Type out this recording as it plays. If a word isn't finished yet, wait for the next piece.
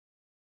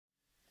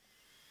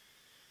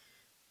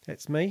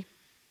That's me.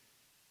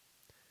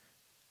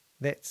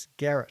 That's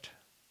Garrett.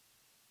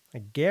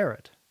 And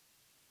Garrett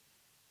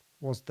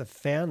was the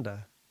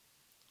founder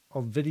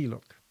of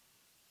ViDiLOOK.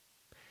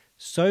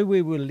 So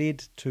we were led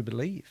to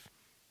believe.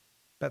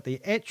 But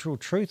the actual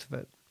truth of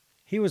it,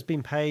 he was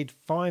being paid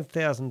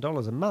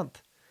 $5,000 a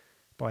month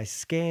by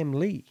Scam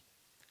Lee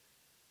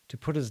to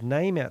put his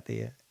name out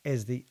there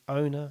as the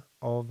owner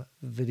of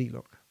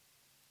ViDiLOOK.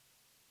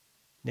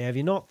 Now, if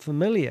you're not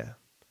familiar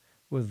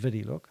with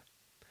ViDiLOOK,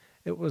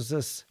 it was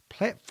this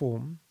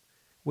platform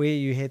where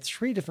you had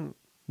 3 different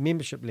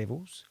membership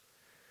levels.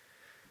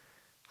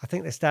 I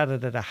think they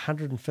started at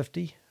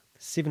 150,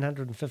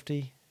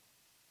 750,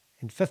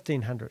 and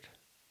 1,500.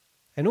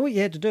 And all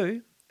you had to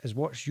do is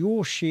watch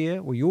your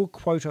share or your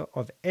quota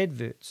of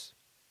adverts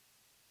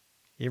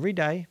every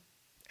day,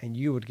 and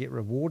you would get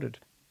rewarded.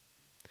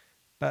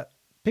 But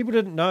people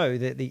didn't know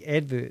that the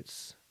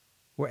adverts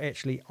were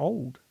actually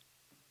old.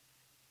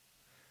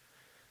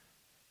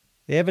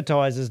 The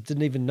advertisers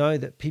didn't even know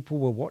that people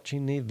were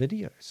watching their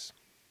videos.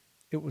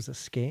 It was a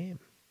scam.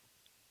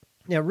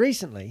 Now,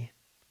 recently,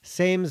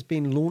 Sam's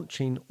been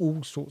launching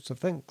all sorts of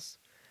things.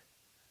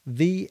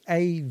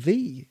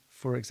 VAV,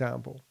 for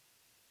example.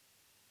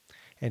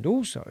 And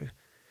also,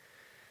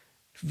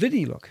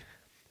 ViDiLOOK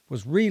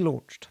was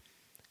relaunched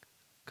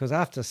because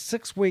after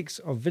 6 weeks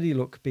of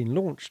ViDiLOOK being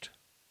launched,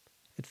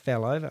 it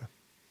fell over.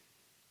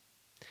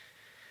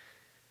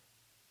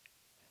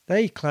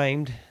 They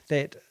claimed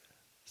that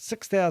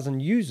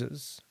 6,000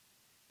 users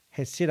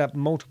had set up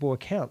multiple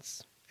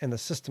accounts and the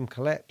system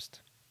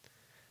collapsed.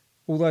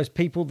 All those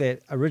people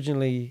that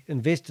originally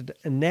invested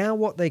in now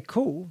what they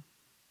call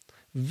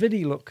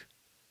ViDiLOOK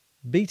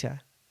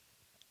beta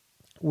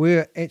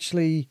were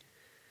actually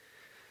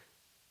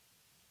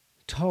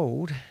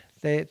told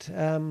that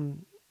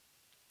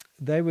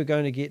they were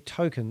going to get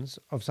tokens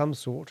of some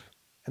sort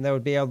and they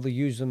would be able to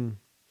use them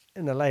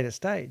in a later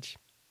stage.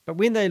 But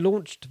when they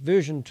launched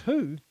version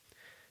 2,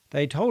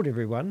 they told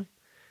everyone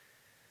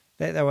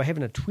that they were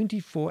having a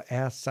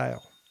 24-hour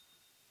sale.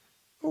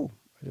 Oh,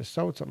 I just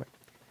sold something.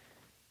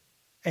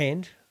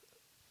 And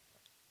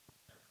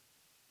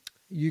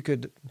you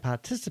could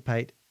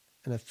participate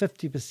in a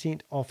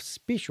 50% off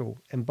special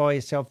and buy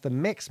yourself the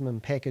maximum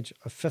package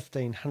of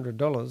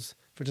 $1,500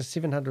 for just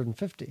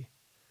 $750.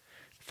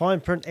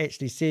 Fine print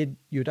actually said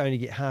you'd only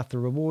get half the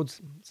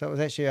rewards, so it was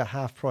actually a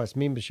half-price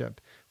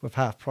membership with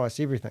half-price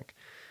everything.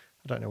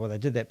 I don't know why they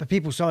did that, but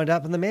people signed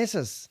up in the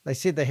masses. They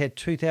said they had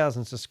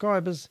 2,000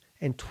 subscribers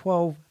and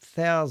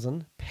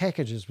 12,000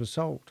 packages were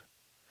sold.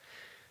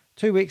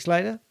 2 weeks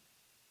later,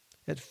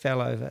 it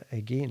fell over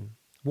again.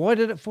 Why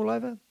did it fall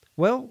over?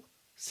 Well,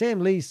 Sam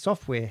Lee's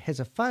software has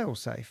a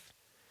fail-safe,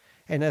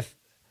 and if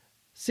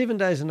 7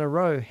 days in a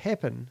row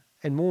happen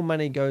and more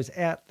money goes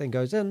out than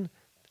goes in,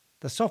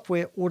 the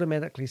software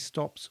automatically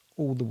stops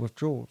all the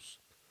withdrawals.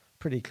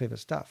 Pretty clever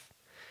stuff.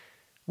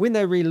 When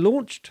they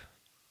relaunched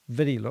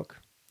ViDiLOOK,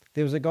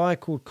 there was a guy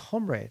called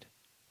Comrade,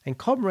 and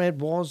Comrade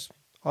was,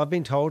 I've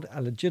been told,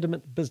 a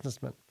legitimate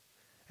businessman,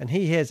 and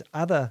he has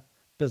other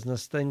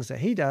business things that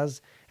he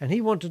does, and he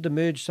wanted to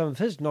merge some of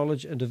his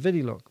knowledge into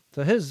ViDiLOOK.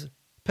 So his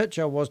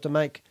picture was to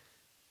make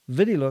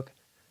ViDiLOOK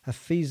a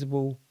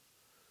feasible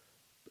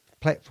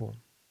platform.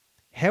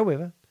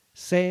 However,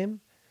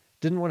 Sam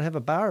didn't want to have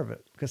a bar of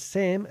it because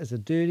Sam is a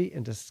dirty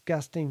and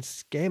disgusting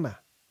scammer.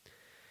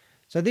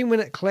 So then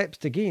when it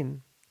collapsed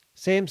again,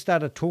 Sam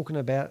started talking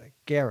about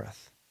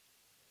Garrett,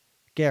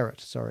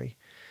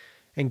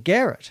 and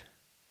Garrett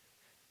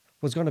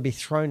was going to be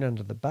thrown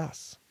under the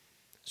bus.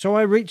 So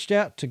I reached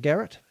out to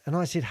Garrett and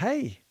I said,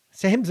 hey,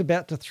 Sam's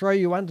about to throw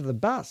you under the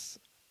bus.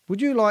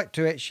 Would you like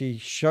to actually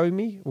show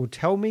me or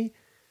tell me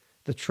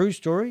the true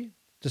story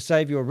to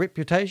save your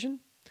reputation?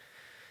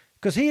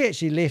 Because he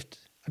actually left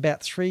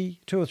about 2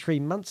 or 3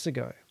 months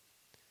ago.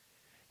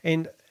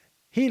 And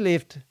he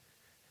had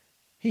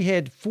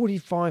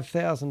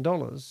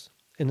 $45,000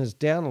 in his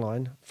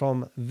downline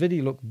from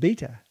ViDiLOOK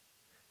beta.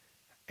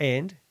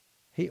 And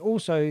he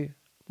also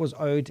was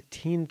owed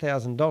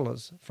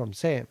 $10,000 from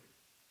Sam.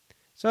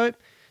 So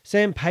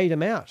Sam paid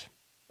him out,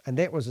 and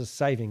that was his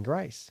saving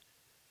grace.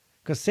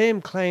 Because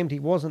Sam claimed he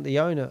wasn't the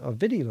owner of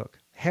ViDiLOOK.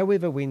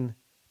 However, when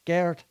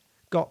Garrett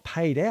got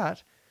paid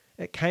out,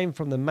 it came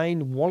from the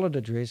main wallet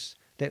address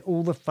that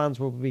all the funds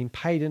were being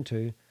paid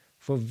into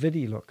for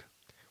ViDiLOOK,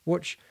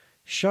 which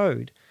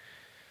showed,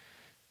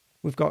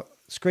 we've got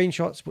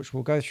screenshots which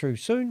we'll go through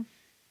soon,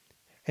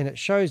 and it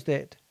shows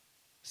that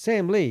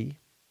Sam Lee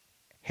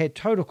had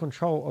total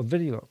control of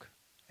ViDiLOOK.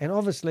 And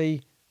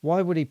obviously,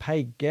 why would he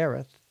pay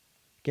Garrett,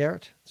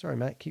 sorry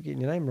mate, keep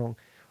getting your name wrong,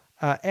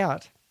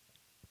 out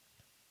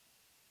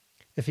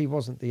if he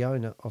wasn't the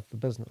owner of the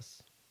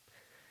business?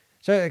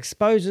 So it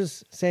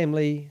exposes Sam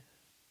Lee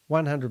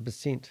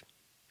 100%.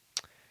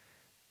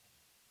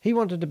 He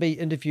wanted to be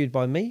interviewed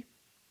by me,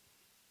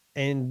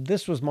 and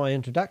this was my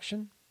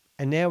introduction.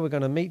 And now we're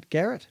going to meet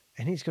Garrett,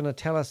 and he's going to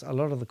tell us a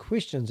lot of the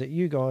questions that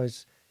you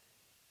guys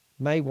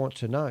may want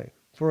to know.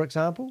 For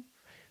example,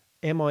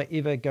 am I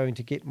ever going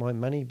to get my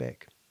money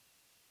back?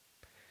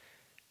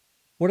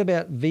 What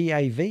about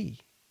VAV?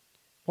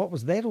 What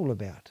was that all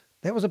about?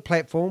 That was a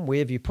platform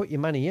where if you put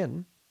your money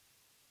in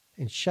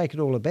and shake it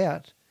all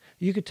about,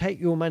 you could take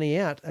your money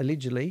out,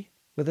 allegedly,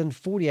 within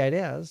 48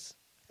 hours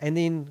and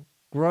then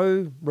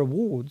grow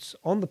rewards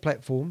on the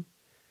platform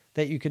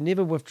that you can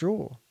never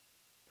withdraw.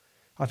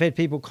 I've had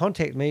people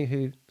contact me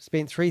who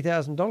spent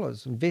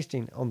 $3,000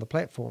 investing on the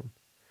platform.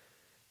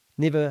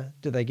 Never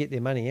did they get their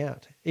money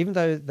out, even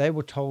though they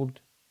were told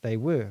they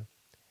were.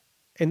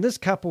 And this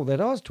couple that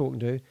I was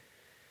talking to,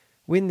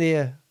 when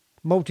their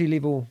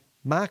multi-level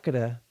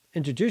marketer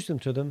introduced them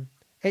to them,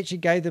 actually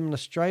gave them an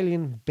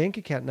Australian bank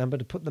account number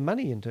to put the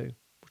money into,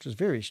 which is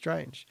very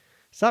strange.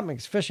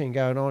 Something's fishing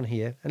going on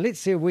here, and let's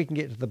see if we can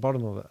get to the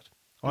bottom of it.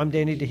 I'm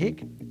Danny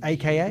DeHeck,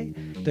 aka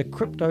the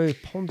Crypto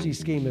Ponzi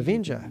Scheme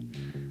Avenger.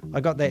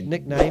 I got that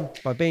nickname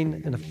by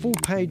being in a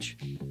full-page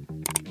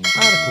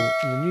article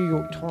in the New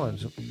York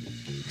Times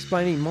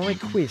explaining my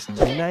quest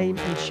to name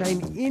and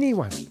shame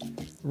anyone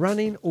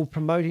running or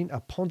promoting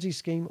a Ponzi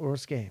scheme or a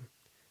scam.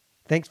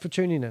 Thanks for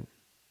tuning in.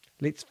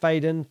 Let's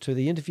fade into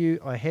the interview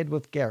I had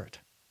with Garrett.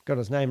 Got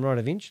his name right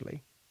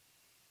eventually.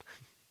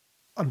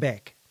 I'm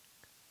back.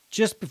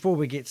 Just before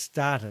we get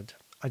started,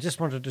 I just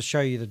wanted to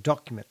show you the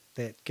document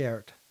that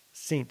Garrett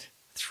sent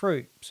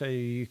through so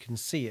you can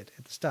see it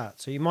at the start.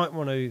 So you might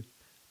want to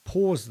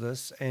pause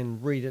this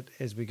and read it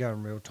as we go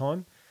in real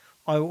time.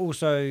 I will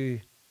also,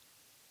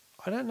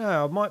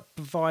 I might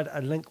provide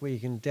a link where you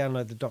can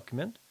download the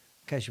document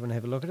in case you want to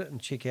have a look at it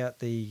and check out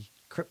the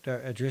crypto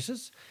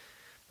addresses.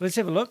 Let's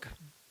have a look.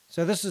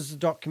 So this is the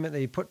document that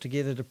he put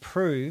together to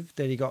prove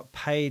that he got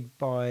paid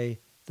by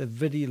the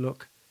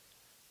ViDiLOOK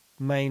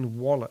main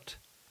wallet,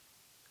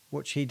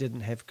 which he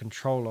didn't have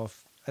control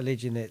of,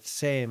 alleging that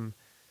Sam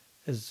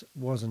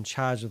was in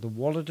charge of the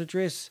wallet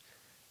address,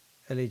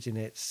 alleging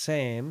that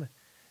Sam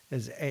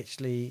is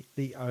actually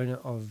the owner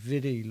of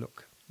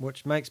ViDiLOOK,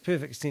 which makes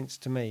perfect sense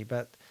to me.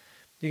 But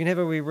you can have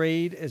a wee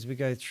read as we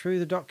go through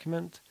the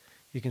document.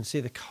 You can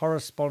see the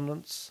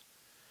correspondence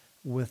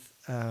with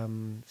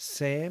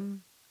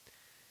Sam,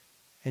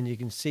 and you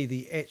can see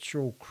the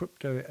actual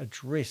crypto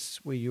address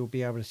where you'll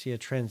be able to see a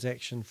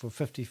transaction for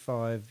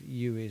 55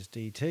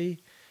 USDT.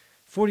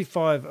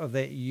 45 of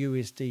that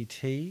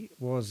USDT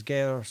was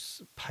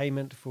Garrett's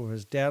payment for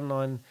his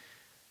downline.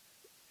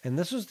 And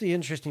this was the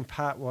interesting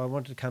part why I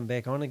wanted to come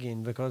back on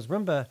again, because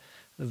remember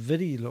the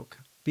ViDiLOOK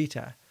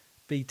beta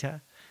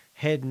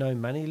had no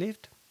money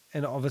left.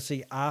 And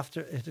obviously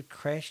after it had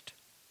crashed,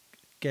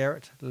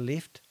 Garrett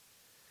left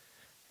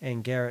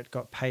and Garrett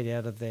got paid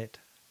out of that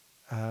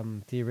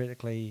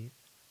theoretically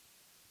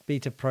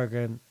beta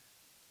program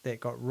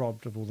that got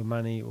robbed of all the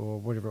money or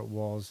whatever it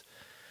was.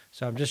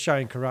 So I'm just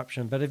showing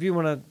corruption. But if you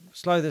want to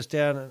slow this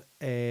down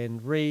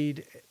and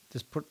read,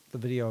 just put the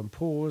video on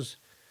pause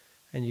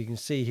and you can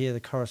see here the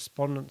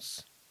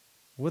correspondence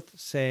with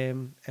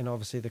Sam and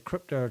obviously the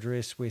crypto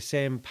address where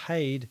Sam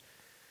paid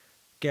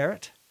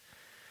Garrett.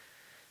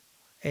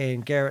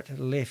 And Garrett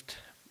left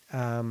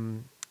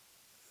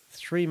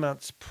 3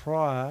 months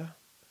prior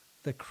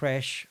the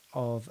crash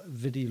of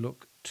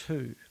ViDiLOOK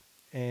 2.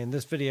 And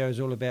this video is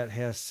all about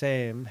how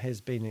Sam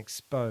has been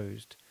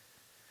exposed.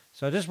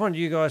 So I just wanted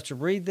you guys to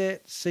read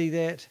that, see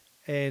that,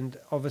 and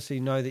obviously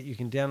know that you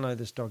can download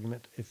this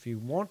document if you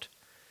want.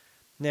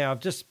 Now, I've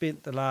just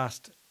spent the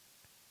last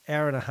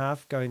hour and a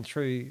half going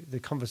through the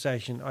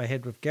conversation I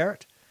had with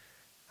Garrett.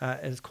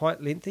 It's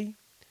quite lengthy.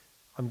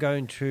 I'm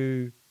going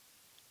to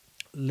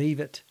leave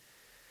it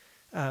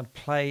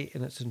play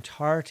in its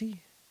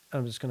entirety.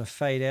 I'm just going to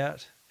fade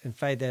out and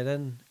fade that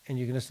in, and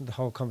you can listen to the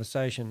whole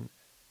conversation.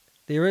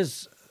 There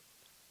is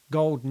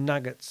gold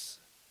nuggets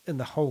in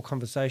the whole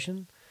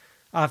conversation.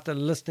 After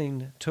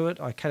listening to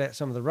it, I cut out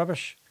some of the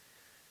rubbish.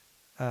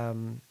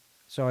 So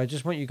I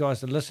just want you guys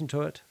to listen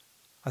to it.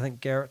 I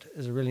think Garrett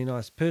is a really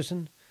nice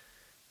person.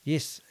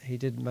 Yes, he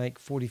did make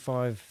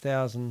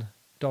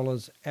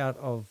 $45,000 out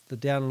of the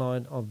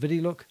downline of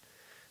ViDiLOOK,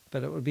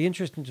 but it would be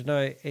interesting to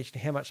know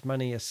actually how much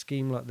money a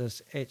scheme like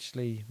this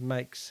actually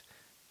makes.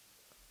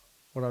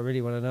 What I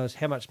really want to know is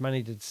how much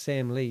money did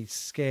Sam Lee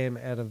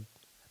scam out of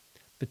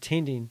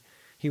pretending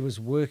he was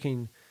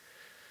working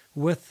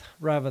with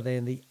rather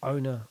than the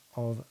owner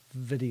of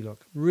ViDiLOOK.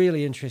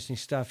 Really interesting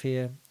stuff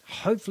here.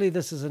 Hopefully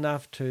this is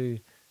enough to,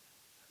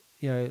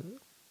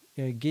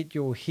 get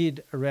your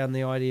head around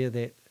the idea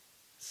that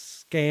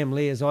Scam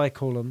Lee, as I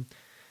call him,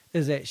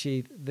 is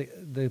actually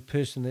the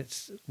person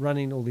that's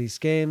running all these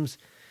scams,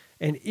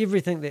 and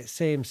everything that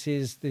Sam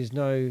says, there's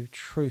no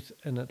truth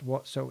in it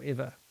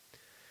whatsoever.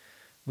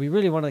 We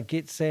really want to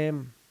get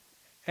Sam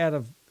out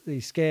of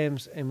these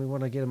scams, and we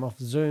want to get him off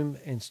Zoom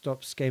and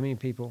stop scamming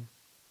people.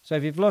 So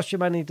if you've lost your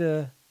money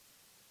to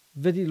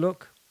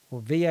ViDiLOOK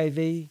or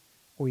VAV,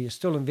 or you're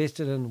still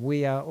invested in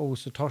We Are All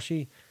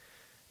Satoshi,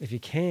 if you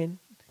can,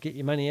 get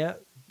your money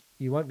out.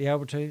 You won't be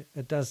able to.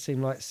 It does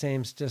seem like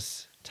Sam's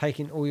just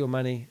taking all your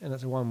money and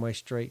it's a one-way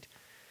street.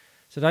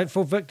 So don't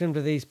fall victim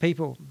to these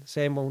people.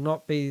 Sam will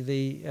not be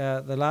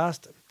the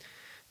last.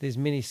 There's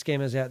many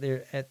scammers out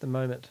there at the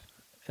moment,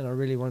 and I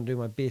really want to do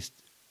my best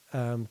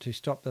to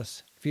stop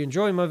this. If you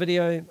enjoy my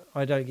video,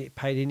 I don't get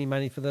paid any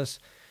money for this,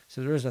 So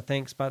there is a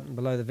thanks button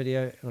below the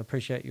video, and I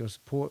appreciate your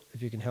support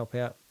if you can help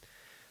out.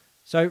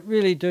 So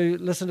really do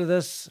listen to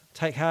this,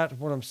 take heart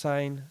of what I'm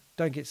saying.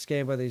 Don't get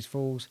scammed by these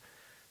fools.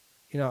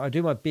 You know, I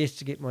do my best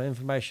to get my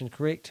information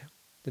correct.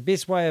 The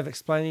best way of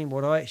explaining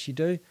what I actually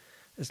do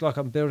is like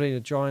I'm building a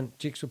giant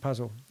jigsaw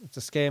puzzle. It's a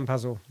scam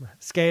puzzle,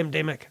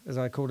 scamdemic, as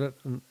I called it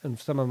in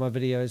some of my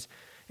videos.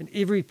 And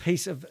every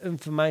piece of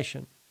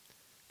information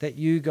that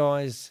you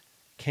guys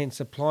can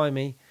supply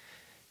me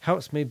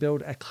helps me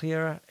build a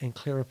clearer and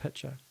clearer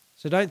picture.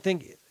 So don't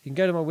think, you can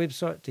go to my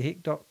website,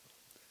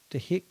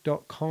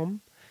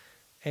 toheck.com,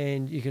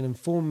 and you can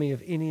inform me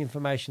of any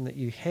information that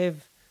you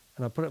have,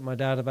 and I put it in my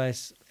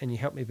database, and you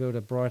help me build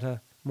a brighter,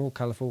 more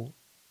colourful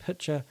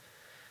picture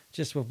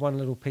just with one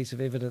little piece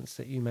of evidence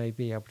that you may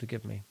be able to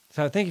give me.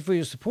 So thank you for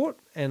your support,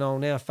 and I'll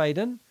now fade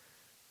in.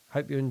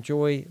 Hope you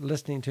enjoy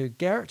listening to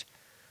Garrett,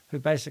 who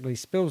basically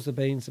spills the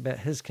beans about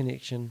his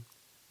connection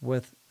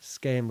with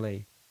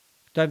Scamly.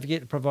 Don't forget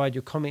to provide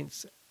your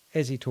comments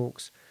as he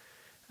talks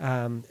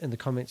in the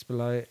comments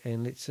below,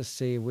 and let's just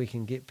see if we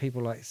can get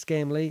people like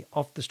Scamly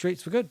off the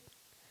streets for good.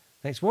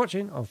 Thanks for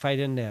watching. I'll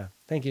fade in now.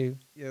 Thank you.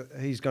 Yeah,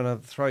 he's going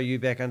to throw you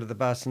back under the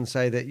bus and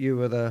say that you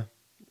were the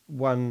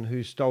one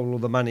who stole all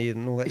the money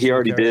and all that. He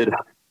already did.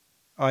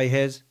 Oh, he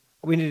has?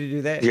 We need to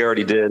do that. He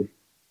already did.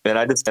 And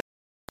I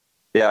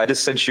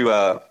just sent you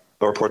a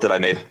report that I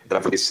made that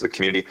I've released to the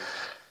community.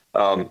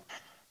 You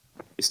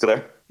still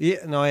there?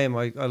 Yeah, no, I am.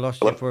 I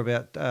lost you for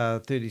about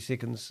 30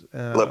 seconds.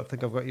 I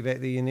think I've got you back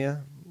there now.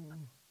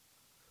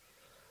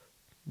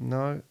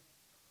 No.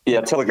 Yeah,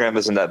 Telegram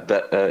isn't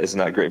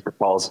that great for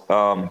calls.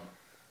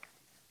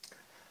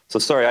 So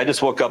sorry, I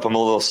just woke up. I'm a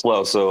little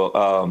slow.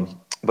 So,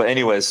 but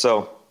anyways,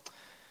 so.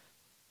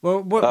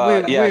 Well,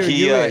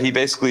 he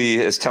basically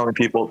is telling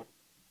people.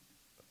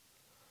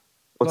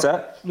 What's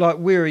that? Like,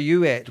 where are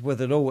you at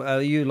with it all?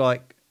 Are you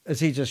like, is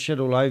he just shit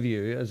all over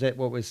you? Is that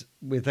what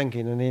we're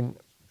thinking? And then,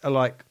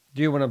 like,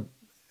 do you want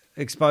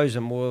to expose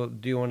him, or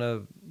what do you want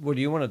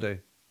to do?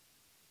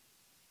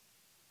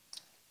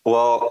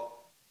 Well,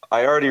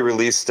 I already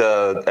released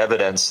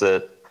evidence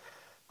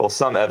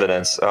some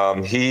evidence.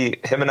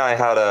 Him and I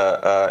had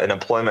an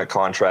employment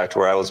contract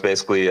where I was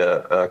basically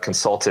a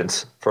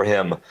consultant for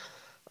him.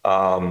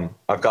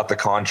 I've got the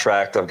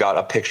contract. I've got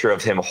a picture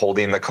of him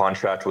holding the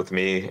contract with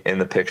me in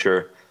the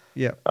picture.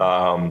 Yeah.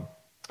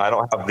 I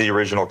don't have the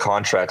original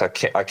contract.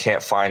 I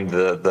can't find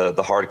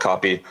the hard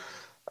copy.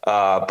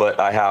 But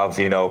I have,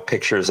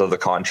 pictures of the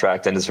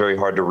contract, and it's very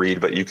hard to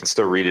read, but you can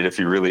still read it if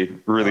you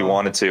really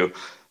wanted to.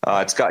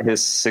 It's got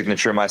his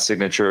signature, my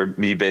signature,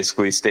 me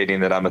basically stating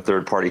that I'm a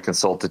third-party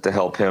consultant to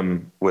help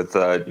him with,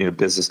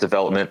 business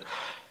development.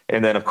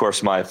 And then, of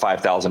course, my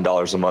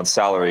 $5,000 a month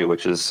salary,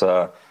 which is,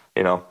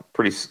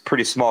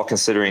 pretty small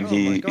considering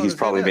he's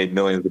probably made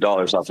millions of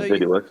dollars off of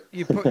ViDiLOOK.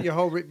 You put your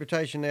whole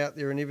reputation out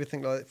there and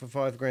everything like that for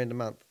 $5,000 a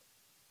month.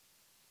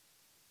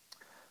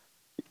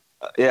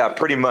 Yeah,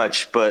 pretty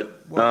much.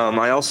 But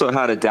I also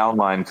had a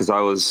downline because I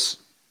was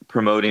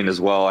promoting as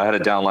well. I had a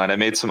downline. I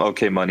made some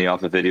okay money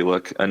off of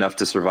ViDiLOOK, enough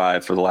to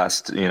survive for the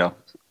last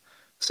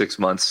 6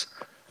 months.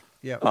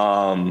 Yeah.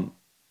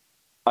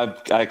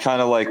 I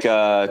kind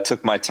of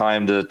took my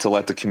time to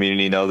let the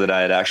community know that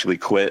I had actually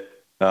quit.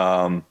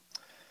 There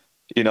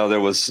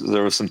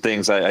was some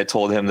things I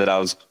told him that I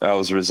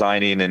was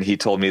resigning, and he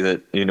told me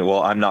that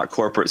well, I'm not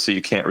corporate, so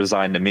you can't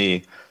resign to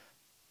me.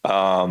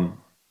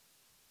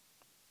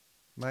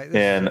 Mate,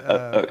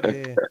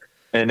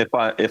 and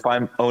if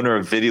I'm owner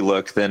of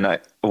ViDiLOOK, then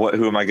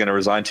who am I going to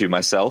resign to?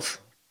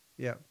 Myself?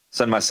 Yeah.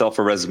 Send myself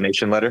a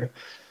resignation letter.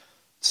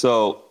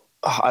 So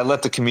I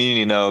let the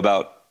community know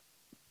about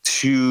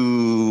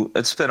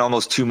it's been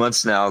almost 2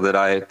 months now that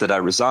I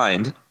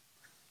resigned.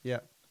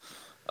 Yeah.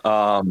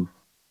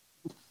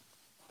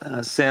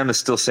 Sam is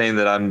still saying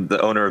that I'm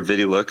the owner of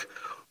ViDiLOOK.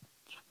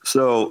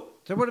 So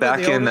what back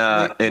in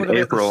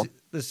April,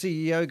 the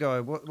CEO guy,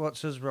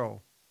 what's his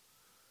role?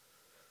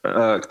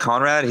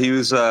 Conrad, he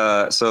was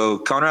so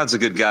Conrad's a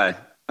good guy.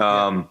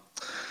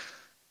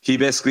 He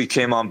basically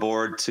came on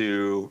board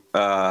to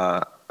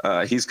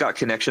he's got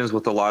connections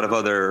with a lot of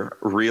other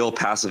real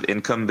passive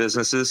income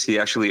businesses. He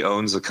actually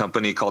owns a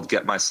company called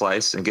Get My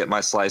Slice, and Get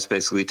My Slice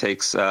basically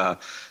takes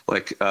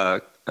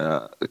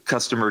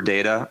customer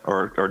data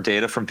or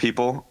data from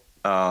people,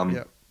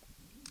 and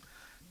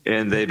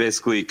they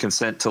basically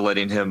consent to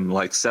letting him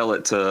sell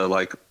it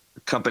to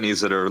companies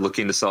that are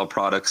looking to sell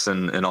products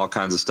and all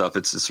kinds of stuff.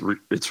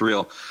 It's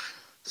real.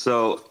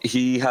 So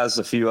he has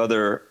a few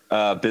other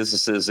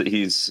businesses that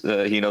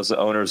he knows the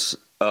owners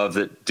of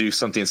that do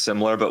something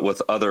similar, but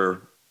with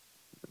other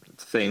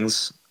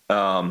things,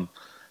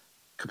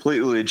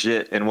 completely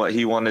legit. And what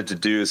he wanted to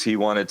do is he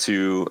wanted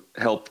to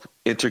help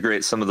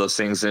integrate some of those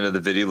things into the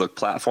ViDiLOOK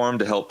platform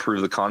to help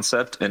prove the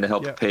concept and to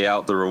help pay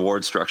out the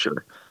reward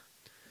structure.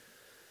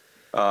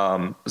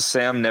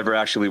 Sam never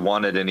actually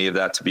wanted any of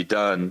that to be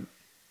done.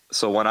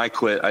 So when I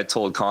quit, I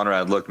told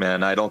Conrad, look,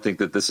 man, I don't think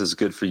that this is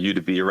good for you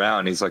to be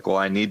around. He's like, well,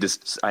 I need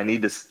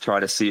to try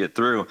to see it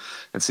through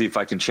and see if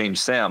I can change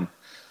Sam.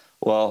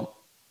 Well,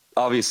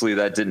 obviously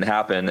that didn't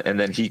happen. And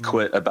then he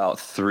quit about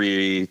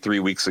three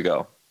weeks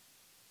ago.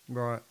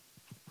 Right.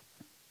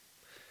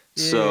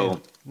 Yeah.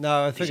 So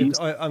No, I figured.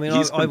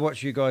 I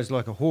watch you guys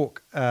like a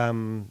hawk.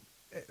 And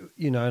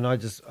I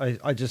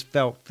just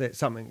felt that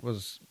something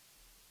was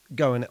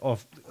going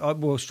off.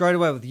 Well, straight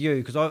away with you,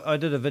 because I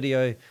did a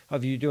video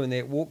of you doing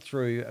that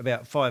walkthrough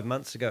about 5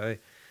 months ago,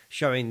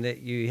 showing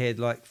that you had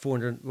like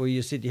 400. Well,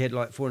 you said you had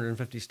like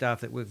 450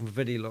 staff that work for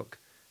ViDiLOOK,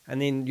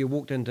 and then you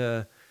walked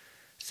into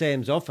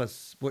Sam's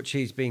office, which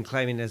he's been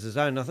claiming as his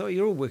own. I thought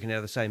you're all working out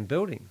of the same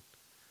building.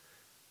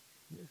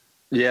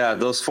 Yeah,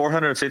 those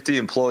 450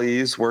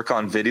 employees work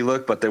on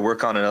ViDiLOOK, but they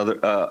work on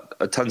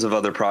tons of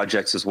other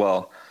projects as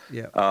well.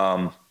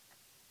 Yeah.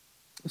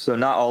 So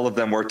not all of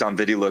them worked on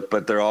ViDiLOOK,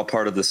 but they're all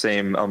part of the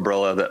same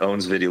umbrella that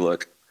owns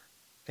ViDiLOOK.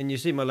 And you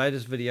see my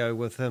latest video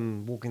with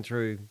him walking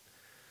through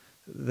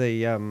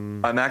the.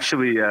 I'm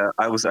actually.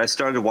 I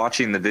started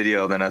watching the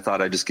video, then I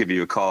thought I'd just give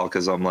you a call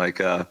because I'm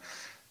like,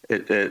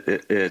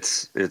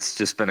 it's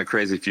just been a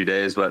crazy few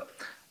days, but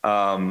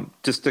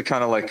just to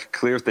kind of like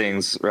clear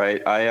things,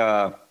 right?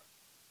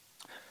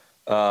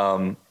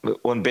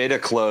 When beta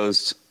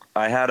closed,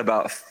 I had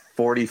about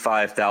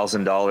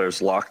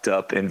 $45,000 locked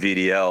up in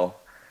VDL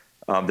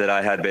that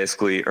I had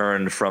basically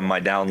earned from my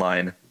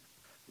downline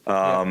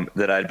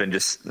that I'd been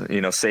just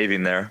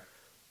saving there.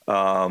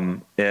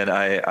 And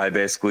I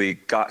basically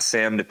got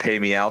Sam to pay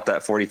me out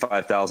that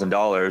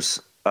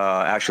 $45,000.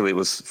 Actually, it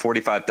was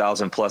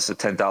 $45,000 plus a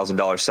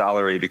 $10,000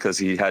 salary because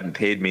he hadn't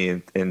paid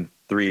me in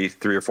three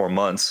or 4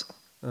 months.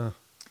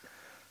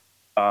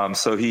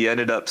 So he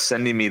ended up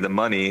sending me the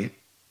money.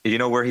 You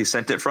know where he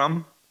sent it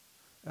from?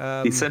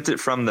 He sent it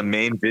from the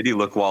main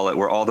ViDiLOOK wallet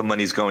where all the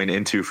money's going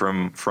into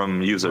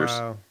from users.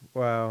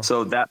 Wow.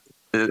 So that,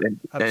 and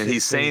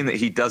he's saying that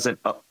he doesn't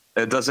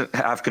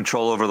have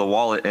control over the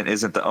wallet and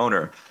isn't the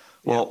owner.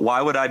 Well,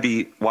 why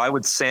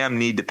would Sam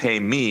need to pay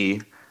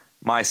me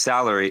my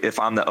salary if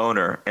I'm the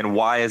owner? And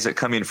why is it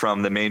coming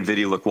from the main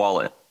ViDiLOOK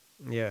wallet?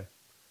 Yeah.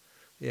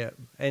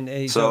 And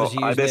he's so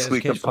obviously I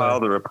basically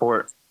compiled the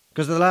report.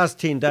 Because the last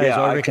 10 days,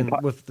 I reckon,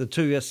 with the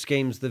 2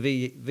 schemes, the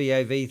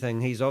VAV thing,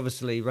 he's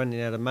obviously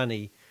running out of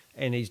money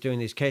and he's doing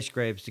these cash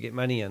grabs to get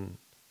money in.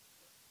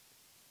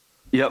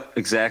 Yep,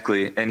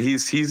 exactly. And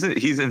he's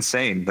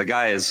insane. The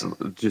guy is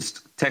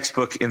just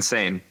textbook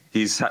insane.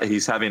 He's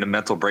having a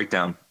mental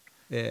breakdown.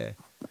 Yeah.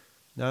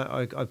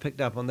 No, I picked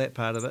up on that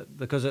part of it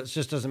because it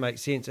just doesn't make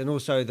sense. And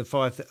also the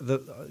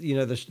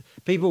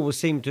people will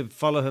seem to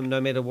follow him no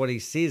matter what he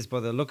says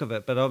by the look of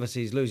it. But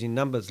obviously he's losing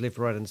numbers left,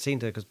 right, and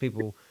centre because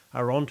people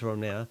are onto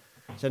him now.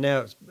 So now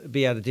it's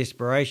be out of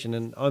desperation.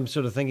 And I'm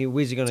sort of thinking,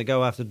 where's he going to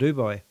go after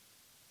Dubai?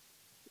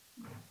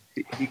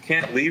 He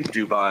can't leave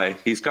Dubai.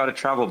 He's got a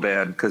travel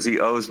ban because he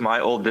owes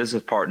my old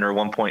business partner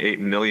 1.8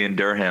 million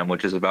dirham,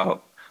 which is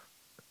about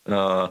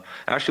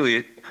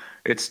actually.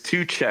 It's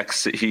 2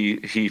 checks that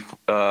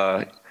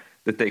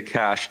that they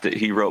cashed that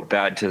he wrote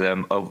bad to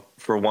them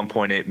for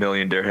 1.8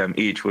 million dirham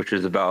each, which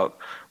is about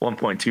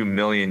 1.2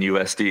 million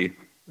USD.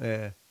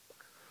 Yeah.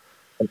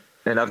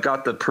 And I've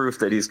got the proof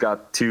that he's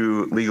got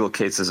 2 legal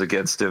cases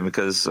against him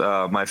because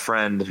my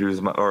friend,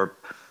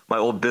 my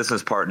old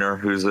business partner,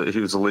 who's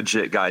a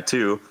legit guy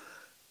too,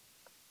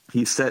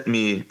 he sent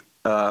me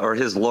or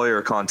his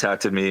lawyer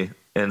contacted me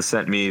and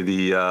sent me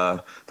the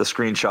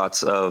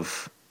screenshots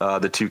of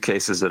the 2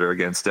 cases that are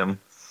against him.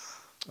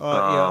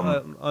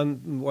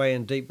 I'm way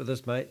in deep with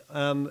this, mate.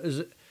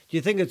 Do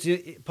you think it's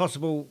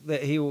possible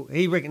that he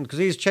reckons, because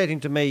he's chatting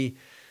to me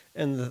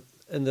in the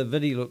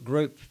ViDiLOOK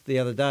group the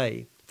other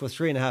day for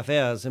 3.5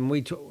 hours, and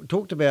we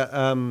talked about.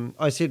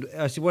 I said,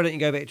 why don't you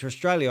go back to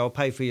Australia? I'll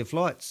pay for your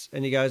flights.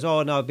 And he goes,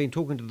 oh no, I've been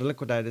talking to the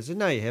liquidator. I said,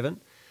 no, you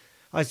haven't.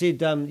 I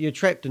said, you're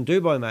trapped in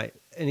Dubai, mate.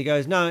 And he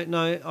goes,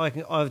 no,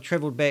 I've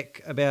travelled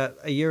back about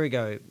a year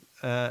ago.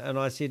 And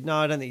I said, no,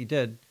 I don't think you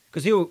did.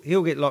 Because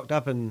he'll get locked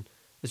up, and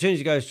as soon as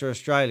he goes to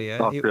Australia,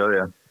 he's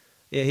done.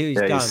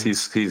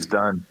 He's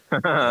done.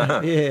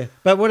 Yeah,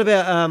 but what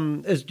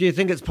about do you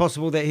think it's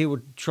possible that he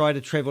would try to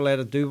travel out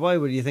of Dubai,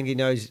 or do you think he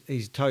knows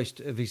he's toast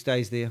if he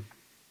stays there?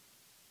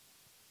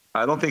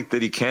 I don't think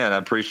that he can.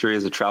 I'm pretty sure he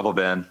has a travel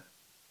ban.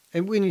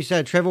 And when you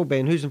say a travel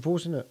ban, who's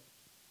enforcing it?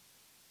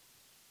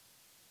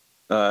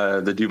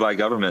 The Dubai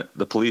government,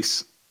 the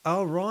police.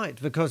 Oh, right,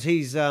 because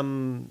he's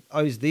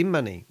owes them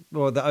money,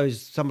 or that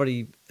owes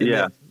somebody.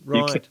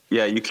 Right.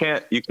 You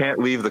can't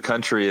leave the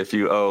country if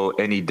you owe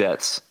any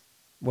debts.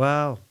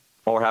 Wow.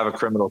 Or have a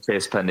criminal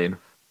case pending.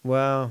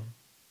 Wow.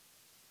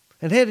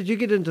 And how did you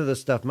get into this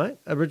stuff, mate?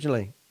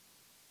 Originally.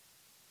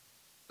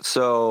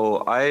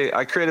 So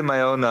I created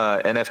my own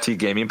NFT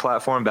gaming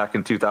platform back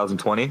in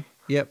 2020.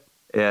 Yep.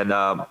 And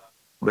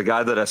the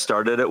guy that I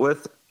started it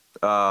with.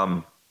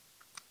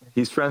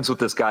 He's friends with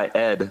this guy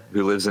Ed,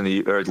 who lived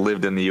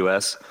in the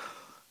U.S.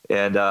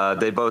 And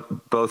they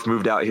both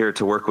moved out here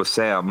to work with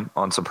Sam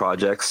on some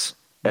projects.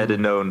 Ed had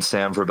known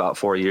Sam for about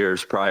 4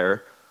 years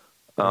prior.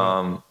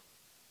 When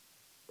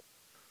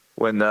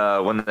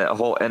the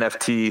whole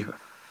NFT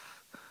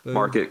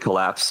market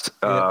collapsed,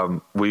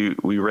 we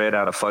ran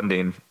out of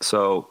funding.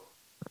 So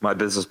my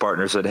business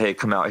partner said, "Hey,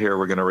 come out here.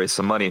 We're going to raise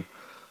some money."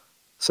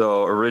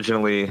 So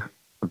originally,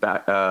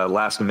 back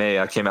last May,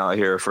 I came out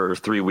here for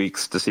 3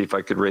 weeks to see if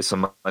I could raise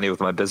some money with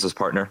my business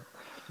partner.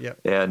 Yep.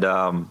 And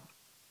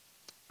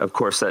of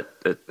course, that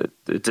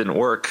it didn't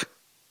work.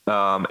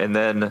 And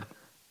then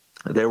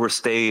they were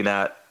staying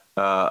at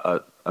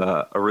a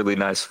really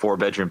nice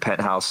 4-bedroom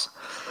penthouse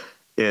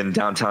in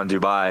downtown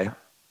Dubai,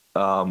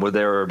 where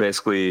they were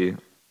basically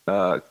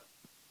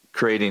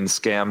creating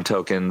scam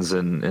tokens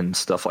and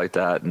stuff like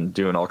that, and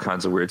doing all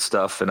kinds of weird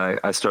stuff. And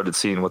I started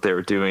seeing what they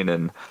were doing,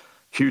 and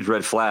huge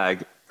red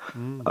flag.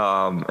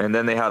 And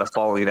then they had a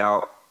falling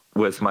out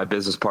with my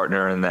business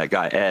partner and that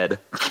guy, Ed.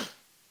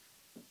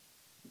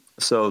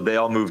 So they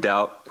all moved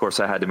out. Of course,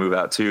 I had to move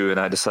out too. And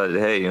I decided,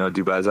 hey,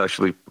 Dubai is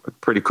actually a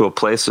pretty cool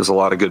place. There's a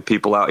lot of good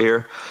people out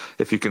here.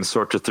 If you can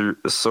sort through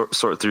the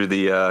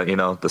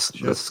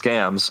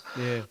scams.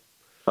 Yeah.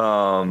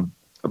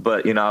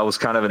 But, I was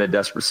kind of in a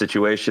desperate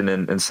situation,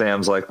 and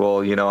Sam's like,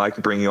 well, I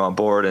can bring you on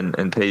board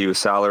and pay you a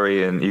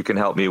salary, and you can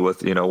help me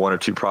with, 1 or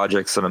 2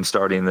 projects that I'm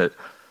starting that,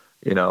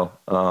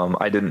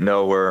 I didn't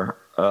know were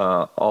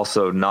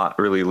also not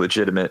really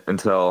legitimate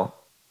until,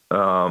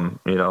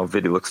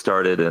 ViDiLOOK's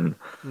started. And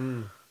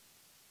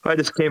I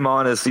just came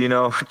on as,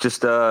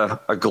 just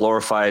a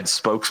glorified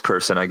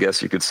spokesperson, I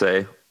guess you could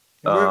say.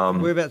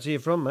 Whereabouts are you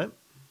from, mate?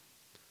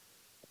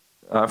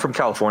 I'm from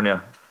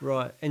California.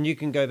 Right. And you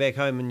can go back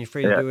home and you're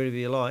free to do whatever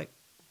you like.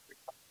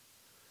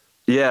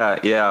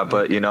 Yeah.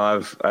 But,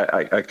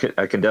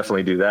 I can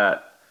definitely do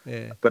that.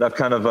 Yeah. But I've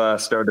kind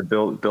of started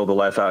to build a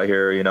life out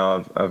here.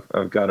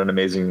 I've got an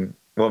amazing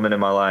woman in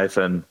my life,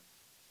 and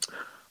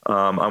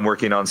I'm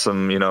working on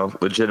some,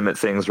 legitimate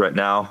things right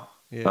now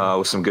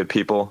with some good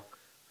people.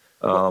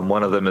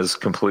 One of them is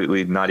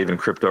completely not even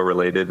crypto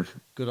related.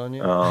 Good on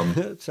you.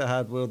 It's a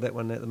hard world, that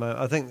one, at the moment.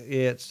 I think,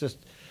 it's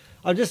just,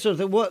 I just sort of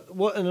think,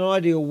 what in an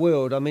ideal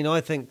world, I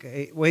think,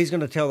 he's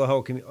going to tell the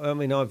whole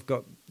community. I've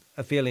got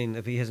a feeling,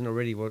 if he hasn't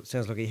already, well, it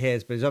sounds like he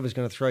has, but he's obviously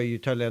going to throw you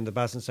totally under the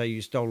bus and say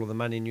you stole all the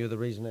money and you're the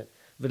reason that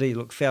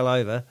ViDiLOOK fell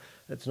over.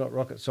 It's not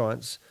rocket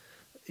science,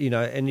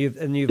 and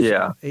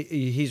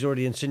he's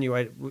already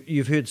insinuated.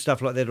 You've heard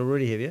stuff like that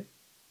already, have you?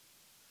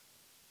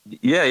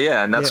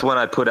 Yeah, and that's when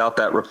I put out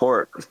that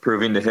report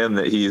proving to him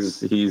that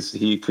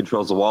he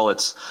controls the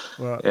wallets,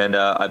 right. And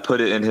I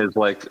put it in his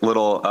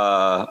little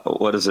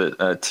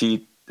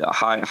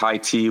high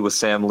tea with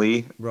Sam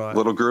Lee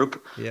little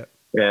group. Yeah.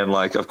 And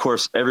of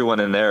course, everyone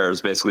in there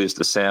is basically just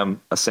a Sam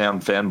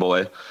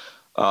fanboy.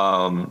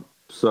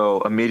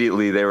 So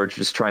immediately they were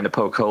just trying to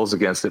poke holes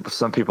against it. But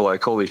some people are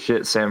like, holy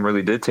shit, Sam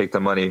really did take the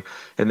money.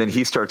 And then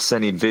he starts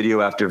sending video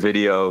after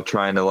video,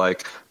 trying to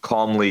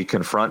calmly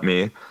confront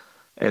me.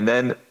 And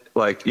then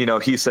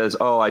he says,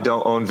 oh, I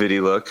don't own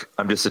ViDiLOOK.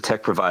 I'm just a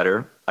tech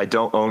provider. I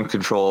don't own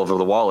control over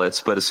the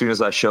wallets. But as soon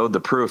as I showed the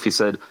proof, he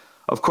said,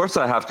 of course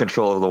I have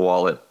control of the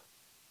wallet.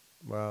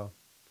 Wow.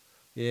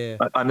 Yeah.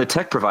 I'm the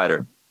tech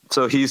provider.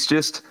 So he's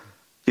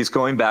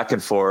going back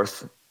and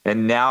forth,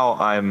 and now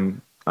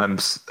I'm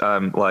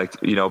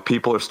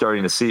people are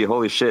starting to see,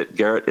 holy shit,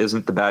 Garrett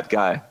isn't the bad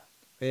guy.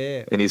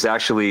 Yeah. And he's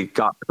actually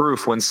got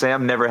proof when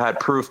Sam never had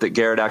proof that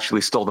Garrett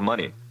actually stole the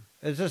money.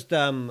 It's just,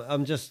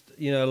 I'm just,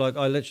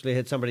 I literally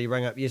had somebody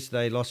ring up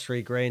yesterday, lost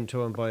 $3,000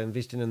 to him by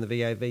investing in the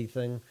VAV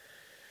thing.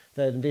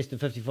 They'd invested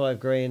 55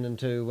 grand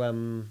into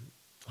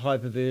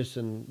Hyperverse,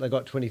 and they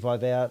got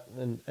 25 out,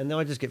 and then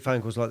I just get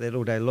phone calls like that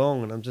all day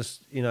long, and I'm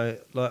just,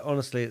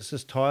 honestly, it's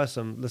just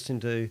tiresome listening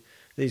to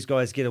these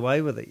guys get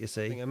away with it, you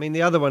see.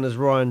 The other one is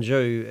Ryan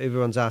Jew.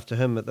 Everyone's after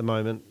him at the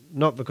moment,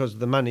 not because of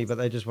the money, but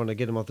they just want to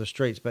get him off the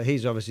streets, but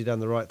he's obviously done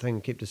the right thing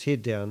and kept his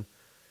head down,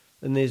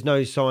 and there's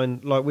no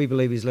sign, we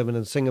believe he's living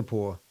in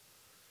Singapore.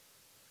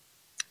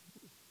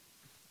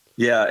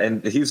 Yeah,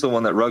 and he's the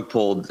one that rug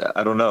pulled,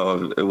 I don't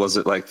know, was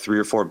it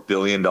 $3 or $4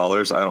 billion?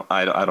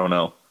 I don't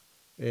know.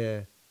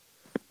 Yeah.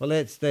 Well,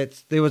 I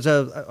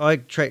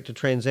tracked a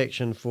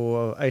transaction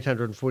for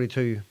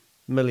 842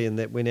 million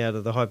that went out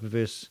of the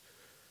Hyperverse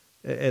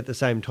at the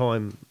same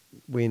time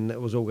when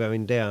it was all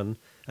going down,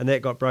 and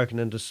that got broken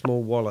into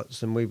small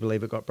wallets, and we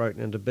believe it got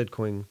broken into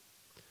Bitcoin.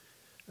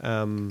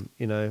 And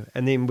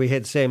then we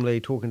had Sam Lee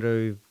talking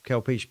to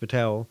Kalpesh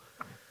Patel,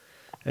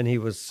 and he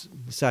was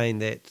saying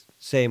that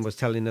Sam was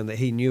telling him that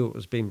he knew it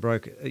was being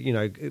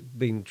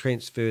being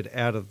transferred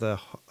out of the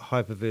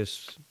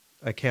Hyperverse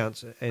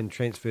accounts and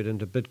transferred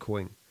into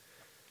Bitcoin.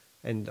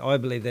 And I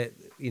believe that,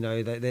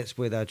 that's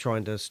where they're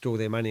trying to store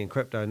their money in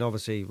crypto. And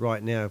obviously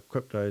right now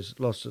crypto's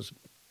lost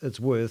its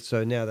worth.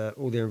 So now that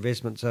all their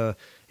investments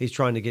he's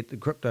trying to get the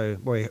crypto,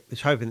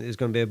 he's hoping that there's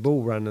going to be a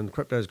bull run and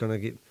crypto's going to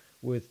get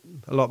worth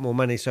a lot more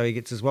money so he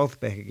gets his wealth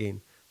back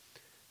again.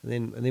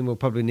 And then we'll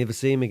probably never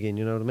see him again,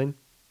 you know what I mean?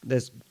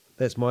 That's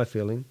my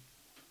feeling.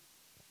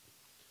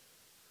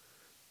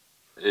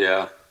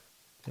 Yeah.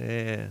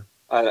 Yeah.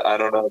 I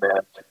don't know,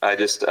 man.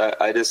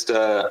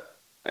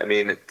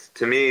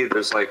 To me,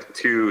 there's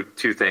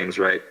two things,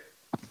 right?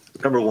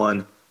 Number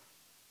one,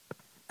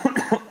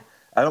 I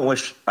don't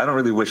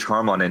really wish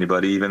harm on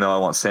anybody, even though I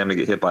want Sam to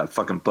get hit by a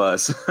fucking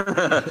bus.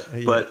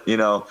 Yeah. But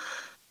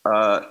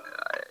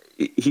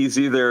he's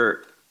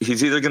either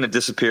going to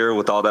disappear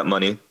with all that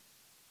money,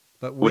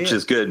 But which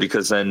is good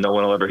because then no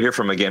one will ever hear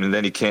from him again, and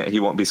then he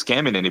won't be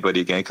scamming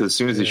anybody again because as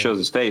soon as he shows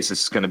his face,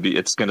 it's going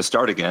to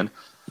start again.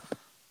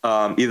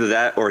 Either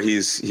that or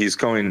he's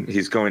going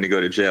to go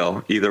to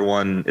jail. Either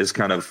one is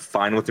kind of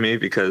fine with me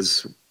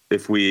because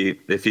if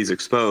he's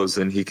exposed,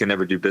 then he can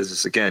never do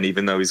business again,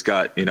 even though he's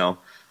got,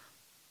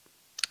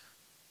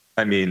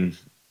 I mean,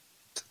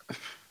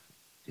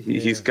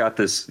 he's got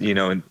this,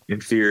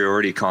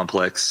 inferiority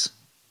complex.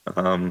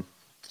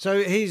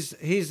 So he's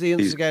the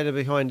instigator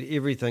behind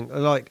everything.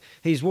 Like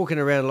he's walking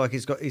around like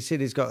he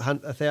said he's got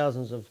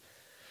thousands of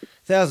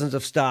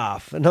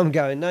staff, and I'm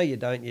going, no, you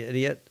don't, you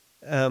idiot.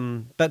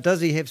 But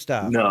does he have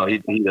staff? No, he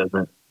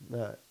doesn't.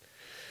 No.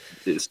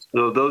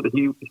 So though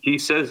he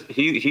says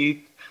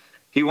he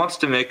wants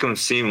to make him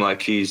seem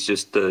like he's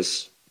just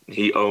this.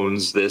 He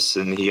owns this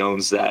and he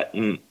owns that,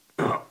 and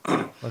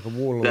like a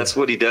warlord. That's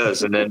what he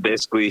does, and then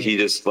basically he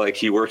just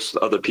he works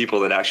with other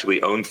people that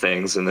actually own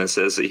things, and then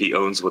says that he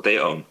owns what they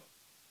own.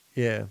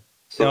 Yeah.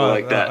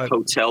 So that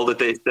hotel that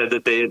they said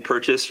that they had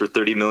purchased for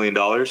 $30 million,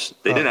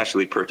 they didn't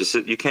actually purchase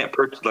it. You can't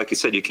purchase, like you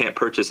said, you can't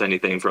purchase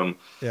anything from.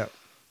 Yeah.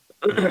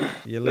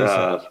 You lease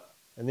it,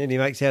 and then he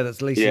makes out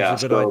it's leasing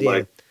is a good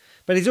idea.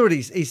 But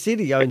he said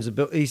he owns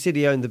he said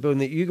he owned the building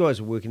that you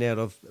guys were working out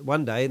of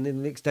one day, and then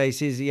the next day he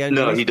says he owns.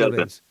 No, he doesn't.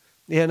 Buildings.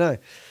 Yeah, no.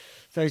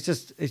 So it's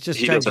just he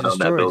changing the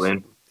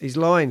stories. He's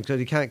lying because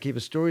he can't keep a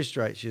story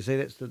straight. You see,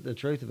 that's the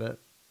truth of it.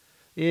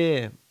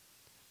 Yeah.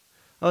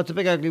 Oh, it's a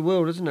big ugly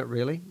world, isn't it?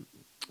 Really.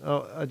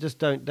 Oh, I just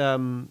don't.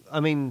 I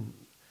mean,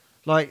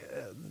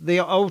 the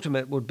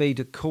ultimate would be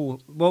to call.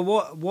 Well,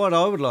 what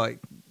I would like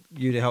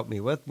you to help me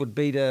with would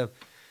be to,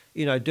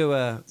 do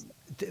a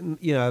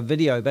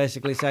video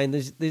basically saying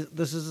this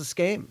is a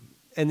scam,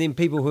 and then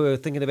people who are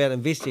thinking about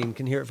investing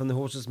can hear it from the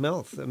horse's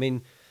mouth. I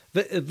mean,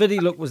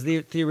 ViDiLOOK was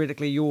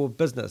theoretically your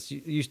business.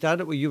 You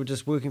started where you were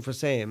just working for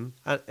Sam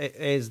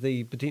as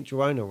the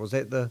potential owner. Was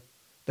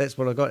that's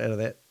what I got out of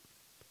that?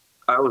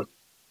 I was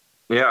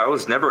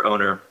never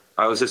owner.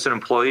 I was just an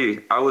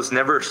employee. I was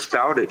never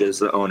touted as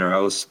the owner.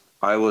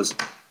 I was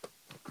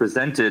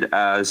presented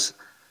as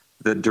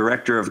the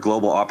director of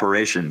global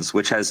operations,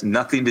 which has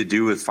nothing to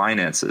do with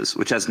finances,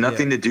 which has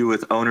nothing to do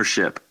with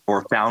ownership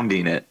or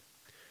founding it.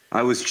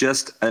 I was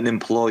just an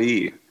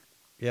employee.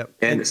 Yep.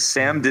 And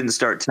Sam didn't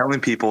start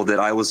telling people that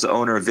I was the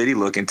owner of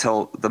ViDiLOOK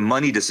until the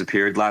money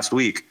disappeared last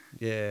week.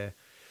 Yeah.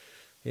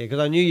 Yeah, because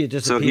I knew you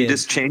disappeared. So he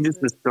just changes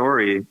the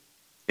story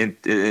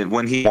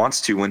when he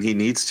wants to, when he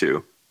needs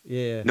to.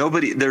 Yeah.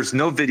 There's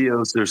no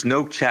videos, there's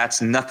no chats,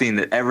 nothing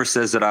that ever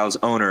says that I was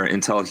owner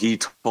until he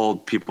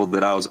told people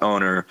that I was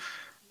owner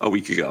a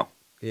week ago.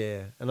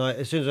 Yeah. And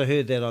as soon as I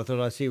heard that, I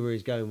thought I see where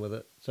he's going with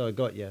it. So I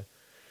got you.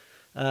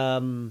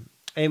 And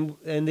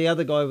the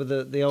other guy with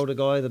the older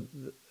guy,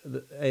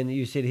 and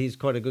you said he's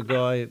quite a good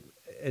guy,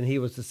 and he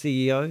was the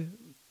CEO.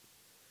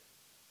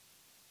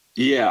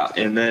 Yeah,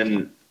 and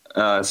then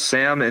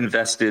Sam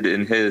invested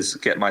in his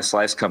Get My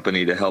Slice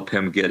company to help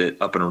him get it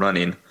up and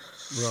running.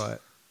 Right.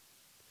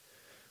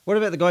 What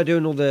about the guy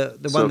doing all the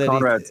so one that?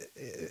 Conrad,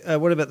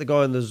 what about the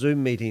guy in the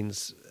Zoom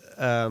meetings?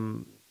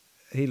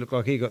 He looked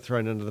like he got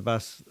thrown under the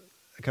bus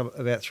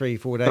about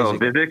 3-4 days ago.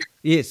 Vivek?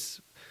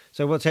 Yes.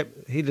 So what's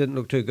happened? He didn't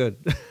look too good.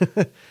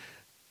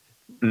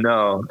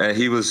 No,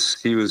 he was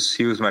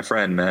my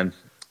friend, man.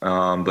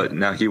 But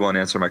now he won't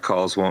answer my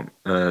calls. Won't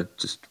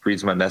just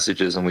reads my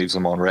messages and leaves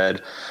them on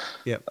red.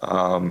 Yep.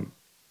 And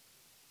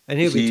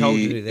he'll be told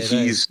to do that.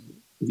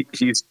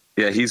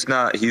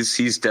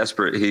 He's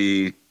desperate.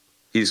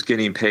 He's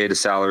getting paid a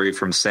salary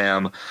from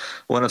Sam.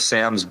 One of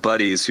Sam's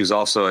buddies, who's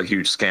also a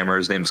huge scammer,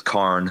 his name's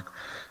Karn.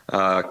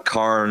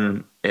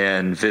 Karn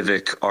and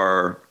Vivek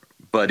are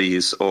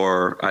buddies,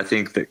 or I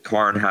think that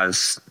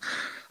Vivek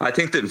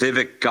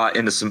got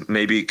into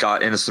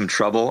some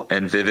trouble,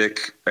 and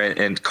Vivek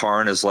and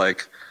Karn is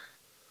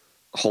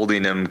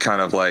holding him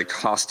kind of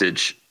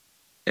hostage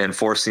and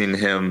forcing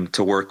him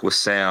to work with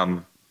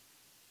Sam,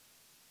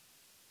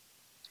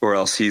 or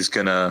else he's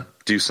gonna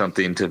do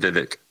something to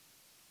Vivek.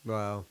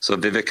 Wow. So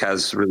Vivek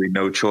has really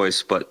no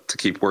choice but to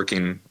keep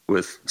working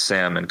with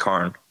Sam and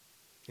Karn.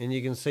 And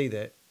you can see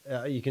that.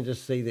 You can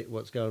just see that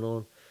what's going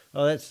on.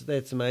 Oh,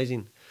 that's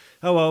amazing.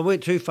 Oh, well, I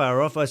went too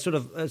far off.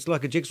 It's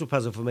like a jigsaw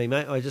puzzle for me,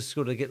 mate. I just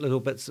sort of get little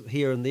bits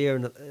here and there,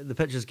 and the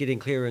picture's getting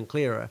clearer and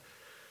clearer.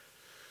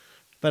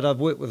 But I've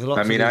worked with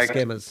lots of these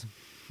scammers.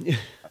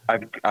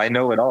 I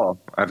know it all.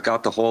 I've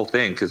got the whole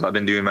thing because I've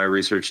been doing my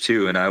research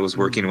too, and I was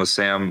working with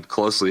Sam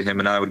closely. Him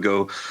and I would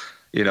go,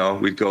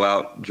 we'd go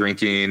out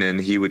drinking,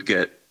 and he would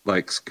get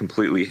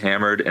completely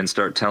hammered and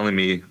start telling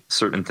me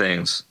certain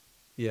things.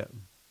 Yeah.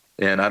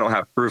 And I don't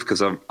have proof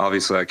because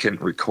obviously I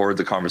couldn't record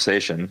the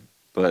conversation,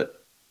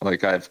 but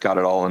I've got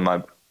it all in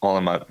my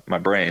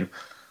brain.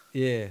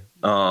 Yeah.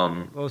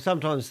 Well,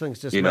 sometimes things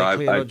just make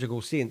clear logical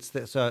sense.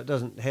 So it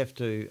doesn't have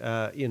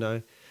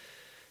to.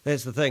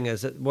 That's the thing,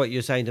 is that what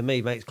you're saying to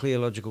me makes clear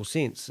logical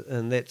sense,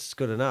 and that's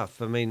good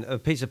enough. I mean, a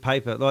piece of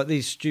paper like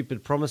these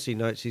stupid promissory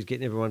notes he's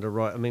getting everyone to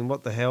write. I mean,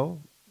 what the hell?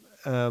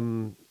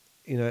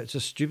 It's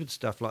just stupid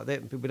stuff like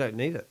that, and people don't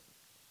need it.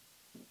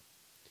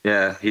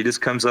 Yeah, he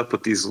just comes up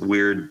with these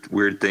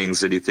weird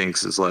things that he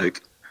thinks is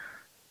like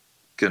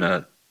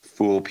gonna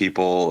fool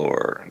people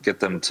or get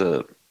them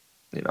to,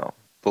 you know,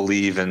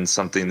 believe in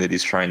something that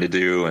he's trying to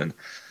do. And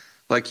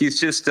like he's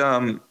just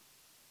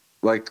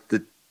like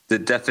the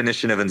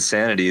definition of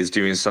insanity is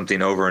doing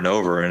something over and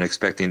over and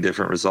expecting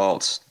different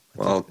results.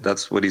 Well,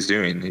 that's what he's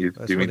doing. He's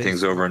doing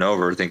things over and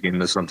over, thinking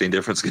that something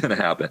different's going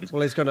to happen.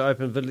 Well, he's going to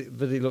open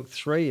ViDiLOOK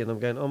 3, and I'm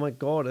going, oh my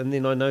God. And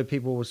then I know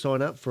people will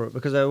sign up for it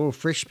because they're all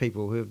fresh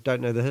people who don't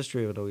know the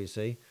history of it all, you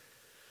see.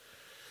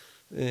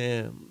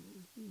 Yeah.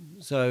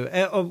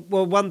 So,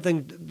 well, one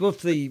thing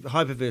with the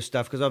hyperverse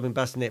stuff, because I've been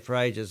busting that for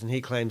ages, and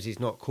he claims he's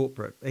not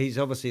corporate. He's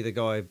obviously the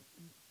guy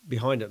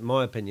behind it, in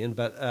my opinion.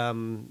 But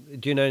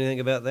do you know anything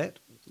about that?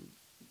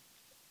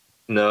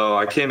 No,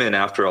 I came in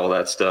after all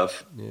that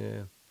stuff.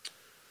 Yeah.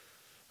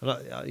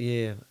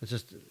 Yeah,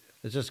 it's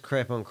just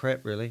crap on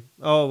crap, really.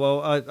 Oh,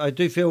 well, I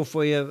do feel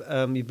for you.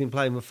 You've been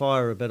playing with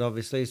fire a bit,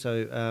 obviously,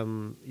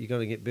 so you're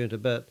going to get burnt a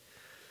bit.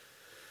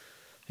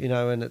 You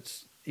know, and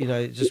it's, you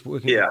know, just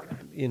working,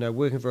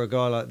 working for a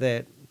guy like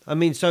that. I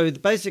mean, so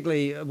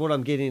basically what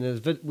I'm getting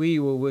is we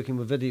were working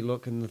with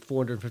ViDiLOOK and the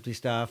 450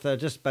 staff. They're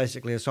just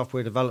basically a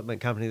software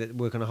development company that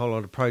work on a whole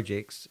lot of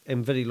projects,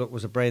 and ViDiLOOK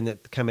was a brand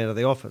that came out of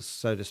the office,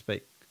 so to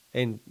speak.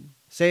 And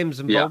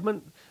Sam's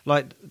involvement,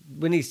 like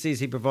when he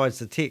says he provides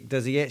the tech,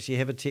 does he actually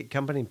have a tech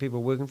company and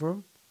people working for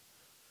him?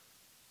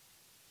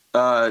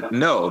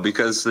 No,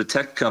 because the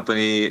tech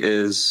company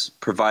is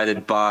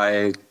provided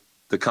by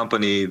the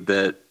company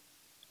that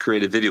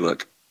created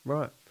ViDiLOOK.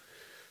 Right.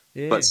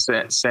 Yeah. But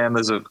Sam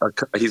is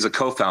he's a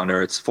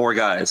co-founder. It's 4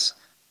 guys: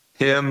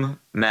 him,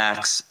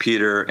 Max,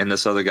 Peter, and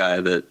this other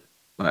guy that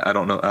I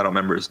don't know. I don't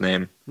remember his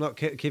name. Not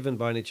Kevin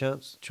by any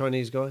chance?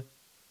 Chinese guy?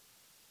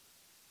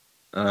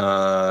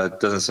 It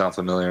doesn't sound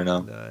familiar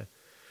now. No,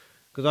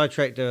 because I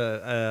tracked.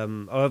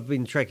 I've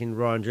been tracking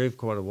Ryan Drew for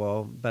quite a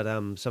while, but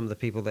some of the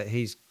people that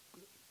he's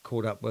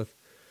caught up with,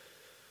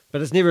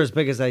 but it's never as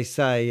big as they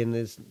say. And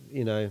there's,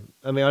 you know,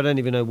 I mean, I don't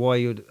even know why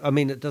you'd. I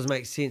mean, it doesn't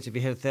make sense if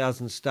you had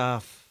 1,000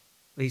 staff.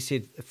 He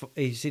said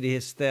he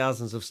has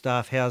thousands of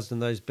staff housed in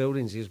those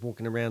buildings. He was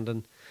walking around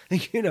and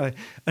you know,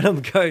 and I'm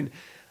going,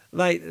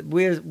 like,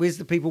 where's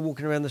the people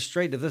walking around the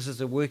street? If this is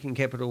the working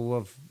capital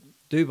of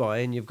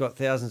Dubai and you've got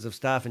thousands of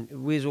staff, and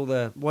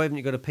why haven't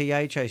you got a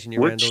PA chasing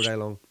you around all day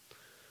long?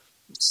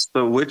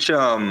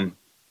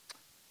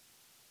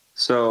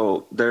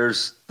 So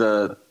there's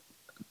the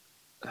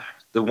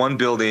one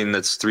building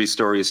that's 3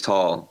 stories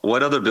tall.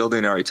 What other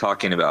building are you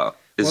talking about?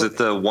 Is it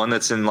the one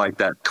that's in like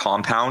that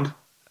compound?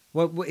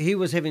 Well, he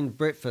was having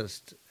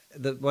breakfast,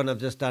 the one I've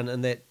just done,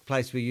 in that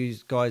place where you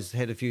guys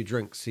had a few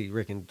drinks, he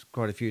reckoned,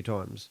 quite a few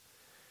times.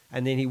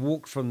 And then he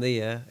walked from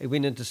there. He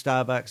went into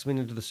Starbucks, went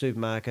into the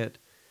supermarket,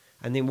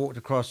 and then walked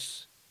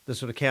across the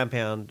sort of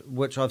compound,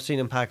 which I've seen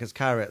him park his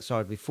car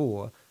outside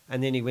before,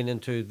 and then he went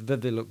into the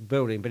ViDiLOOK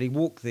building, but he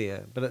walked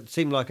there. But it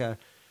seemed like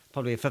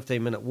probably a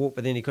 15-minute walk,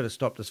 but then he could have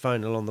stopped his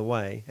phone along the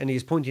way. And he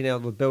was pointing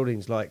out the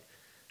buildings like,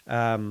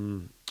 well,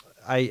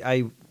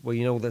 you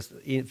know, all this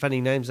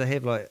funny names they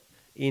have, like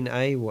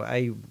NA or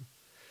A.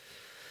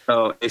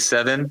 Oh,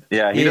 A7?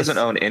 Yeah, he doesn't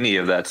own any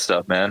of that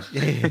stuff, man.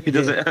 He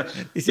doesn't.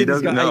 He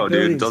doesn't know,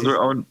 dude. Those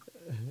are owned.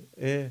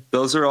 Yeah.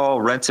 Those are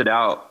all rented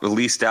out,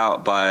 leased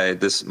out by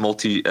this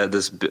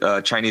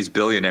Chinese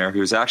billionaire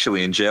who's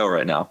actually in jail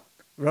right now.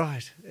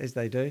 Right, as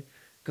they do.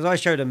 Because I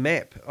showed a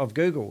map of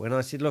Google and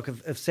I said, look,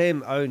 if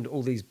Sam owned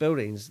all these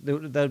buildings,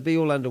 they'd be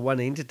all under one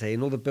entity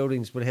and all the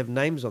buildings would have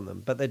names on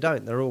them, but they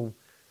don't. They're all,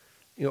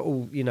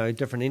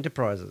 different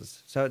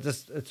enterprises. So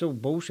it's all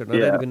bullshit. I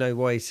don't even know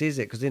why he says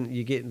it, because then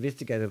you get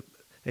investigated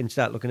and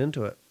start looking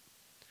into it.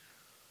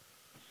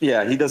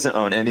 Yeah, he doesn't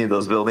own any of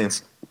those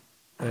buildings.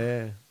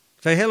 Yeah.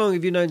 So how long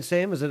have you known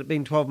Sam? Has it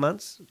been 12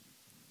 months?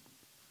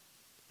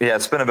 Yeah,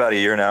 it's been about a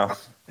year now.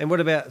 And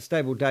what about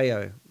Stable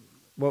Deo?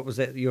 What was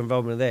that, your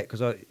involvement in that?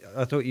 Because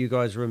I thought you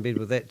guys were in bed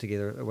with that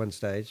together at one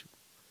stage.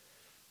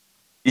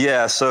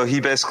 Yeah, so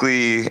he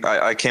basically,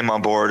 I came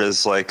on board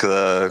as like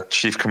the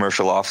chief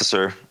commercial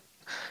officer,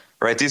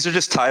 right? These are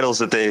just titles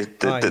that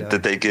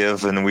they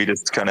give, and we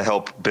just kind of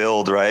help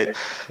build, right?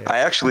 Yeah. I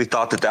actually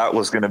thought that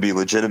was going to be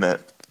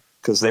legitimate,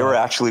 because they were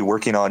actually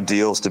working on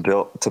deals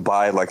to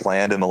buy like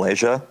land in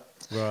Malaysia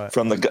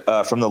from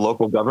the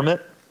local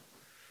government,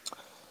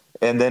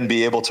 and then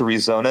be able to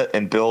rezone it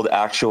and build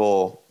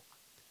actual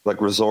like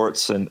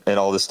resorts and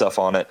all this stuff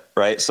on it,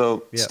 right?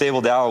 So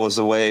Stable DAO was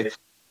the way.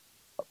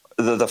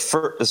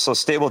 So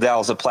Stable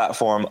DAO is a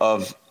platform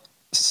of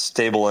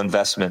stable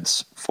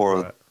investments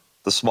for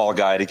the small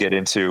guy to get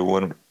into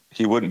when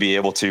he wouldn't be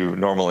able to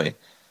normally.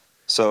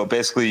 So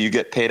basically, you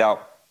get paid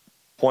out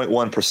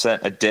 0.1%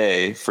 a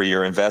day for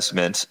your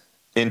investment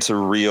into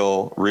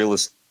real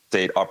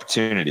estate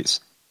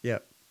opportunities. Yeah.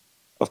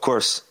 Of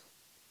course,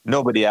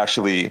 nobody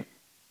actually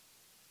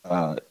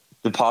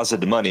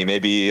deposited the money,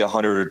 maybe a few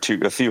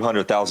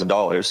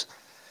 $100,000,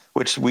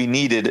 which we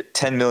needed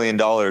 $10 million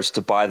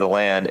to buy the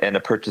land and to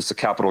purchase a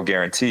capital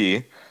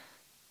guarantee,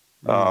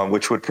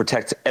 which would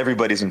protect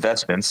everybody's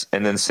investments.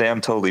 And then Sam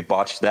totally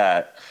botched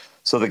that.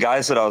 So the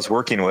guys that I was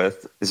working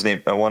with, his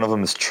name, one of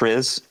them is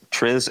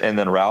Triz, and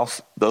then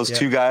Ralph. Those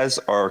two guys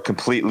are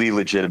completely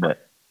legitimate.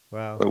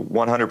 Wow.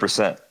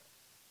 100%.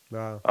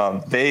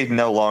 Wow. They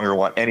no longer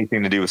want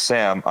anything to do with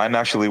Sam. I'm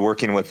actually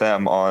working with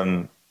them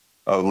on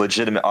a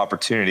legitimate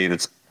opportunity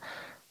that's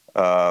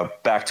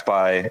backed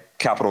by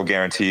capital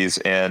guarantees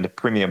and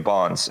premium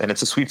bonds, and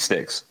it's a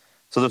sweepstakes.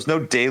 So there's no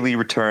daily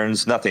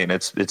returns, nothing.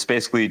 It's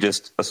basically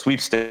just a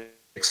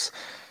sweepstakes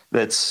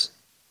that's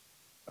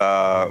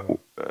kind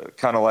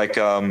of like.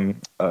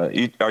 Are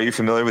you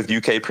familiar with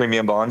UK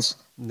premium bonds?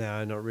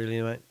 No, not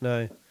really, mate.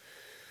 No,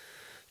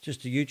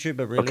 just a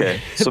YouTuber, really. Okay,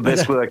 so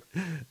basically,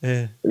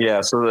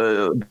 yeah.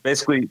 So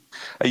basically,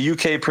 a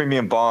UK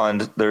premium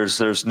bond.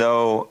 There's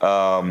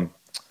no.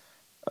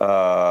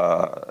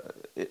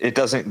 It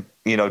doesn't,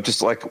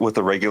 just like with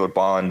a regular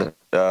bond,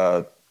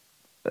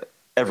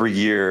 every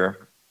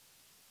year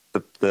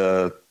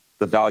the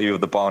value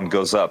of the bond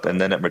goes up and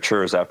then it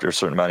matures after a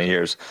certain amount of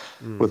years.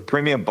 With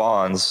premium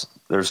bonds,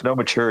 there's no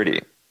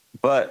maturity,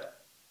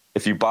 but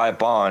if you buy a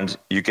bond,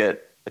 you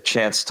get a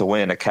chance to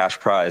win a cash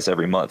prize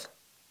every month.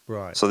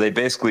 Right. So they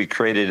basically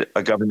created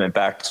a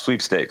government-backed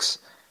sweepstakes.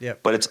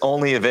 Yep. But it's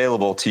only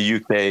available to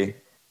UK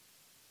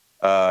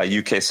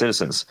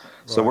citizens.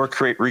 Right. So we're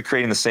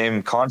recreating the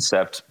same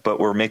concept, but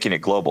we're making it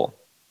global.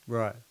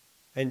 Right.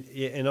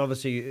 And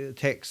obviously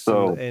tax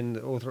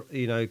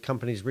and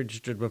companies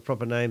registered with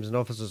proper names and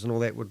offices and all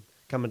that would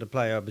come into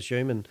play, I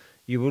assume, and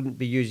you wouldn't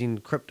be using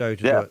crypto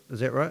to do it.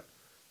 Is that right?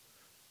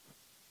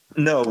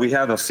 No, we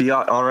have a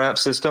fiat on-ramp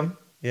system.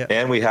 Yeah.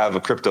 And we have a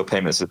crypto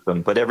payment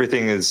system, but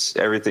everything.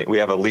 We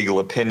have a legal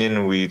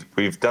opinion.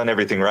 We've done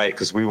everything right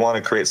because we want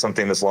to create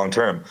something that's long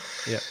term.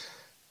 Yeah.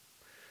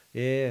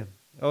 Yeah.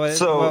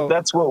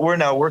 That's what we're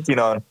now working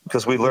on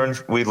because we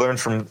learned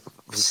from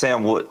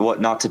Sam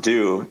what not to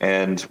do,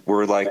 and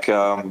we're like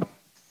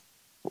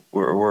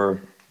we're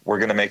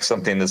going to make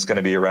something that's going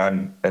to be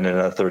around in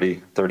another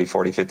 30,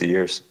 40, 50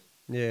 years.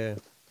 Yeah.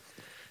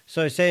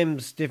 So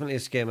Sam's definitely a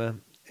scammer,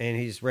 and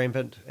he's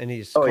rampant, and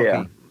he's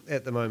cocky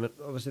at the moment.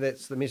 Obviously,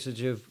 that's the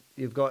message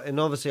you've got, and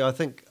obviously, I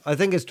think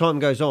as time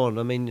goes on,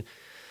 I mean,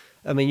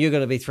 you're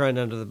going to be thrown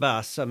under the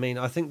bus. I mean,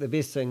 I think the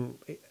best thing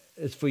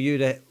is for you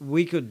to,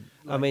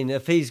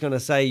 if he's going to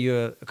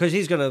say because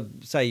he's going to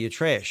say you're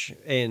trash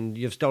and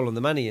you've stolen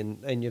the money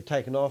and you've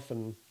taken off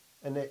and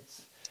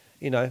that's,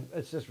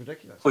 it's just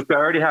ridiculous. Look, I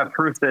already have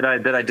proof that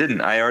I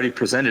didn't. I already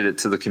presented it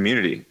to the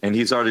community and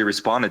he's already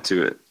responded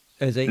to it.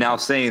 Is he? Now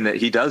saying that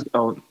he does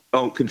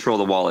don't control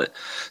the wallet.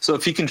 So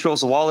if he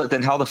controls the wallet,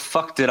 then how the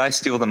fuck did I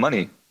steal the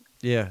money?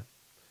 Yeah.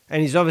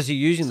 And he's obviously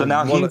using the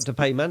wallet to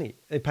pay money,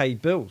 pay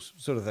bills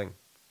sort of thing.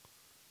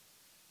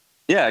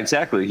 Yeah,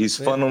 exactly. He's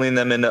funneling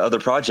them into other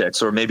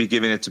projects or maybe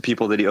giving it to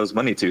people that he owes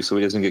money to so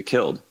he doesn't get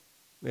killed.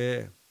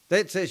 Yeah.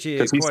 That's actually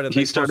quite a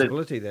big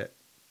possibility, that.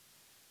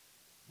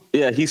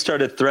 Yeah, he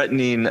started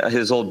threatening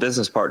his old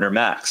business partner,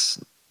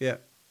 Max. Yeah.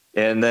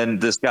 And then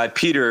this guy,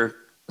 Peter,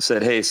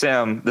 said, "Hey,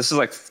 Sam," this is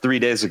like 3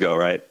 days ago,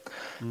 right?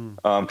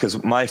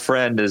 Because my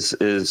friend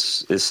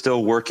is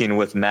still working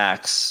with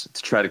Max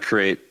to try to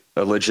create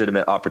a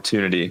legitimate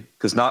opportunity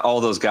because not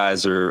all those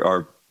guys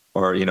are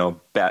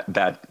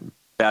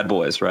bad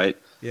boys, right?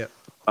 Yeah.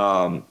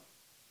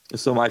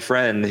 So my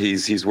friend,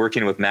 he's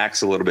working with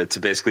Max a little bit to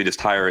basically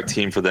just hire a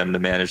team for them to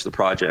manage the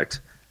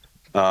project.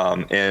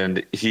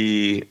 And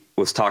he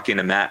was talking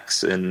to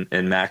Max, and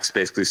Max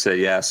basically said,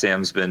 "Yeah,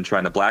 Sam's been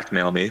trying to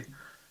blackmail me."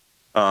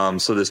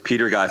 So this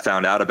Peter guy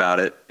found out about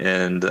it,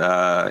 and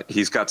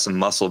he's got some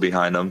muscle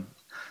behind him.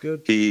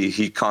 Good.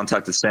 He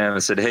contacted Sam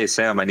and said, "Hey,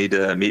 Sam, I need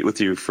to meet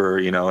with you for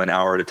an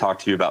hour to talk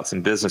to you about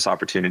some business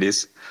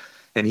opportunities."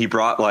 And he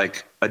brought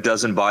like a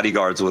dozen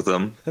bodyguards with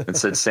him and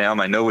said, "Sam,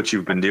 I know what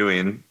you've been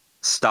doing.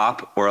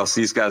 Stop, or else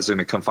these guys are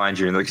going to come find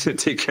you and they're going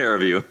to take care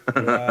of you."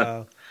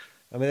 Wow.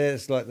 I mean,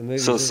 it's like the movie.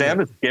 So Sam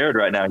is scared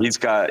right now.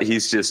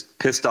 He's just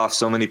pissed off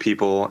so many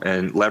people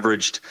and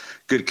leveraged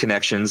good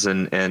connections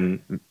and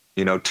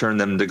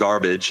turned them to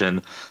garbage.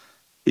 And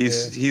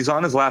he's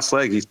on his last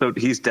leg.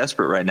 He's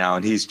desperate right now,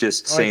 and he's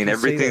just saying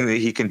everything that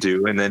he can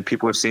do. And then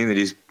people are seeing that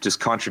he's just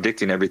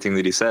contradicting everything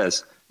that he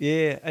says.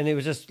 Yeah, and it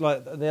was just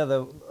like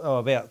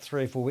about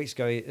 3 or 4 weeks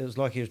ago, it was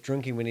like he was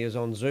drinking when he was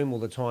on Zoom all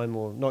the time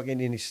or not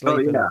getting any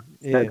sleep. Oh,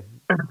 yeah.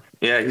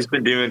 Yeah, he's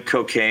been doing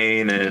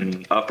cocaine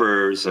and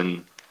uppers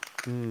and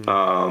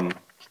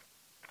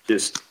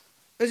just...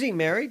 Is he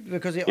married?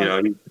 Because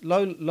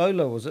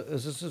Lola,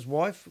 is this his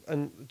wife?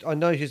 And I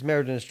know he's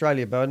married in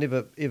Australia, but I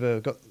never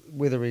ever got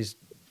whether he's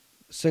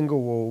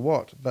single or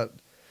what. But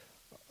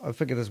I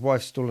figured his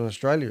wife's still in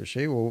Australia, is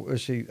she? Or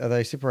are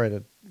they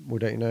separated? Well,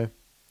 don't you know?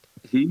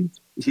 He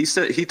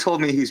said he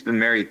told me he's been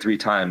married 3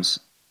 times.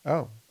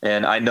 Oh.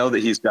 And I know that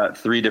he's got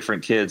 3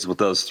 different kids with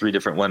those 3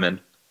 different women.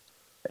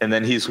 And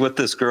then he's with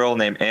this girl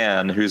named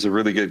Anne, who's a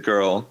really good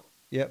girl.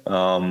 Yep.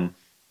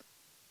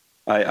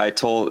 I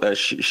told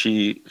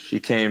she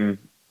came.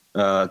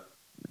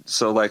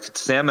 So like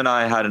Sam and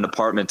I had an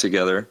apartment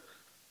together,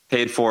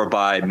 paid for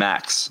by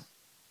Max.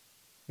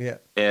 Yeah.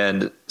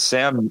 And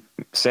Sam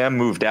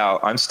moved out.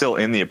 I'm still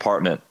in the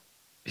apartment.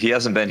 he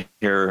hasn't been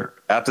here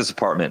at this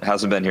apartment,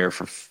 hasn't been here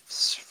for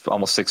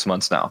almost 6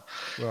 months now.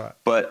 Right.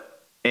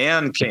 But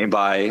Anne came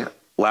by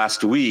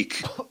last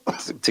week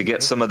to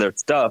get some of their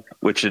stuff,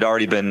 which had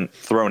already been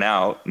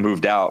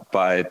moved out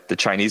by the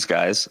Chinese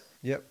guys.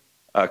 Yep.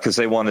 Because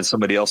they wanted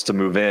somebody else to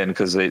move in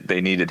because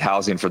they needed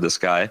housing for this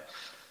guy.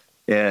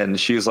 And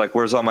she was like,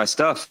 "Where's all my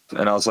stuff?"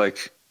 And I was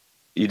like,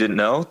 "You didn't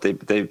know?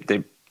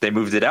 They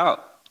moved it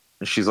out."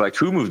 And she's like,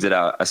 "Who moved it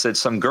out?" I said,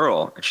 "Some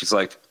girl." And she's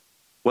like,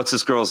 "What's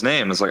this girl's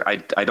name?" I was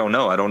like, I don't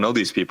know. I don't know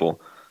these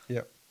people.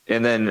 Yep.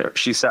 And then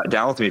she sat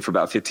down with me for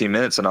about 15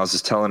 minutes and I was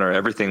just telling her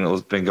everything that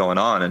was been going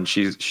on. And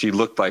she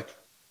looked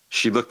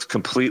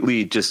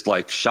completely just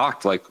like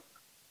shocked. Like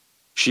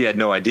she had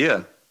no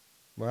idea.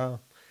 Wow.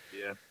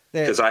 Yeah.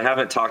 Because I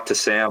haven't talked to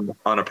Sam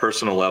on a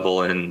personal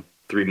level in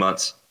 3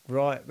 months.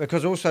 Right.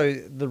 Because also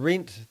the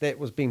rent that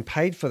was being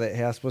paid for that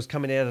house was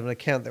coming out of an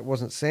account that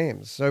wasn't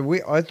Sam's. So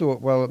I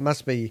thought, well, it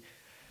must be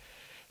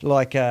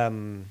like,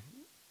 some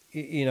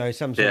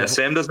sort of...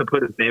 Sam doesn't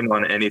put his name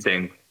on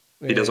anything.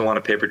 He doesn't want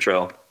a paper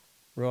trail.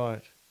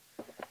 Right.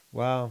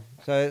 Wow.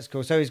 So that's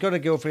cool. So he's got a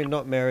girlfriend,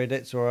 not married.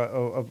 That's all right.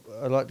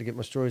 I like to get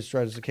my stories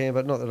straight as I can,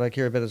 but not that I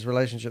care about his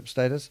relationship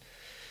status.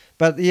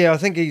 But yeah, I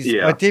think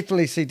I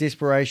definitely see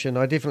desperation.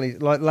 I definitely,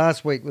 like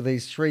last week with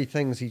these 3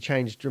 things he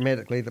changed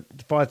dramatically. The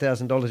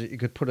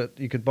 $5,000 that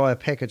you could buy a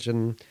package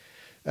and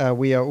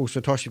we are also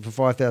Satoshi for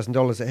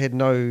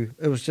 $5,000.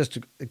 It was just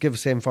to give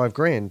Sam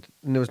 $5,000 and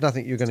there was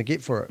nothing you're going to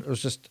get for it. It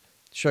was just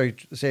show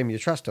Sam you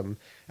trust him.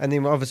 And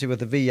then obviously with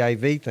the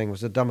VAV thing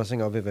was the dumbest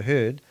thing I've ever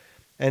heard.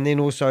 And then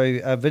also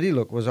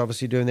ViDiLOOK was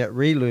obviously doing that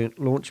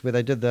relaunch where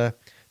they did the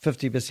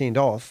 50%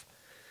 off.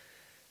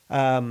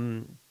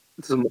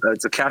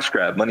 It's a cash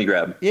grab, money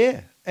grab.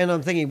 Yeah. And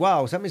I'm thinking,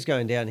 wow, something's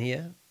going down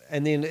here.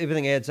 And then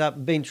everything adds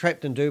up. Being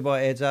trapped in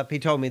Dubai adds up. He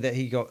told me that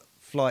he got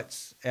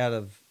flights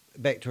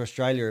back to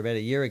Australia about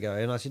a year ago.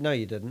 And I said, no,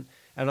 you didn't.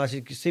 And I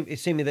said, send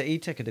me the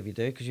e-ticket if you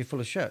do, because you're full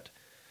of shit.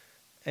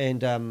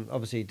 And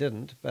obviously he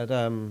didn't. But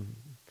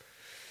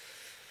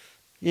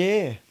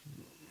yeah,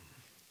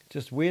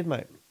 just weird,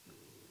 mate.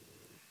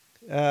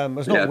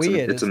 It's not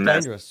weird. It's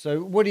dangerous.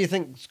 So what do you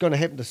think is going to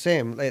happen to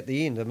Sam at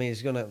the end? I mean,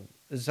 is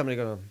somebody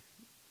going to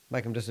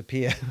make him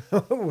disappear?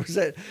 Was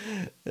that?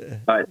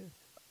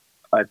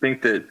 I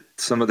think that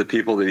some of the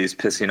people that he's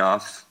pissing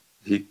off,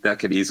 that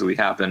could easily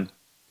happen.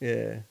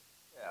 Yeah.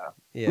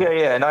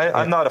 And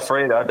I'm not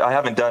afraid. I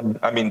haven't done.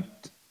 I mean,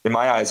 in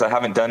my eyes, I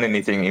haven't done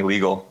anything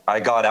illegal. I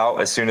got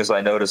out as soon as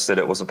I noticed that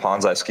it was a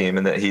Ponzi scheme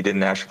and that he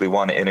didn't actually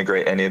want to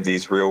integrate any of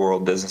these real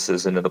world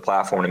businesses into the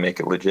platform to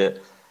make it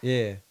legit.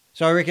 Yeah.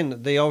 So I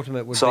reckon the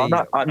ultimate would be. So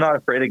I'm not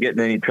afraid of getting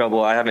in any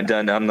trouble. I haven't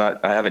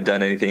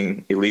done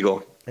anything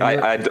illegal.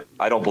 I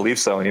don't believe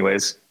so,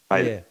 anyways.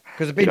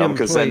 Because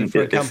then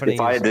if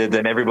I did,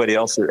 then everybody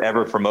else that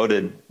ever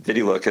promoted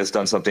ViDiLOOK has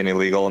done something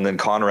illegal, and then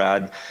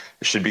Conrad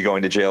should be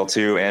going to jail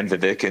too, and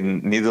Vivek,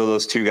 and neither of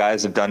those 2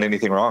 guys have done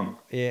anything wrong.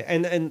 Yeah,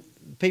 and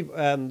people,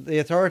 the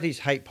authorities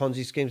hate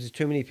Ponzi schemes. There's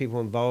too many people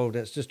involved.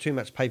 It's just too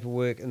much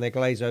paperwork, and they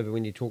glaze over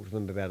when you talk to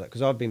them about it.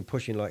 Because I've been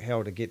pushing like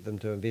hell to get them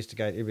to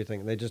investigate everything,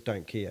 and they just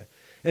don't care.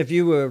 If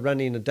you were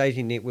running a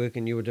dating network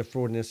and you were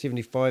defrauding a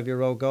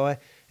 75-year-old guy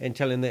and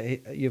telling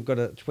that you've got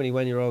a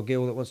 21-year-old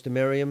girl that wants to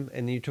marry him,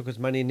 and you took his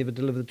money and never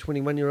delivered the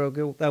 21-year-old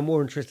girl, they're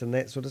more interested in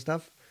that sort of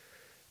stuff.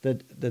 The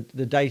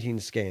dating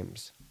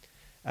scams.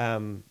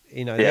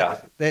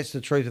 That's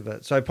the truth of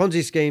it. So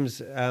Ponzi schemes,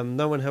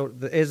 no one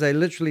held, as they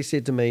literally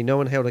said to me, no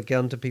one held a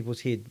gun to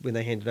people's head when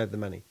they handed over the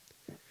money.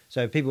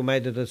 So people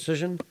made a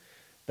decision.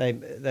 They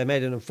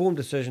made an informed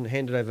decision,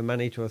 handed over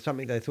money to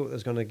something they thought they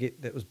was going to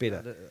get that was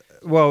better.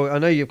 Well, I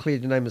know you've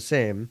cleared your name as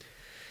Sam,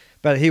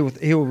 but he'll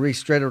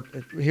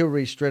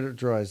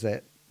re-strategize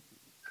that.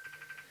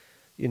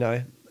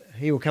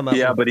 He will come up.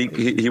 Yeah, but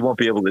he won't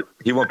be able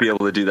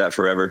to do that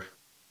forever.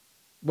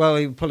 Well,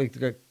 he'll probably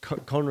go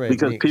Conrad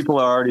because next. People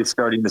are already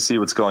starting to see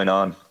what's going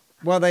on.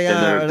 Well, they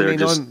are. I've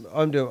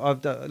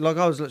done, like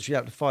I was literally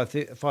up to 5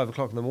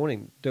 o'clock in the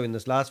morning doing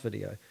this last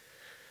video.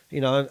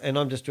 And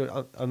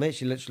I'm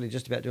actually literally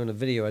just about doing a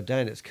video a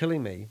day, and it's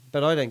killing me.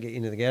 But I don't get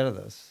anything out of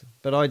this.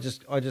 But I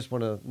just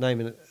want to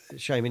name and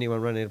shame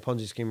anyone running a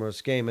Ponzi scheme or a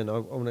scam, and I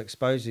want to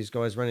expose these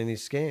guys running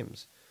these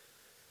scams.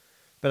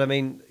 But I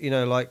mean,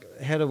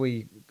 how do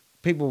we?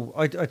 People,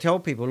 I tell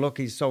people, look,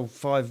 he's sold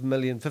 $50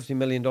 million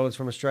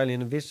from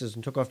Australian investors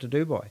and took off to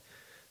Dubai,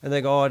 and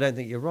they go, "Oh, I don't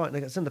think you're right." And they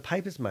go, "It's in the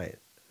papers, mate.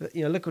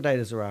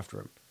 Liquidators are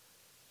after him,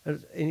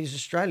 and he's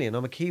Australian.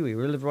 I'm a Kiwi.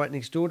 We live right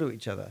next door to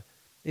each other.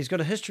 He's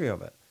got a history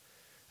of it."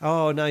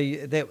 Oh, no,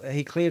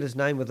 he cleared his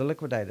name with the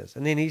liquidators.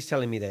 And then he's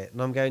telling me that.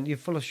 And I'm going, you're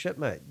full of shit,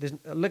 mate.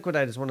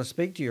 Liquidators want to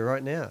speak to you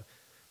right now.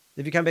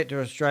 If you come back to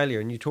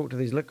Australia and you talk to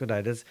these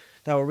liquidators,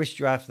 they'll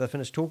arrest you after they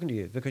finish talking to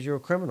you because you're a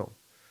criminal.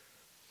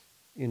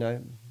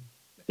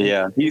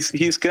 Yeah,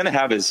 he's going to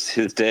have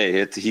his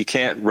day. He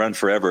can't run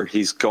forever.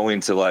 He's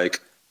going to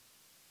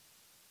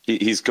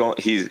he's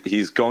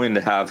going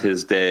to have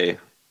his day.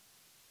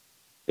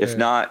 If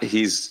not,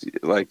 he's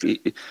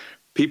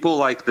people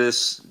like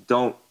this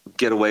don't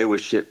get away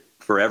with shit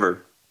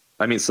forever.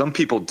 I mean, some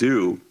people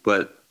do,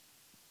 but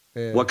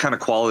Yeah. What kind of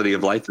quality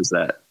of life is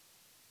that?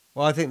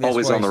 Well, I think that's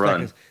Always why on the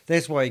run.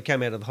 That's why he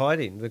came out of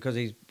hiding, because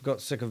he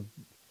got sick of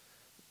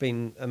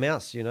being a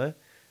mouse,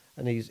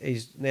 and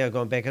he's now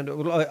gone back into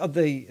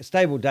the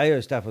Stable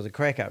Deo stuff was a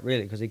crack up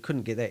really, because he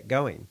couldn't get that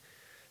going,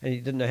 and he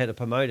didn't know how to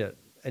promote it,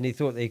 and he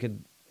thought that he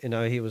could,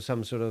 he was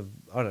some sort of,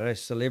 I don't know,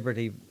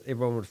 celebrity,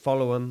 everyone would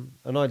follow him,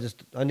 and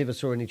I never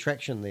saw any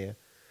traction there,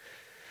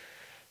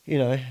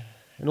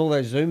 and all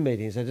those Zoom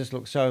meetings, they just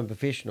looked so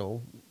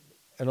unprofessional,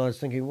 and I was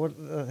thinking, what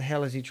the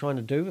hell is he trying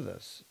to do with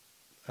this?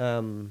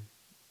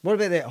 What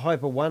about that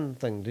Hyper One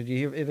thing? Did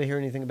you ever hear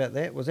anything about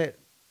that? Was that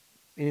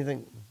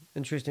anything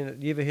interesting?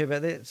 Did you ever hear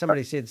about that?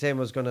 Somebody said Sam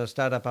was going to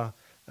start up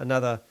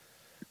another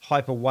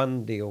Hyper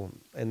One deal,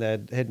 and they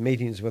had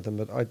meetings with him,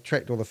 but I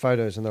tracked all the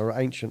photos and they were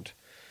ancient.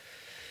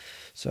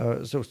 So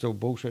it's all still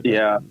bullshit.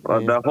 Yeah,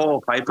 the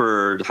whole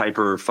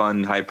hyper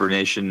fun, hyper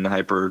nation,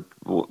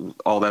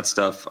 all that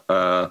stuff.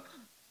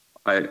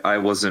 I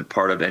wasn't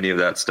part of any of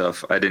that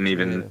stuff. I didn't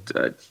even,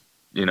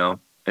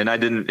 and I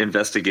didn't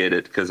investigate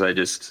it because it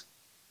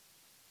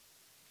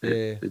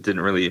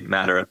didn't really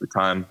matter at the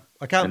time.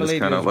 I can't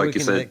believe he was like working you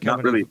said, in that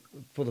company really,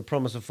 for the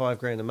promise of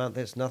 $5,000 a month.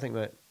 That's nothing,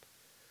 mate.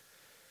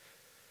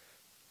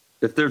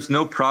 If there's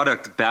no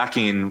product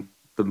backing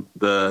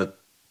the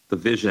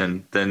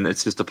vision, then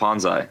it's just a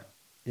Ponzi.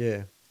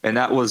 Yeah. And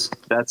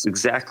that's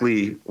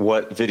exactly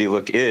what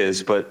ViDiLOOK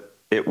is, but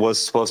it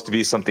was supposed to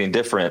be something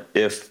different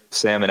if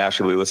Sam had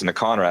actually listened to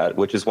Conrad,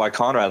 which is why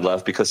Conrad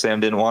left, because Sam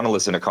didn't want to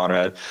listen to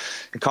Conrad,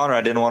 and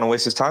Conrad didn't want to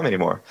waste his time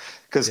anymore,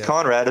 because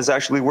Conrad is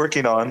actually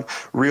working on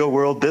real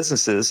world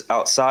businesses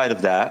outside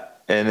of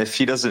that. And if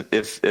he doesn't,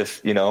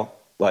 if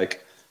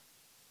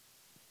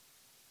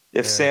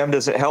Sam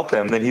doesn't help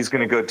him, then he's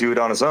going to go do it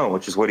on his own,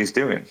 which is what he's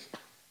doing.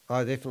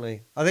 Oh,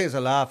 definitely. I think it's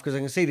a laugh, because I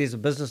can see there's a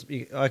business.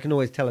 I can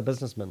always tell a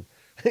businessman,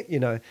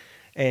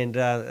 And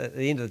at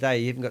the end of the day,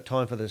 you haven't got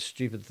time for this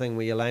stupid thing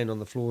where you're laying on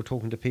the floor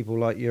talking to people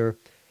like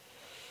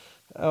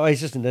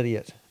he's just an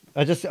idiot.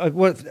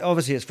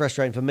 Obviously it's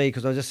frustrating for me,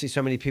 because I just see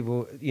so many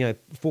people,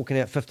 forking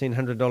out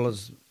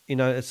 $1,500.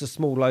 It's a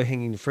small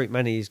low-hanging fruit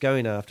money he's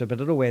going after, but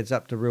it all adds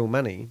up to real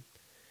money.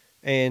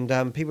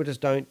 And people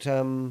just don't,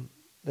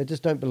 they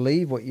just don't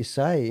believe what you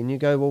say. And you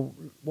go, well,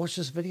 watch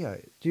this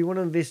video. Do you want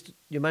to invest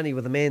your money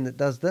with a man that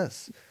does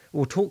this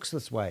or talks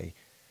this way?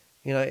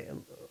 Like,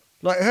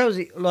 how is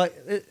he, like,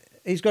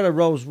 he's got a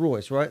Rolls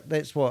Royce, right?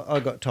 That's what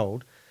I got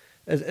told.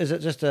 Is it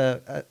just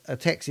a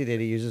taxi that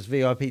he uses,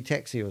 VIP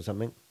taxi or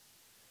something?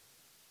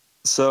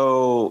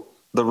 So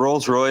the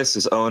Rolls Royce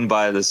is owned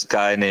by this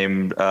guy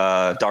named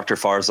Dr.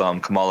 Farzam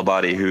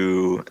Kamalabadi,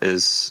 who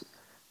is,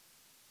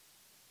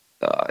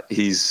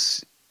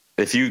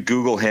 if you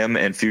Google him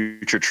and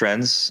future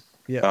trends,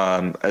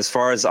 as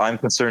far as I'm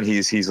concerned,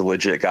 he's a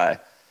legit guy.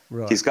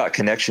 Right. He's got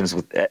connections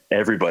with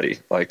everybody.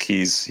 Like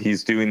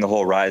he's doing the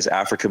whole Rise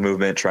Africa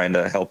movement, trying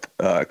to help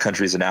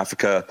countries in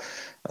Africa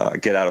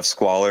get out of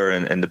squalor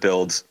and to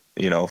build,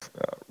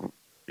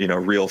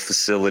 real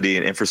facility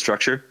and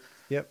infrastructure.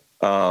 Yep.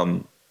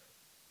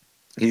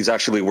 He's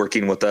actually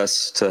working with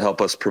us to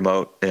help us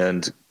promote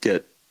and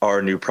get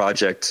our new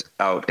project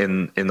out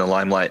in the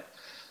limelight.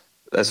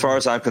 As far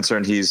as I'm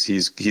concerned, he's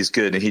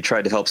good, and he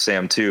tried to help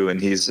Sam too,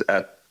 and he's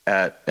at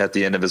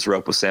the end of his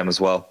rope with Sam as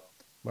well.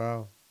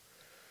 Wow.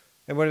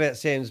 And what about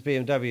Sam's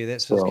BMW?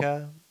 That's his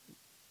car?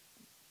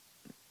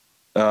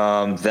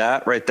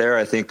 That right there,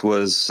 I think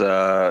was,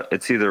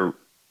 it's either,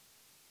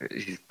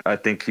 I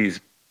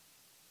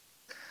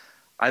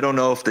don't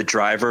know if the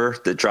driver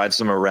that drives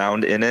him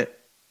around in it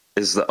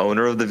is the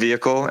owner of the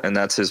vehicle, and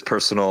that's his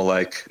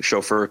personal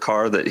chauffeur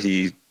car that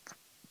he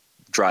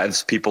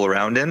drives people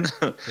around in.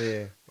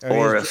 Yeah.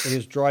 Or if he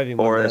was driving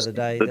one the other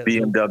day. The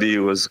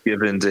BMW was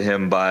given to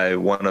him by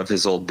one of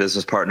his old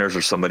business partners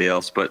or somebody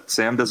else. But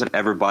Sam doesn't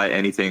ever buy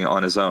anything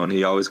on his own.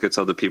 He always gets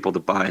other people to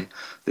buy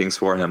things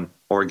for him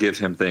or give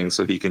him things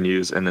so he can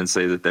use and then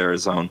say that they're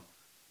his own.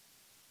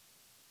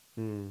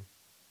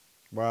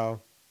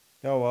 Wow.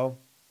 Oh, well.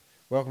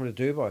 Welcome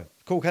to Dubai.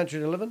 Cool country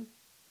to live in?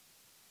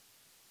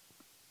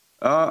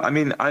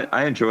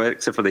 I enjoy it,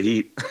 except for the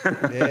heat.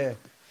 Yeah.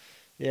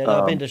 Yeah,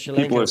 I've been to Sri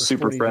Lanka. People are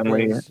super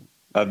friendly. Degrees.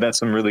 I've met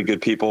some really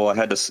good people. I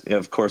had to,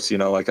 of course,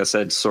 like I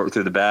said, sort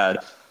through the bad.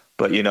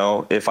 But,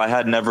 if I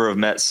had never have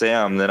met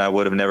Sam, then I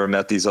would have never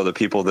met these other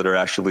people that are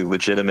actually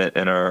legitimate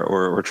and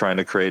are trying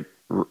to create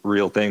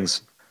real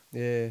things.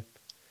 Yeah.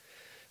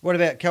 What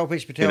about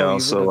Kalpesh Patel?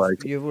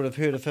 You would have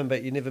heard of him,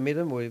 but you never met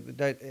him?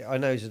 I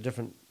know he's a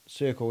different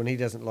circle, and he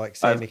doesn't like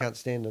Sam. He can't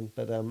stand him.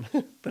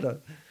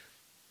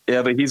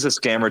 Yeah, but he's a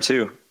scammer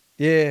too.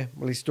 Yeah,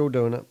 well, he's still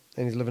doing it,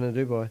 and he's living in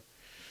Dubai.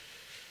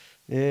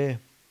 Yeah.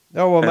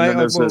 Oh, well, mate.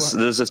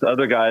 There's this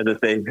other guy that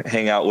they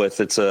hang out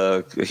with. It's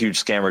a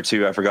huge scammer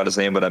too. I forgot his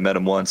name, but I met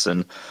him once,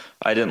 and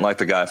I didn't like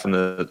the guy from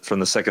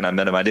the second I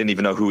met him. I didn't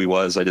even know who he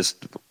was. I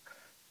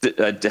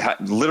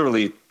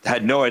literally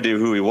had no idea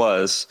who he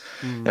was,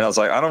 and I was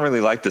like, I don't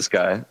really like this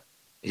guy.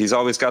 He's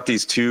always got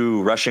these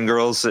 2 Russian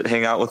girls that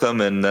hang out with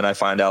him, and then I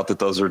find out that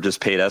those are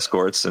just paid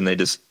escorts, and they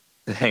just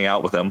hang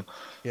out with him.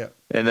 Yeah.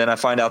 And then I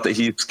find out that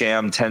he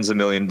scammed tens of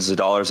millions of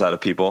dollars out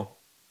of people.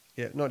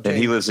 Yeah, not And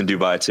he Jan, lives in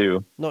Dubai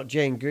too. not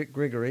Jan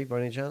Gregory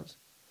by any chance?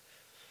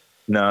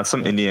 No,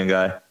 some No. Indian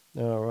guy.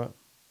 All right.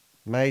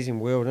 Amazing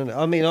world, isn't it?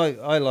 I mean,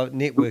 I like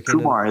networking and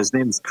Kumar. His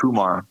name's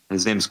Kumar.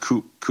 His name's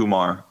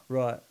Kumar.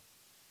 right.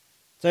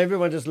 So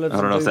everyone just lives I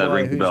in don't know if that Dubai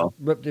rings a who's bell.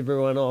 ripped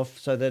everyone off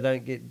so they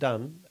don't get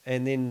done.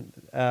 And then,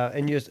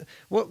 and you,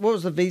 what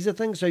was the visa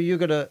thing? So you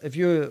got to, if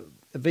your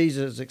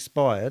visa is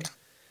expired,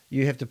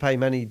 you have to pay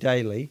money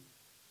daily.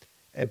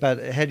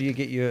 But how do you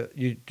get you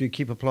do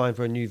keep applying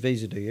for a new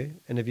visa, do you?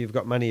 And if you've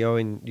got money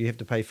owing, you have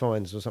to pay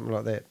fines or something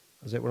like that.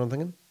 Is that what I'm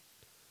thinking?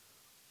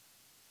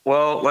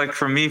 Well, like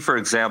for me, for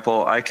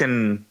example, I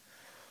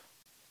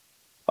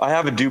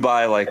have a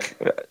Dubai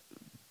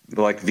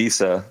like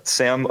visa.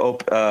 Sam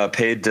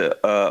paid to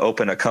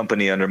open a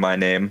company under my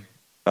name,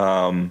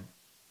 um,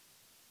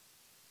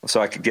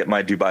 so I could get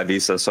my Dubai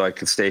visa, so I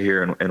could stay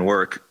here and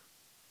work.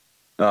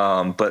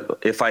 But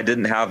if I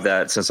didn't have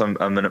that, since I'm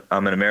an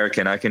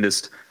American, I can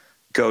just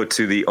go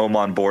to the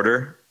Oman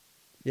border,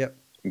 Yep.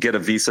 get a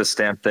visa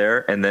stamp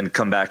there, and then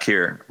come back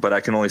here. But I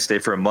can only stay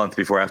for a month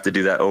before I have to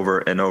do that over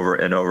and over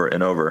and over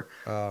and over.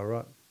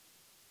 Right.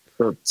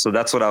 So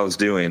that's what I was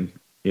doing.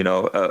 You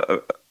know,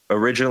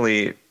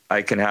 originally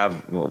I can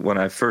have, when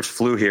I first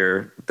flew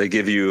here, they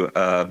give you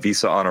a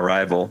visa on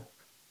arrival,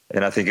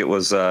 and I think it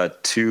was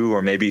 2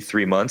 or maybe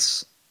 3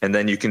 months, and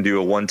then you can do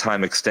a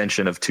one-time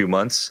extension of 2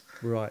 months,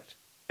 Right.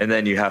 and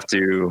then you have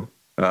to.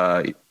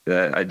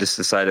 I just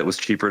decided it was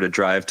cheaper to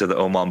drive to the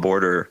Oman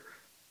border.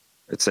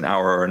 It's an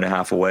hour and a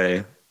half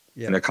away,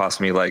 Yeah. and it cost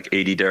me like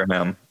 80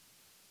 dirham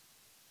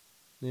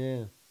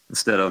Yeah.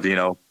 instead of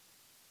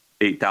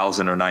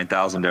 8,000 or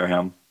 9,000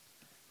 dirham.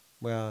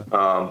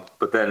 Wow.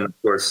 But then, of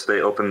course,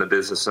 they opened the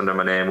business under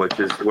my name, which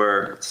is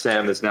where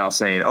Sam is now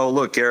saying, "Oh,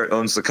 look, Garrett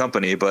owns the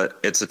company, but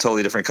it's a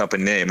totally different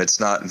company name. It's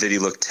not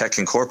ViDiLOOK Tech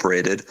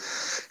Incorporated.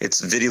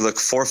 It's ViDiLOOK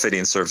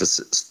Forfeiting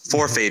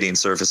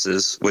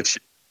Services, which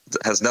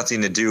has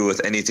nothing to do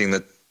with anything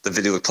that the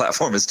ViDiLOOK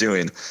platform is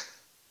doing."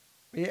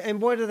 Yeah,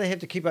 and why do they have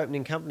to keep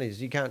opening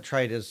companies? You can't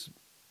trade as.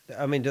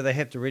 I mean, do they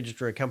have to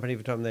register a company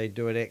every time they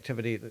do an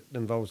activity that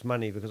involves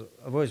money? Because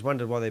I've always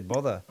wondered why they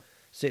bother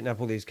setting up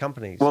all these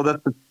companies. Well,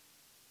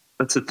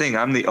 that's the thing.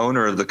 I'm the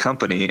owner of the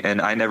company,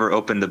 and I never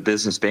opened a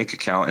business bank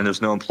account, and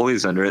there's no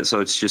employees under it, so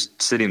it's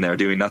just sitting there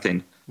doing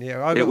nothing.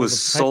 Yeah, I got It all was the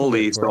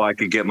solely paperwork for so it. I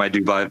could get my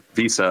Dubai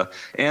visa,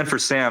 and for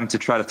Sam to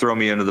try to throw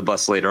me under the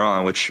bus later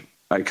on, which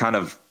I kind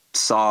of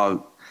saw.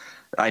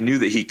 I knew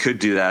that he could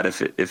do that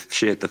if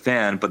shit hit the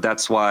fan, but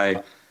that's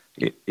why,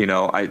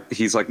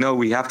 he's like, no,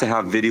 we have to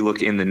have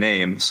ViDiLOOK in the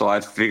name. So I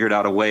figured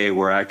out a way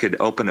where I could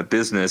open a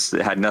business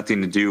that had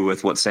nothing to do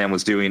with what Sam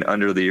was doing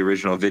under the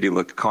original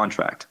ViDiLOOK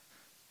contract.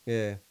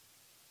 Yeah. A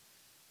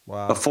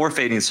Wow.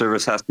 forfeiting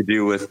service has to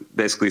do with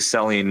basically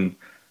selling.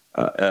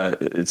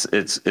 It's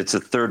a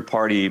third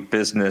party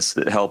business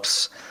that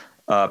helps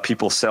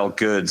people sell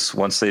goods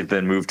once they've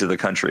been moved to the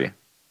country.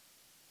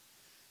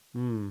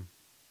 Hmm.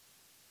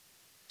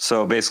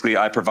 So basically,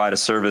 I provide a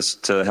service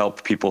to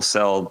help people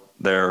sell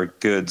their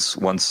goods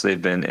once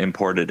they've been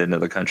imported into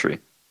the country,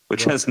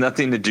 which Right. has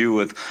nothing to do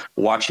with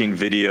watching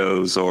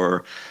videos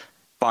or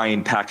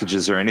buying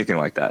packages or anything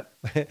like that.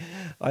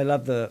 I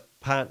love the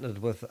partnered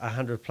with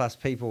 100+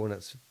 people, and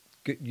it's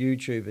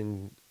YouTube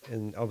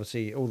and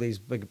obviously all these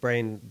big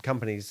brand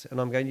companies. And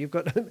I'm going, you've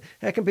got.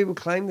 How can people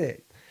claim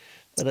that?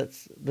 But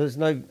there's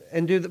no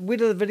and where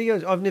do the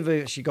videos? I've never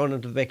actually gone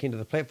into the back end of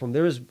the platform.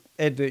 There is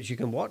adverts you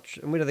can watch,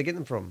 and where do they get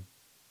them from?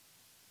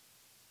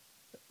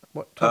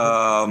 What type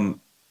of?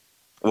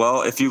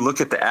 Well, if you look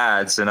at the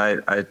ads, and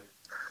I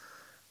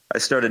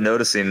started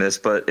noticing this,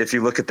 but if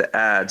you look at the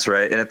ads,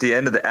 right, and at the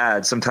end of the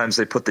ad, sometimes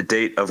they put the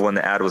date of when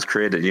the ad was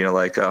created,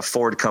 like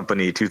Ford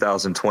Company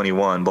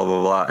 2021, blah,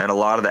 blah, blah. And a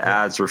lot of the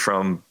ads were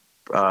from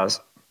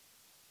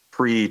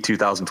pre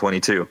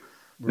 2022.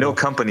 No Right.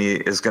 company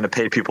is going to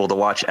pay people to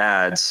watch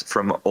ads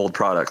from old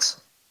products.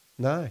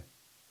 No,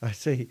 I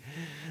see.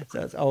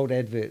 So it's old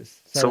adverts.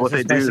 So it's what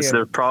they just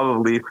do is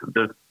basically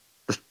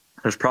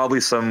there's probably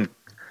some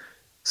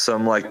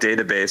like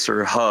database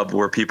or hub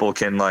where people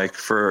can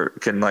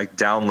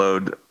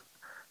download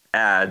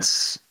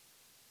ads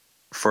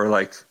for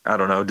I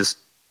don't know, just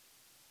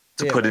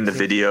to yeah, put makes into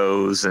sense.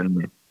 videos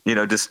and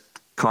just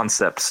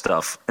concept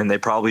stuff. And they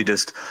probably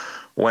just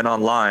went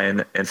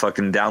online and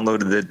fucking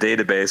downloaded the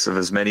database of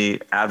as many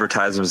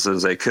advertisements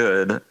as they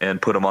could and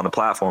put them on the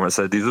platform and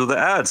said, these are the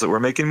ads that we're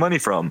making money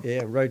from.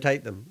 Yeah,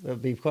 rotate them.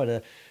 It'd be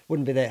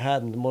wouldn't be that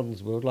hard in the modern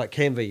world. Like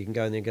Canva, you can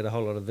go in there and get a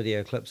whole lot of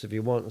video clips if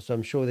you want. So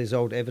I'm sure there's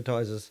old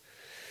advertisers,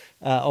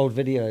 old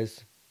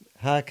videos,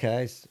 hard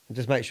case.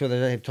 Just make sure they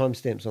don't have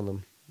timestamps on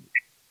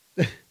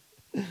them.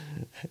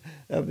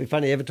 It'd be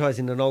funny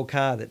advertising an old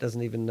car that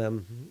doesn't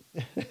even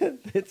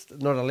it's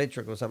not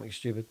electric or something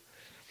stupid.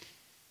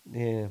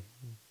 Yeah. Wow.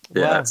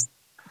 Yes.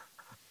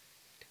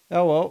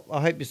 Oh well, I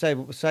hope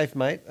you're safe,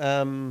 mate. My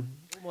I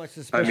mean,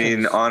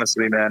 suspicions.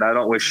 honestly, man, I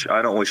don't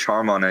wish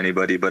harm on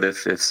anybody, but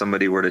if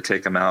somebody were to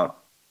take him out,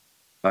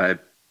 I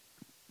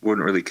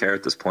wouldn't really care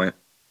at this point.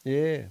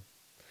 Yeah.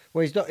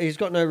 Well, he's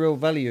got no real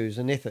values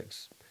and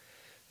ethics.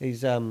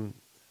 He's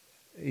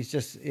He's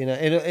just, and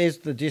it's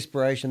the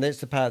desperation. That's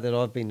the part that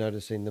I've been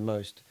noticing the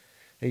most.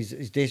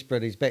 He's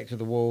desperate. He's back to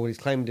the wall. He's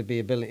claiming to be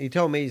a billionaire. He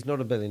told me he's not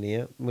a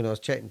billionaire when I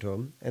was chatting to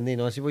him. And then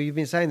I said, well, you've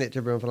been saying that to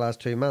everyone for the last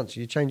 2 months.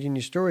 You're changing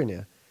your story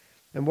now.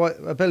 And what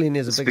a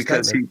billionaire is a big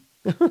statement.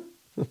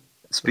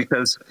 It's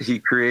because he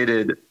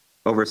created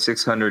over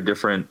 600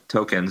 different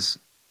tokens.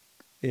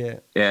 Yeah.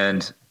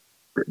 And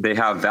they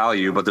have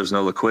value, but there's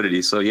no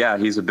liquidity. So yeah,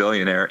 he's a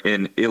billionaire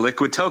in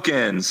illiquid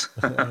tokens.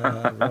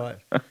 Right.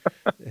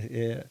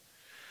 Yeah.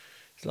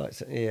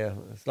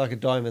 It's like a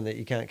diamond that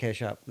you can't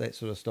cash up, that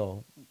sort of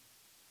style.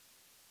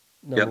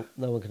 No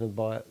one can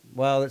buy it.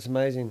 Wow, that's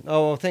amazing.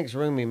 Oh, well, thanks for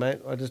ringing me,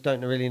 mate. I just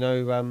don't really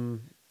know.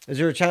 Is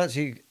there a chance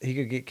he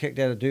could get kicked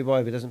out of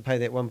Dubai if he doesn't pay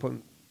that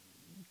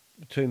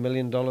 $1.2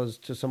 million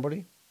to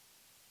somebody?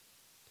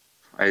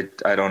 I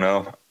don't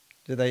know.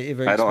 Do they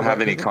ever? I don't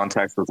have any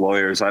contacts with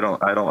lawyers. I'm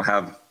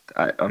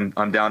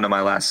down to my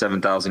last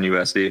 7,000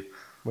 USD.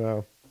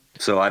 Wow.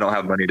 So I don't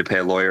have money to pay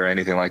a lawyer or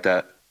anything like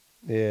that.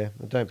 Yeah,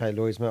 I don't pay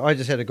lawyers, mate. I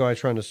just had a guy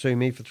trying to sue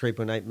me for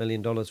 $3.8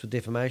 million for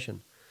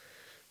defamation.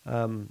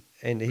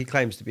 And he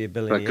claims to be a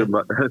billionaire. Good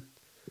luck.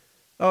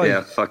 Oh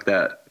yeah, fuck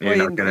that. You're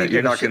not gonna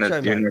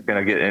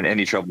get in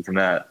any trouble from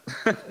that.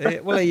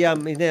 Well, he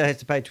now has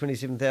to pay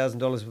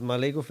 $27,000 with my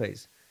legal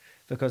fees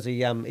because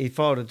he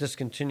filed a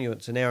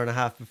discontinuance an hour and a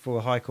half before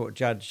a High Court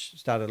judge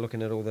started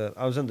looking at all the.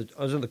 I was in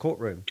the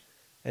courtroom,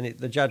 and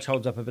the judge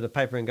holds up a bit of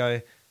paper and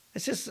go,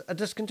 "It's just a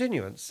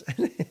discontinuance."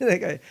 And they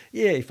go,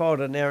 "Yeah, he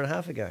filed it an hour and a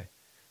half ago."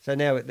 So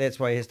now that's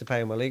why he has to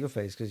pay all my legal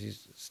fees because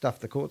he's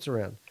stuffed the courts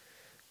around.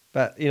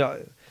 But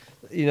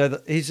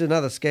he's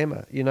another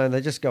scammer. And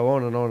they just go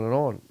on and on and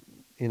on.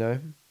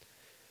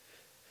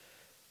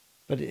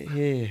 But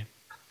yeah,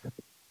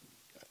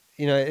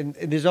 and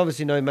there's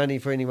obviously no money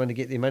for anyone to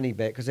get their money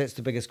back because that's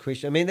the biggest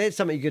question. I mean, that's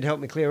something you could help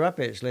me clear up.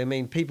 Actually, I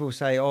mean, people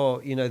say,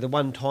 the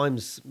one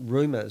times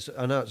rumors.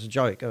 I know it's a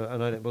joke,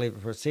 and I don't believe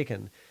it for a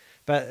second.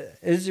 But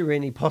is there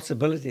any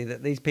possibility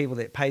that these people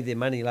that paid their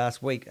money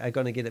last week are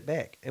going to get it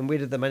back? And where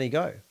did the money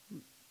go?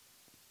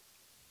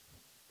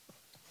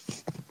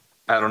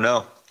 I don't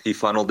know. He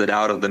funneled it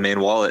out of the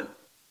main wallet.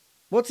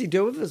 What's he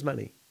do with his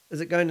money?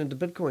 Is it going into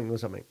Bitcoin or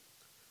something?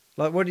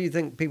 Like, what do you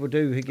think people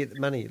do who get the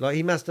money? Like,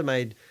 he must have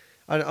made,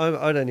 I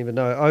don't even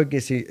know. I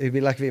guess he'd be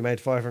lucky if he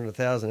made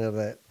 500,000 out of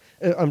that.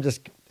 I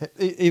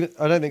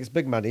don't think it's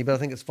big money, but I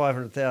think it's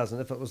 500,000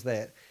 if it was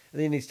that.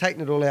 And then he's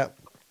taken it all out.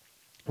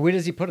 Where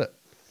does he put it?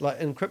 Like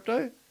in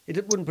crypto? He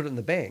wouldn't put it in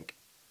the bank.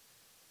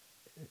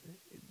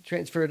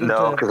 Transfer it into...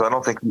 No, because I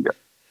don't think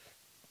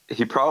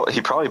he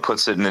probably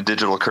puts it in the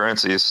digital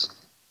currencies.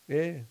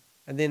 Yeah,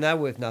 and then they're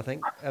worth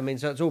nothing. I mean,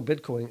 so it's all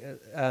Bitcoin.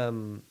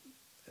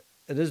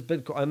 It is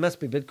Bitcoin. It must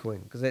be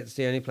Bitcoin because that's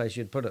the only place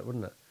you'd put it,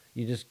 wouldn't it?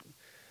 You just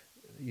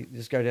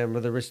go down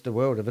with the rest of the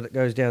world. If it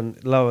goes down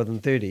lower than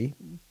 $30,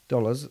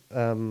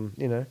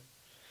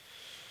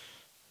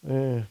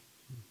 Yeah.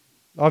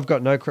 I've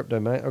got no crypto,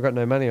 mate. I've got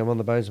no money. I'm on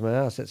the bones of my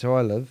ass. That's how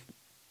I live.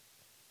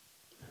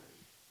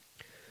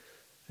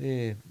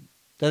 Yeah.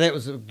 So that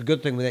was the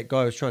good thing when that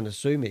guy was trying to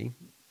sue me.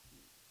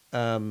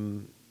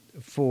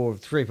 For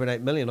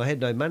 $3.8 million, I had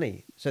no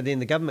money. So then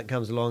the government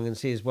comes along and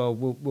says, well,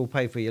 we'll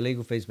pay for your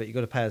legal fees, but you've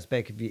got to pay us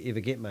back if you ever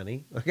get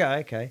money. I go,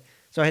 okay.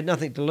 So I had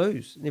nothing to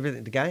lose and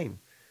everything to gain.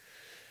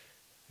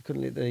 I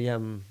couldn't let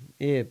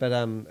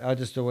the, I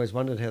just always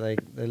wondered how they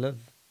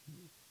live.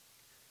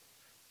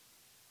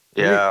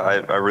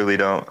 Yeah, I really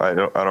don't. I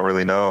don't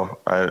really know.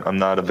 I'm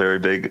not a very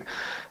big,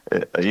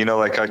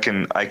 like I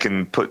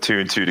can put two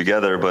and two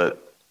together,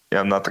 but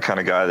I'm not the kind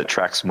of guy that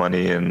tracks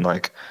money and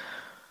like,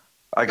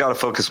 I got to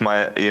focus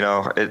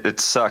it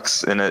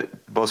sucks. And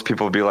most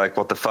people would be like,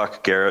 what the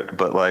fuck, Garrett?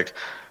 But like,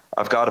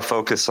 I've got to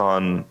focus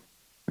on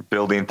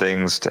building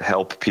things to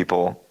help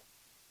people.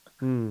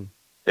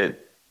 I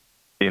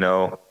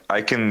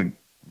can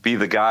be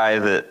the guy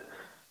that,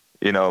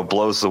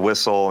 blows the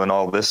whistle and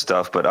all this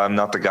stuff, but I'm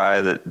not the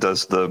guy that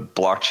does the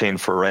blockchain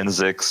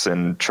forensics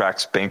and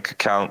tracks bank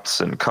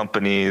accounts and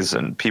companies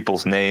and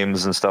people's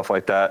names and stuff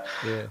like that.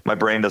 Yeah. My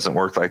brain doesn't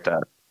work like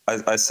that.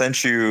 I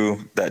sent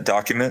you that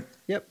document.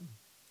 Yep.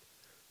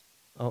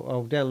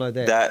 I'll download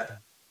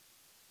that.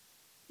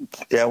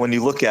 When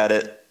you look at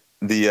it,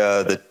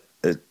 the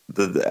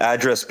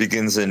address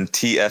begins in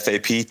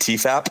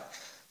TFAP.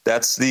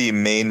 That's the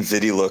main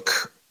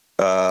ViDiLOOK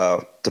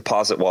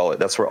deposit wallet.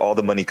 That's where all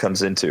the money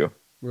comes into.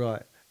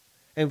 Right.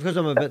 And because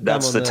I'm a bit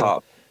dumb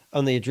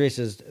on the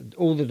addresses,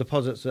 all the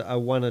deposits are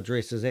one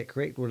address. Is that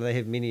correct? Or do they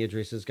have many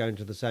addresses going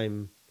to the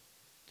same?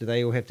 Do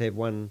they all have to have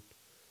one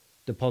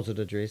deposit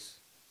address?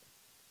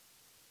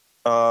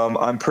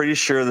 I'm pretty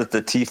sure that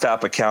the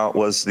TFAP account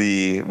was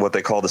what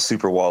they call the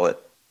super wallet,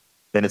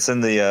 and it's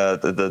in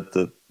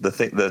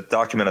the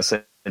document I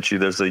sent you.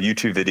 There's a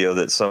YouTube video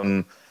that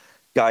some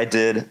guy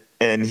did,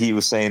 and he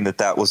was saying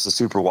that was the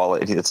super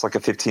wallet. It's like a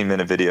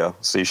 15-minute video,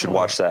 so you should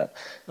watch that.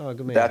 Oh,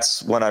 good man.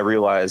 That's when I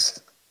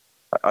realized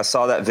I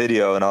saw that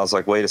video, and I was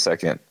like, wait a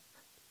second.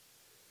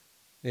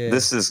 Yeah.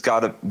 This has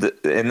got to,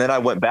 and then I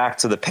went back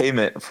to the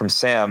payment from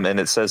Sam, and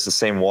it says the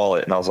same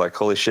wallet, and I was like,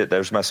 holy shit,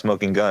 there's my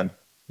smoking gun.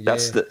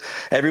 That's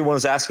everyone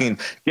was asking,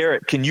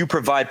 Garrett, can you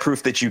provide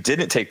proof that you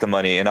didn't take the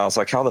money? And I was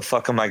like, how the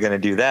fuck am I going to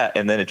do that?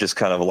 And then it just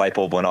kind of a light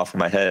bulb went off in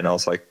my head, and I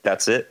was like,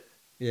 that's it.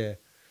 Yeah,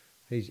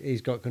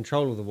 he's got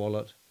control of the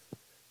wallet.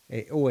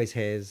 He always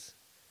has.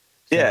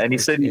 So yeah, and he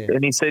said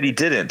he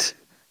didn't.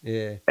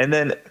 Yeah. And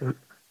then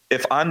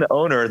if I'm the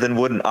owner, then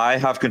wouldn't I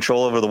have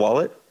control over the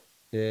wallet?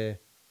 Yeah.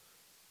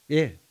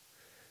 Yeah.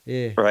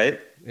 Yeah. Right.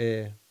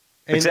 Yeah.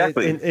 And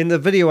exactly. In the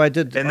video I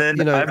did, and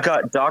then I've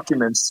got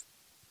documents.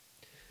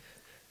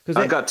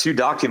 I've got 2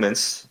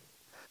 documents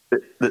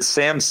that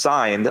Sam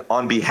signed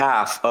on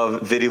behalf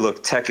of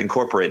ViDiLOOK Tech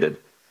Incorporated.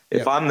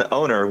 If I'm the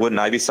owner, wouldn't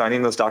I be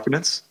signing those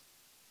documents?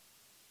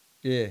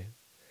 Yeah.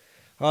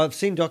 I've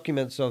seen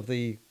documents of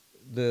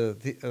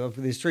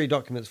there's 3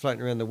 documents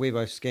floating around the web.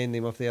 I scanned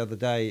them off the other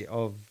day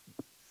of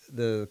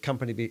the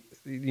company,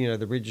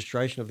 the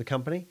registration of the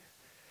company.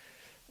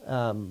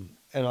 And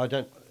I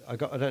don't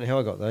know how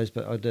I got those,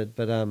 but I did.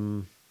 But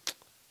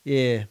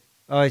yeah.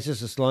 Oh, he's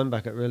just a slime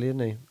bucket, really, isn't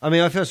he? I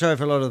mean, I feel sorry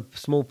for a lot of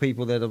small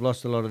people that have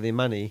lost a lot of their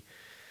money.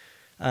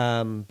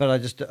 But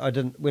I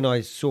didn't, when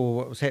I saw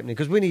what was happening,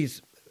 because when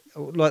he's,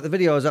 like the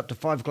video I was up to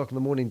 5 o'clock in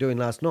the morning doing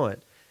last night,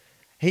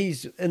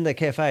 he's in the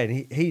cafe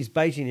and he's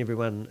baiting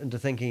everyone into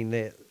thinking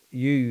that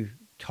you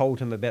told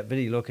him about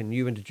ViDiLOOK and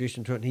you introduced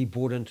him to it and he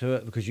bought into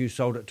it because you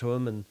sold it to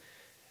him.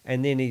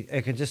 And then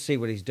I can just see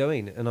what he's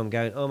doing. And I'm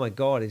going, oh my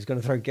God, he's going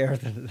to throw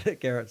Garrett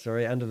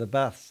under the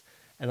bus.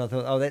 And I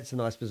thought, oh, that's a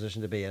nice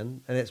position to be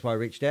in. And that's why I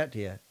reached out to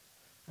you.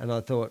 And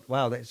I thought,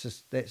 wow, that's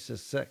just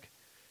sick.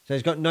 So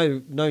he's got no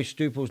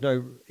stooples,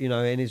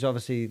 and he's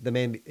obviously the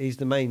man, he's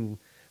the main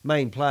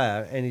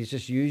player, and he's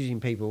just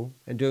using people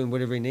and doing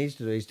whatever he needs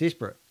to do. He's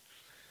desperate.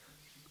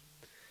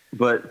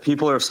 But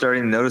people are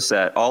starting to notice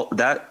that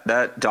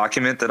that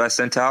document that I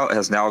sent out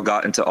has now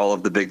gotten to all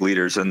of the big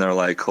leaders, and they're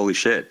like, holy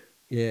shit.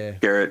 Yeah.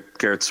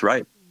 Garrett's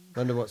right.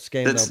 Wonder what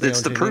scam they'll be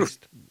That's the proof.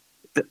 Next.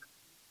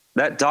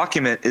 That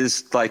document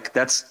is like,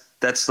 that's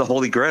the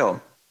holy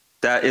grail.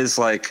 That is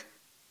like,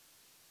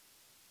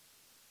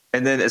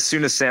 and then as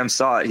soon as Sam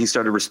saw it, he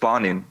started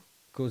responding.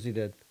 Of course he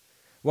did.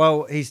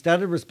 Well, he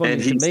started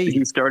responding to me.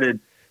 He started,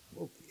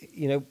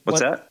 what's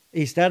that?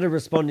 He started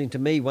responding to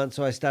me once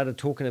I started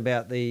talking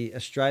about the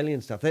Australian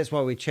stuff. That's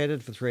why we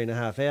chatted for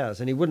 3.5 hours,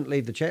 and he wouldn't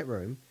leave the chat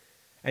room.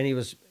 And he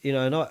was,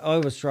 and I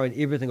was throwing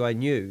everything I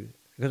knew,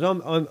 because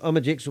I'm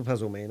a jigsaw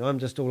puzzle man. I'm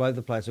just all over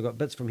the place. I've got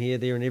bits from here,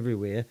 there, and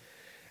everywhere.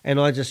 And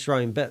I just throw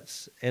in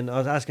bits. And I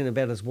was asking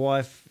about his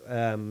wife,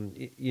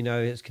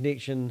 his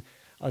connection.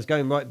 I was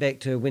going right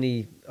back to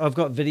when I've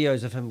got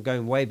videos of him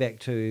going way back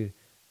to,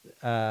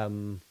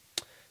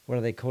 what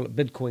do they call it,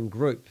 Bitcoin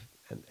Group.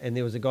 And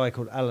there was a guy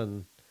called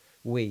Alan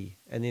Wee,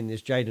 and then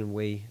there's Jaden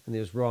Wee, and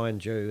there's Ryan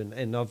Jew.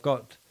 And I've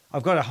got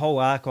a whole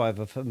archive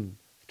of him,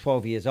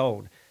 12 years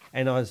old.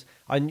 And I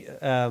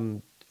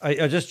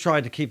just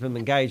tried to keep him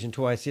engaged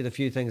until I said a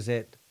few things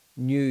that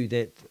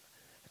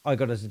I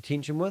got his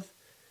attention with.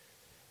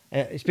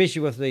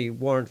 Especially with the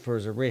warrant for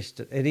his arrest.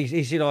 And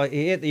he said, at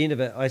the end of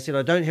it, I said,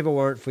 I don't have a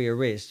warrant for your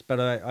arrest, but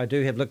I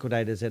do have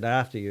liquidators that are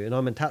after you, and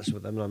I'm in touch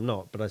with them, and I'm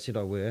not, but I said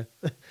I were.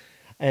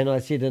 And I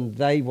said, and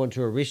they want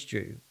to arrest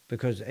you,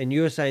 and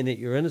you're saying that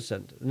you're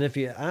innocent. And if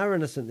you are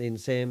innocent then,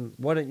 Sam,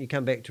 why don't you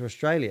come back to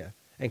Australia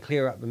and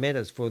clear up the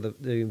matters for the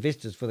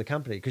investors for the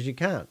company? Because you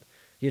can't.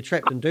 You're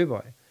trapped in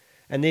Dubai.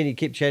 And then he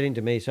kept chatting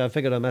to me, so I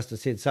figured I must have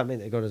said something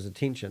that got his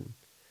attention.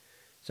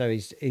 So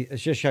it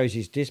just shows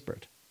he's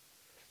desperate.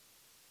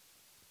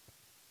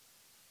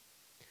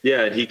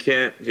 Yeah, he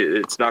can't.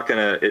 He's not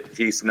gonna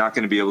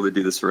be able to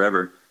do this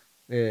forever.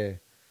 Yeah,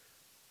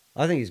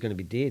 I think he's going to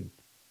be dead.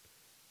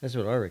 That's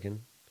what I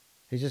reckon.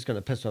 He's just going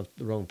to piss off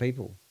the wrong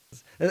people,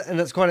 and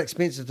it's quite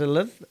expensive to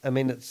live. I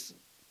mean,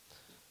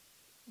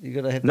 you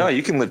got to have. No,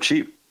 you can live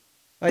cheap.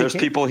 Oh, there's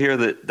people here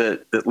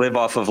that live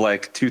off of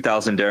like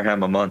 2,000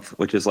 dirham a month,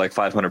 which is like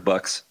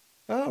 $500.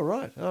 Oh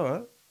right, all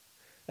right.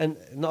 And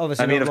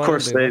obviously, I mean, of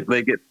course,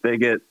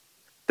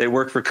 they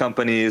work for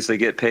companies, they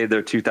get paid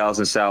their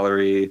 2,000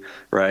 salary,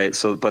 right?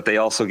 So, but they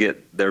also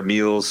get their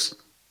meals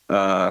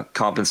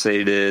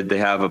compensated. They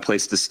have a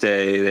place to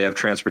stay. They have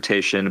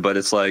transportation, but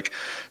it's like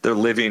they're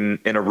living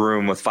in a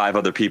room with 5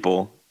 other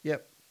people.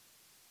 Yep.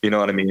 You know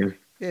what I mean?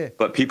 Yeah.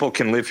 But people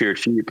can live here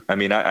cheap. I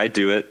mean, I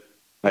do it.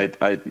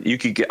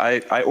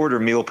 I order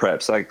meal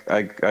preps.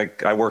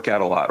 I work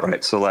out a lot,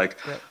 right? So like,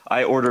 yep.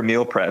 I order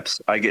meal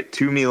preps. I get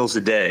 2 meals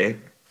a day,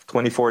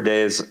 24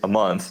 days a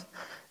month,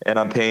 and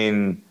I'm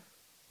paying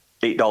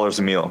 $8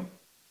 a meal.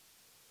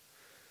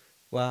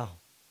 Wow.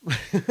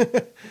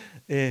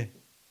 Yeah.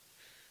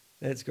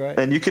 That's great.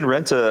 And you can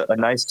rent a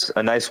nice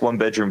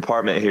 1-bedroom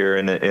apartment here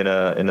in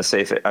a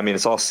safe, I mean,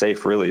 it's all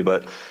safe really,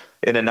 but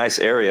in a nice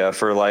area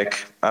for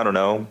like, I don't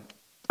know,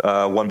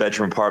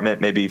 1-bedroom apartment,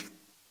 maybe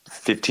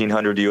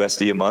 1,500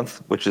 USD a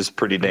month, which is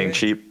pretty dang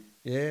cheap.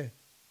 Yeah.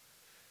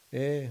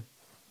 Yeah.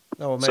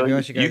 Oh, well, maybe so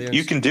I should go there.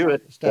 You can do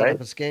it. Start right?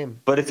 up a scam.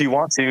 But if you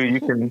want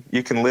to,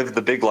 you can live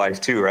the big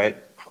life too, right?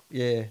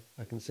 Yeah,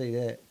 I can see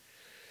that.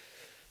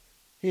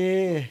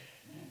 Yeah.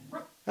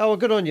 Oh, well,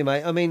 good on you,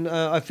 mate. I mean,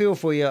 I feel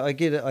for you. I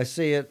get it. I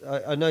see it.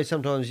 I know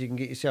sometimes you can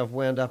get yourself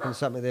wound up in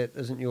something that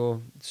isn't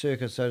your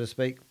circus, so to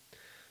speak.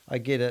 I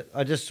get it.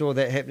 I just saw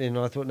that happening and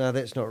I thought, no,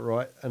 that's not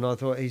right. And I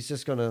thought he's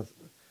just going to...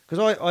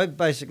 Because I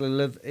basically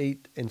live,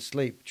 eat and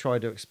sleep, try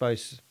to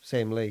expose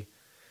Sam Lee,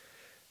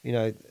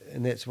 and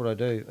that's what I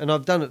do. And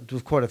I've done it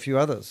with quite a few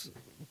others.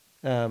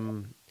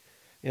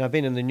 I've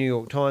been in the New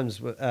York Times.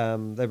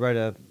 They wrote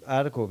an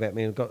article about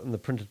me and got in the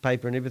printed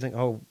paper and everything, a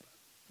whole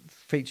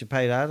feature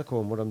paid article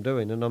on what I'm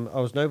doing. And I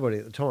was nobody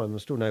at the time. I'm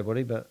still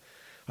nobody, but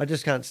I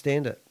just can't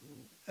stand it.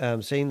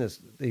 Seeing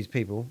these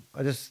people,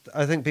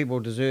 I think people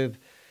deserve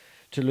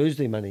to lose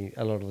their money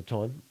a lot of the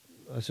time.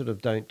 I sort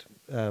of don't.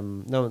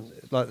 No one,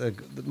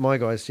 like my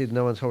guys said,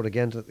 no one's hold a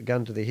gun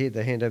to their head.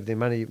 They hand over their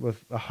money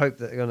with a hope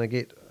that they're going to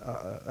get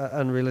an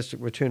unrealistic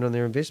return on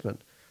their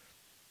investment.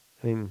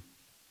 I mean,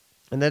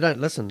 and they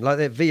don't listen. Like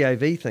that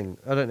VAV thing.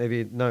 I don't know if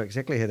you know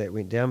exactly how that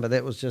went down, but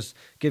that was just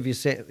give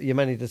your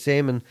money to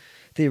Sam, and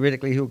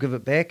theoretically he'll give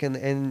it back, and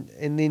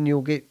then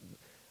you'll get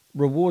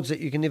rewards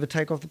that you can never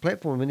take off the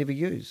platform and never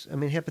use. I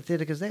mean, how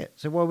pathetic is that?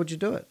 So why would you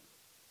do it?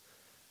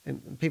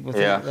 And people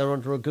think they're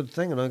onto a good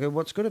thing, and I go,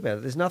 what's good about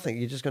it? There's nothing.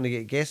 You're just going to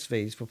get gas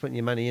fees for putting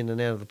your money in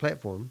and out of the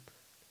platform.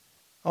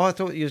 Oh, I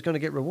thought you was going to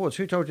get rewards.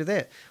 Who told you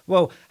that?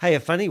 Well, hey, a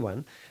funny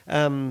one.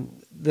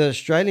 The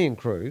Australian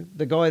crew,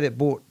 the guy that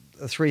bought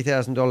a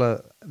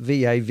 $3,000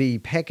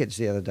 VAV package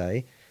the other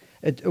day,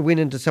 it went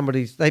into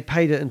they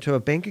paid it into a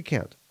bank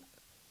account,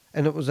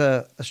 and it was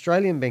a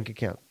Australian bank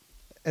account,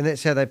 and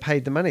that's how they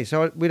paid the money.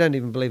 So we don't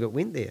even believe it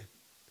went there.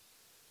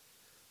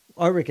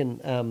 I reckon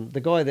the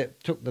guy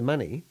that took the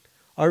money,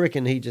 I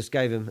reckon he just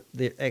gave him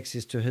the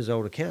access to his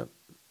old account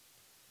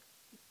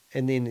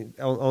and then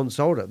on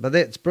sold it. But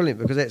that's brilliant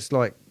because that's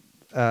like,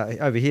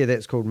 over here,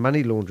 that's called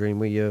money laundering,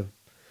 where you're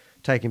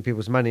taking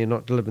people's money and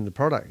not delivering the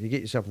product. You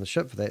get yourself in the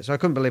shit for that. So I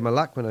couldn't believe my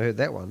luck when I heard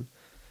that one.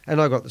 And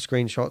I got the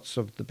screenshots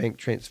of the bank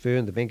transfer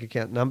and the bank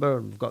account number,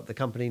 and I've got the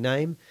company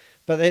name.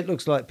 But that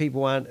looks like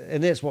people aren't,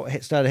 and that's what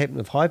started happening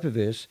with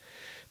Hyperverse.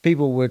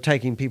 People were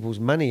taking people's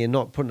money and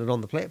not putting it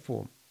on the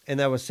platform. And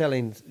they were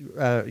selling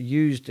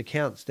used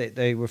accounts that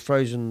they were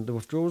frozen the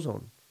withdrawals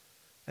on.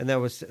 And they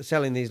were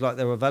selling these like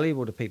they were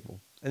valuable to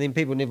people. And then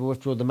people never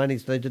withdrew the money,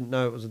 so they didn't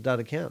know it was a dud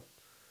account.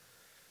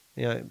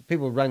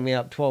 People rang me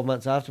up 12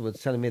 months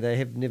afterwards telling me they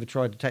have never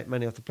tried to take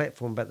money off the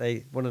platform, but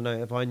they want to know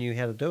if I knew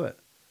how to do it.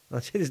 And I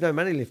said, there's no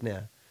money left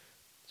now.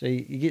 So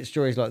you get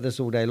stories like this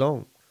all day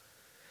long.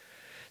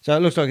 So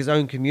it looks like his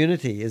own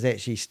community is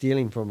actually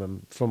stealing from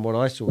him, from what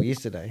I saw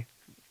yesterday.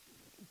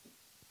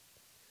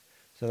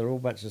 So they're all a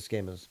bunch of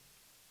scammers.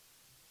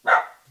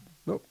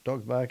 Oh,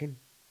 dog's barking.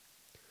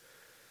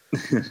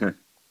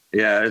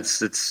 Yeah,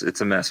 it's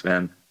a mess,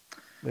 man.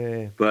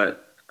 Yeah.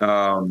 But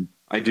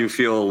I do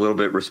feel a little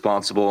bit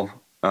responsible.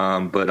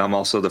 But I'm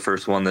also the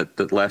first one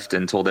that left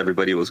and told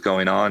everybody what was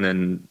going on,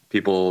 and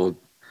people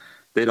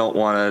they don't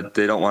want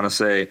to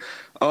say,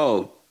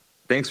 "Oh,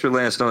 thanks for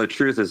letting us know the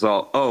truth." Is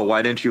all, "Oh,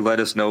 why didn't you let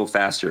us know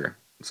faster?"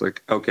 It's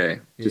like, okay,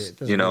 just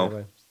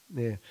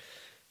Yeah.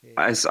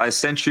 I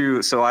sent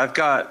you, so I've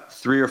got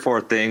 3 or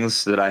 4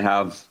 things that I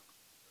have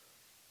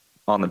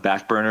on the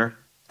back burner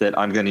that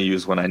I'm going to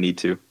use when I need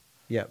to.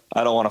 Yeah.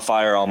 I don't want to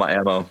fire all my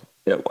ammo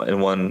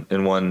in one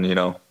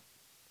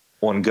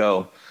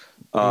go.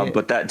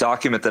 But that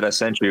document that I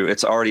sent you,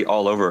 it's already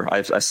all over.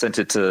 I sent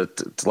it to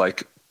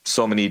like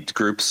so many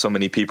groups, so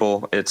many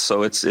people. It's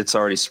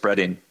already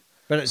spreading.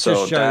 But it so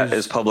just shows, that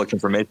is public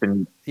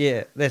information.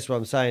 Yeah, that's what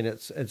I'm saying.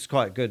 It's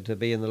quite good to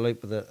be in the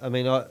loop with it. I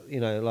mean, I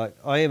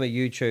am a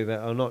YouTuber.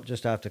 I'm not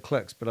just after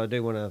clicks, but I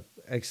do want to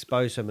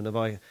expose him. And if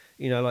I,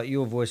 like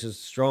your voice is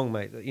strong,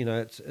 mate.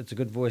 It's a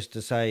good voice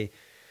to say,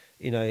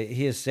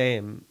 here's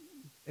Sam.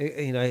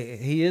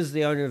 He is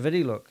the owner of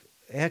ViDiLOOK.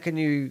 How can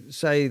you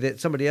say that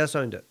somebody else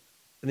owned it?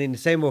 And then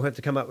Sam will have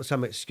to come up with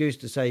some excuse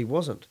to say he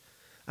wasn't.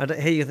 And how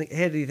do you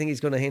think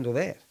he's going to handle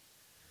that?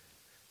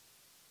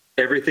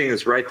 Everything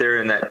is right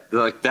there in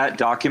that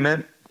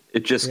document.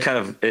 It just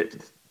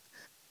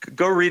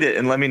go read it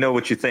and let me know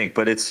what you think.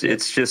 But it's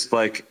just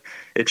like,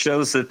 it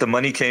shows that the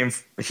money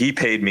he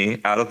paid me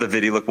out of the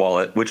ViDiLOOK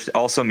wallet, which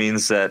also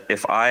means that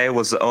if I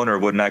was the owner,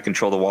 wouldn't I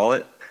control the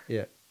wallet?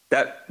 Yeah.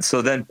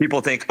 So then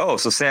people think, oh,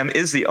 so Sam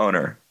is the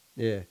owner.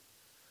 Yeah.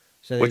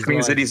 So which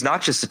means that he's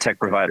not just a tech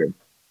provider.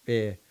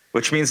 Yeah.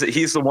 Which means that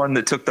he's the one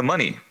that took the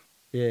money.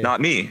 Yeah.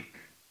 Not me.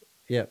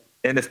 Yeah.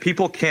 And if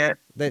people can't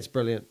that's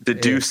brilliant.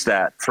 deduce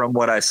that from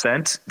what I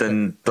sent,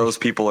 then those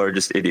people are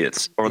just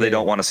idiots, or they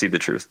don't want to see the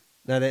truth.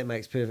 No, that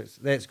makes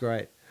perfect. That's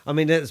great. I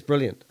mean, that's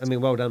brilliant. I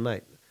mean, well done,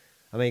 mate.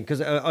 I mean,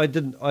 because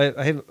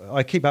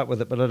I keep up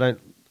with it, but I don't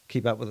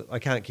keep up with it. I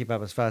can't keep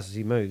up as fast as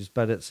he moves.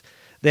 But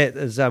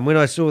when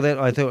I saw that,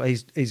 I thought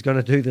he's going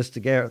to do this to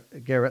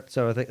Garrett.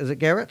 So I think, is it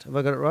Garrett? Have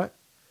I got it right?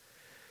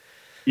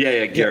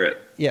 Yeah,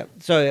 Garrett. Yeah.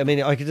 So, I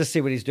mean, I could just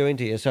see what he's doing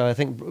to you. So I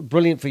think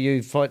brilliant for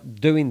you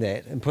doing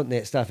that and putting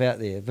that stuff out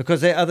there.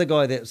 Because that other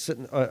guy that's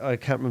sitting, I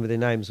can't remember their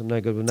names. I'm no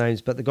good with names.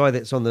 But the guy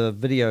that's on the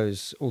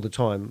videos all the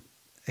time,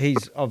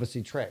 he's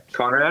obviously tracked.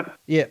 Conrad?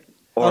 Yeah.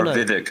 Or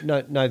Vivek?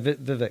 No,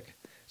 Vivek.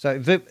 So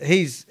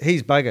he's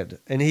buggered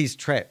and he's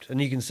trapped,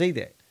 and you can see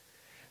that.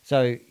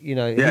 So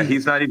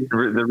he's not even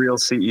the real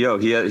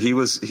CEO.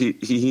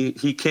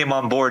 He came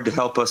on board to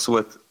help us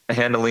with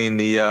handling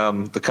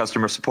the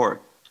customer support.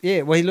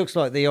 Yeah, well, he looks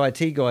like the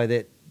IT guy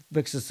that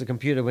fixes the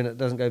computer when it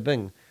doesn't go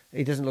bing.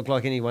 He doesn't look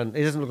like anyone.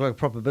 He doesn't look like a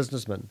proper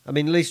businessman. I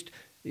mean, at least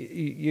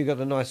you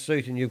got a nice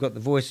suit and you've got the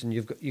voice and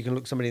you can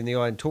look somebody in the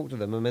eye and talk to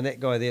them. I mean, that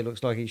guy there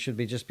looks like he should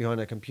be just behind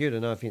a computer.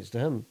 No offense to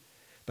him,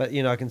 but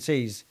I can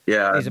see he's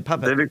a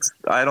puppet.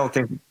 I don't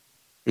think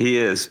he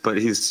is, but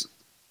he's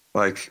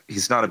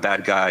not a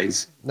bad guy.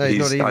 He's not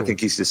evil. I think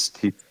he's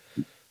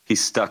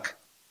stuck.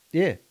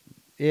 Yeah,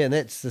 and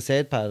that's the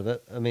sad part of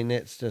it. I mean,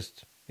 that's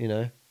just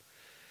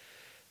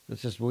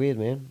it's just weird,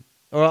 man.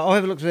 All right, I'll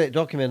have a look through that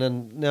document,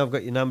 and now I've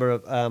got your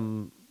number.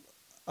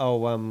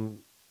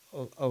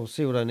 I'll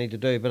see what I need to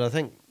do. But I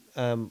think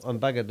I'm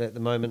buggered at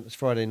the moment. It's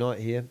Friday night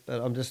here, but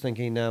I'm just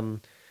thinking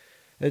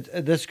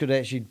this could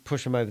actually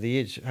push him over the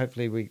edge.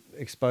 Hopefully, we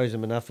expose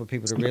him enough for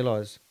people to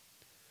realise.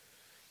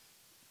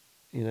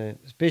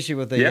 Especially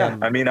with the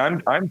I mean,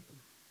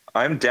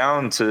 I'm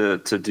down to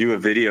do a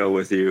video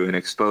with you and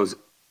expose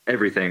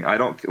everything. I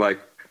don't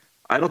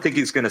think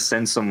he's going to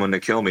send someone to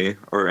kill me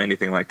or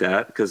anything like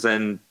that, because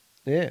then.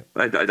 Yeah,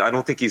 I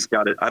don't think he's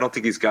got it. I don't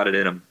think he's got it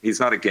in him. He's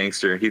not a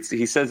gangster.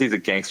 He says he's a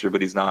gangster, but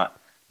he's not.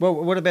 Well,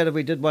 what about if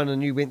we did one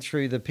and you went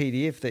through the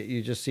PDF that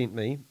you just sent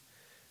me,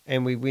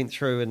 and we went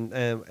through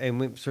and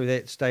went through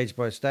that stage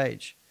by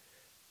stage,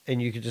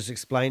 and you could just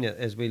explain it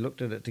as we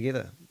looked at it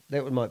together.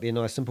 That might be a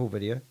nice simple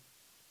video.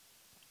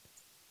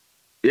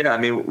 Yeah, I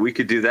mean, we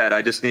could do that.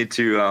 I just need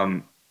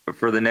to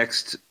for the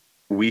next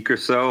week or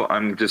so.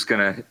 I'm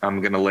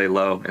gonna lay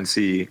low and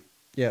see.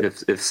 Yeah.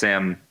 If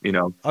Sam,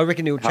 I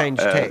reckon he'll change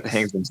tax.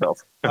 Hangs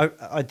himself.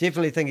 I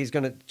definitely think he's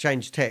going to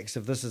change tax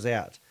if this is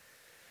out,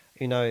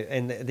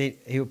 and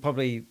he'll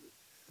probably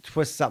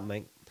twist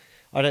something.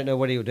 I don't know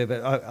what he'll do,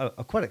 but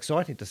I'm quite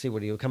excited to see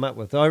what he'll come up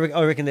with. I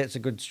reckon that's a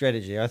good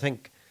strategy. I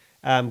think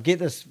get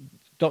this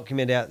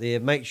document out there,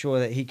 make sure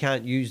that he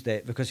can't use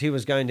that, because he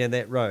was going down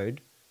that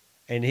road,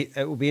 and it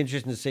will be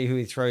interesting to see who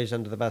he throws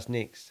under the bus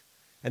next,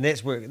 and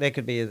that's where that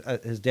could be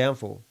his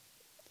downfall.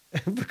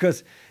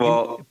 Because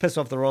you piss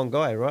off the wrong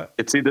guy, right?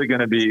 It's either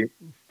going to be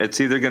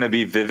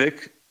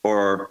Vivek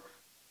or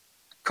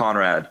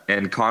Conrad,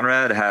 and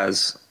Conrad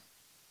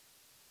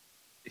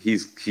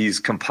he's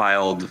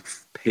compiled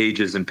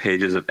pages and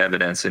pages of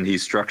evidence, and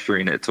he's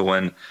structuring it to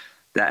when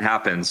that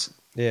happens.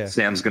 Yeah,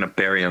 Sam's going to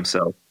bury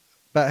himself.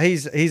 But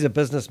he's a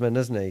businessman,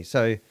 isn't he?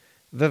 So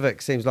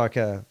Vivek seems like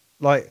to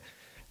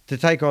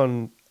take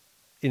on.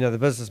 The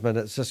businessman,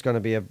 it's just going to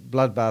be a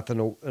bloodbath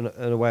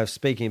in a way of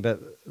speaking,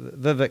 but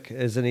Vivek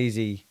is an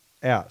easy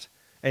out.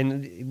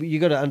 And you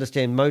got to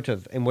understand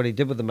motive and what he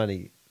did with the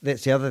money.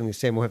 That's the other thing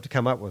Sam will have to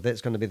come up with. That's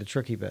going to be the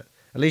tricky bit.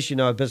 At least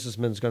a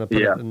businessman's going to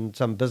put it in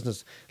some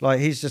business. Like,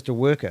 he's just a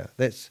worker.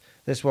 That's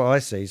what I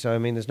see. So, I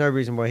mean, there's no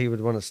reason why he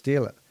would want to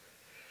steal it.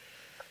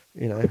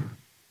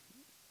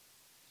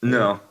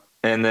 No.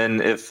 And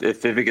then if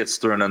Vivek gets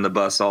thrown on the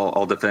bus,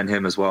 I'll defend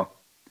him as well.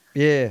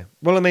 Yeah.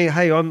 Well, I mean,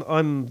 hey,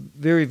 I'm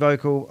very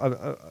vocal.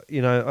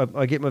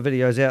 I get my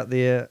videos out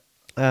there.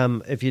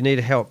 If you need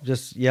help,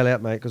 just yell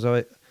out, mate, because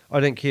I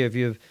don't care if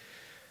you've...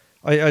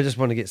 I just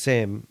want to get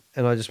Sam,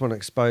 and I just want to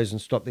expose and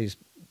stop these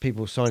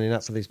people signing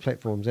up for these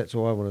platforms. That's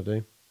all I want to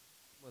do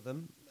with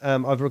them.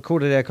 I've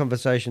recorded our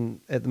conversation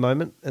at the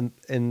moment,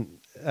 and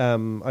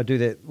I do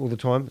that all the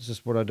time. It's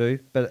just what I do.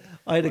 But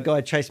I had a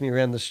guy chase me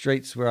around the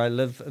streets where I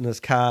live in his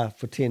car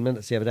for 10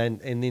 minutes the other day,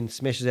 and then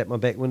smashes out my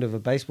back window with a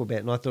baseball bat,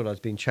 and I thought I was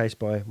being chased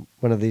by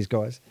one of these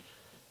guys.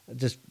 It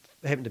just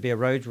happened to be a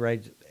road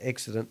rage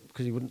accident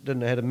because he didn't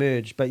know how to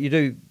merge. But you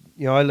do,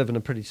 I live in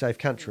a pretty safe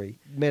country.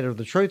 Matter of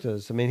the truth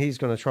is, I mean, he's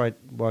going to try,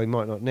 well, he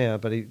might not now,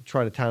 but he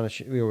tried to tarnish,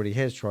 he already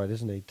has tried,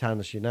 isn't he?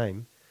 Tarnish your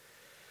name,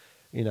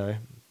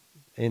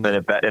 And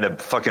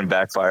it fucking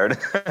backfired.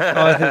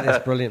 I think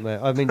that's brilliant, mate.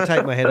 I mean,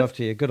 take my hat off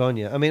to you. Good on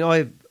you. I mean,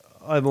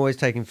 I'm always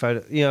taking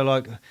photos.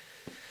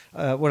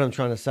 What I'm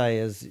trying to say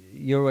is,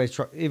 you're always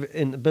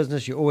in the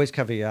business. You always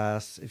cover your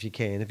ass if you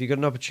can. If you've got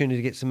an opportunity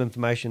to get some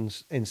information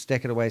and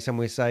stack it away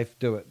somewhere safe,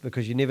 do it,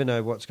 because you never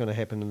know what's going to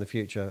happen in the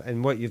future.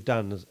 And what you've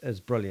done is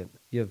brilliant.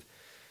 You've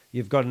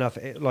got enough.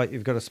 Like,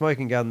 you've got a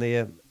smoking gun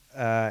there,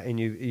 and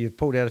you've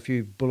pulled out a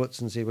few bullets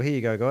and said, "Well, here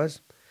you go,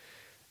 guys.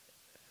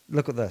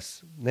 Look at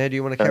this. Now, do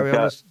you want to carry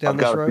on down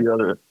this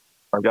road?"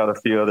 I've got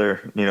a few other,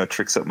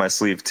 tricks up my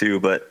sleeve too,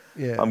 but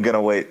yeah. I'm going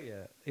to wait. Yeah.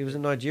 He was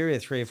in Nigeria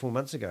 3 or 4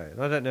 months ago, and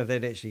I don't know if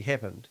that actually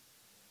happened.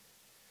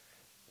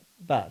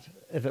 But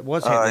if it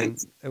was happening,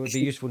 it would be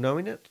useful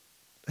knowing it.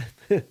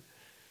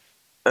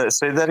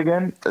 Say that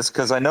again? It's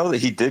because I know that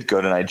he did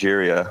go to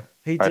Nigeria.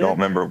 He did? I don't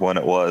remember when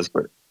it was,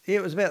 but... Yeah,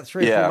 it was about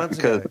 3 or 4 months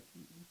ago.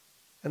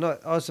 And I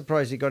was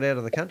surprised he got out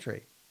of the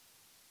country.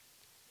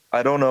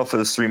 I don't know if it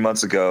was 3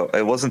 months ago.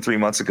 It wasn't 3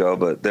 months ago,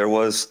 but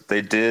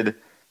they did,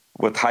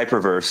 with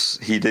Hyperverse,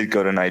 he did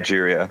go to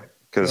Nigeria,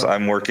 because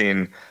I'm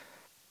working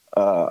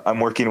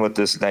with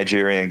this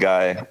Nigerian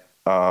guy.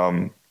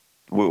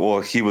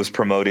 He was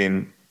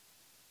promoting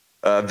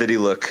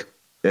ViDiLOOK,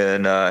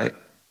 and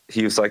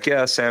he was like,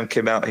 yeah, Sam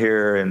came out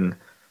here and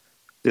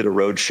did a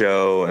road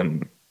show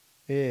and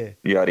yada,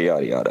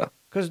 yada, yada.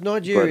 Because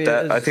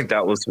Nigeria I think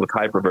that was with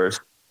Hyperverse.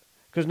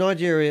 Because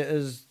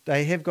Nigeria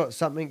they have got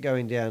something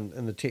going down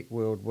in the tech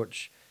world,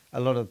 which a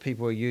lot of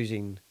people are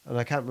using, and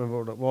I can't remember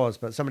what it was,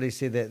 but somebody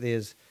said that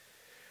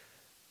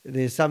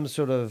there's some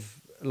sort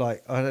of,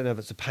 like, I don't know if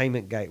it's a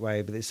payment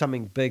gateway, but there's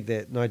something big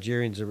that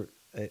Nigerians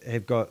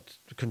have got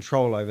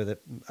control over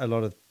that a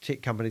lot of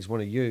tech companies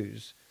want to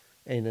use,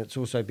 and it's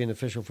also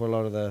beneficial for a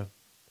lot of the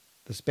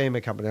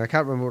spammer company. I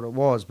can't remember what it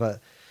was,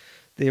 but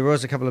there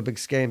was a couple of big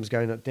scams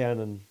going down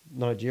in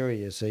Nigeria,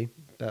 you see.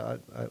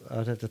 But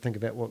I'd have to think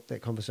about what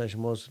that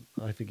conversation was.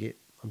 I forget.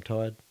 I'm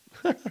tired.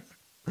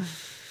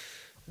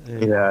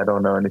 Yeah, I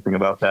don't know anything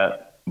about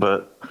that,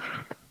 but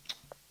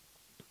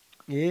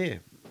yeah.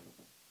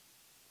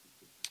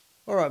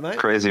 All right, mate.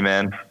 Crazy,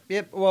 man.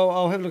 Yep. Well,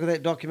 I'll have a look at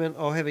that document.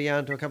 I'll have a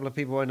yarn to a couple of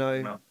people I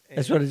know. No.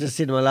 That's what I just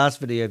said in my last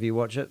video. If you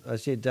watch it, I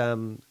said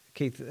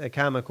Keith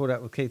Karma caught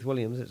up with Keith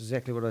Williams. That's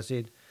exactly what I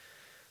said.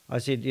 I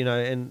said, you know,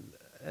 and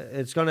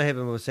it's going to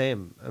happen with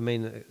Sam. I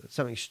mean,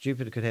 something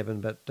stupid could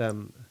happen, but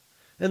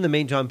in the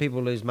meantime,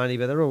 people lose money.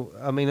 But they're all,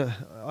 I mean,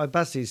 I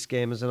bust these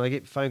scammers and I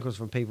get phone calls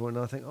from people and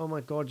I think, oh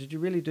my God, did you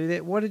really do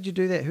that? Why did you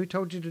do that? Who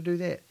told you to do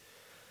that?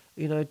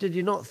 You know, did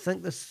you not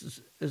think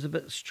this is a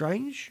bit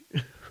strange?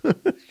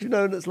 You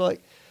know, and it's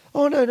like,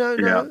 oh, no.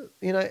 Yeah.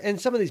 You know, and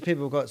some of these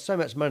people have got so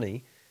much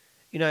money,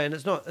 you know, and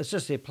it's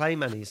just their play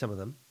money, some of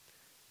them.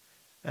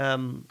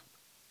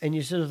 And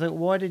you sort of think,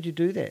 why did you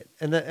do that?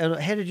 And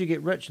how did you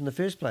get rich in the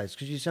first place?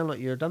 Because you sound like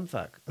you're a dumb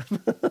fuck.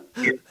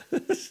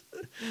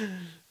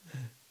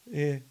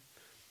 Yeah.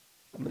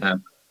 Yeah.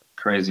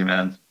 Crazy,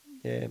 man.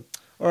 Yeah.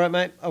 All right,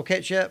 mate. I'll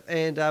catch you up,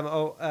 and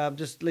I'll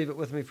just leave it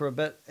with me for a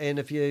bit. And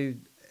if he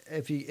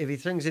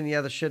things any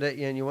other shit at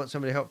you and you want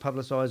somebody to help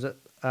publicise it,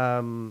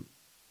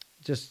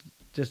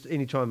 just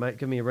any time, mate,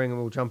 give me a ring and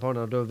we'll jump on.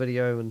 I'll do a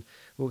video and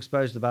we'll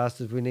expose the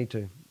bastards if we need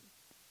to.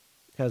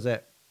 How's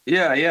that?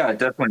 Yeah,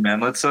 definitely,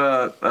 man. Let's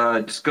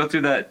just go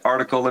through that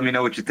article. Let me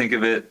know what you think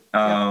of it.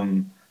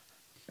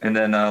 And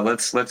then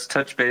let's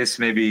touch base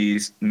maybe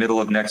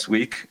middle of next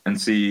week and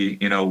see,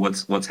 you know,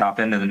 what's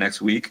happened in the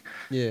next week.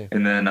 Yeah.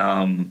 And then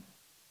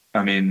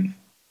I mean,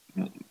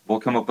 we'll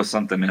come up with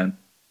something, man.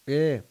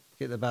 Yeah,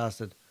 get the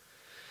bastard.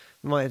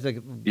 We might have to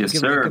give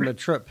him a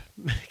trip.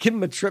 Give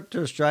him a trip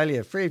to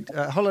Australia, free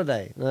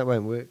holiday. No, that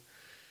won't work.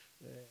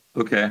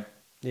 Okay.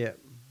 Yeah.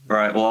 All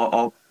right.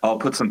 Well, I'll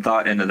put some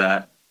thought into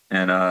that,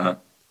 and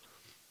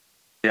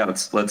yeah,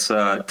 let's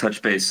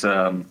touch base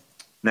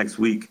next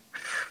week.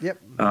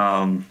 Yep.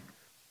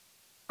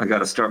 I got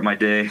to start my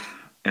day,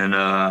 and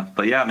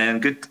but yeah, man,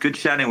 good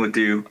chatting with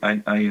you.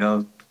 I you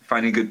know,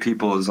 finding good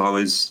people is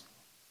always,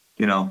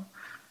 you know,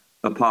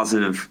 a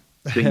positive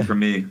thing for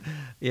me.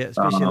 Yeah,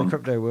 especially in the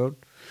crypto world.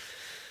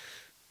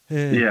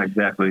 Yeah,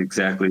 exactly.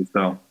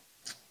 So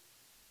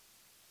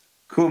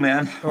cool,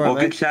 man. All right, well,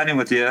 mate. Good chatting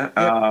with you. Yep.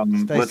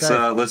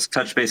 Let's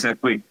touch base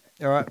next week.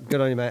 All right, good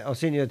on you, mate. I'll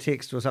send you a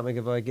text or something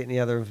if I get any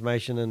other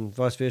information, and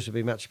vice versa would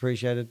be much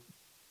appreciated.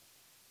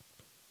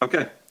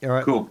 Okay. All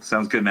right. Cool.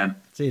 Sounds good, man.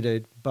 See you,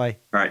 dude. Bye.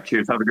 All right.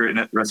 Cheers. Have a great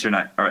rest of your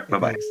night. All right. Yeah,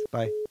 bye-bye. Thanks.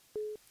 Bye.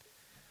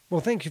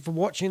 Well, thank you for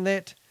watching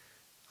that.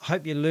 I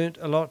hope you learnt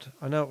a lot.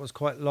 I know it was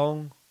quite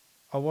long.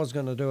 I was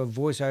going to do a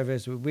voiceover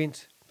as we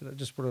went, but it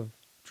just would have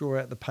drawn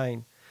out the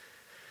pain.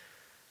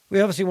 We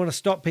obviously want to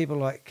stop people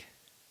like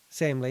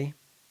Sam Lee,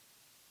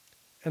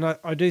 and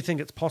I do think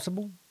it's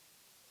possible.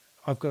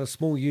 I've got a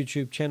small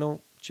YouTube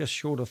channel, just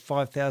short of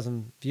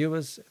 5,000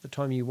 viewers at the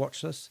time you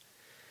watch this,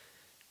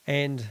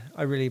 and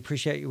I really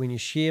appreciate you when you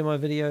share my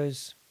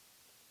videos,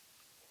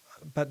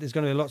 but there's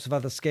going to be lots of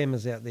other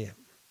scammers out there.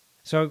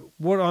 So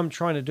what I'm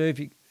trying to do, if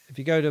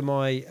you go to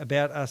my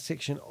About Us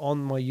section on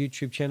my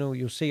YouTube channel,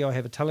 you'll see I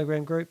have a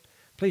Telegram group.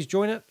 Please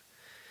join it.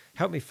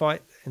 Help me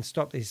fight and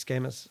stop these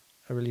scammers.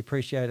 I really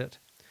appreciate it.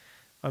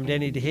 I'm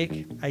Danny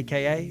DeHeck,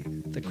 aka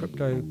the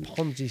Crypto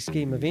Ponzi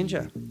Scheme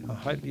Avenger. I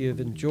hope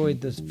you've enjoyed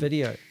this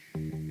video.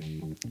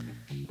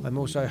 I'm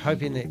also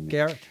hoping that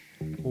Garrett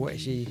will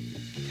actually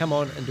come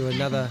on and do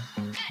another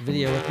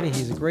video with me.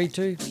 He's agreed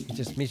to. He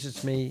just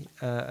messaged me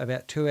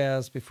about 2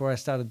 hours before I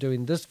started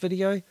doing this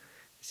video. He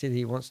said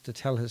he wants to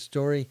tell his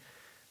story.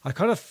 I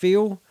kind of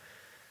feel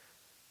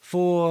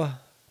for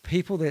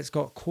people that's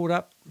got caught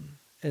up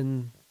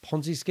in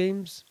Ponzi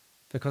schemes,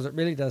 because it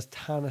really does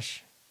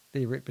tarnish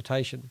their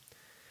reputation.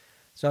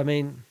 So, I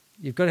mean,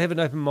 you've got to have an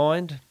open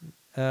mind.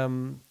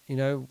 You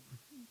know,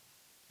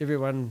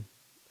 everyone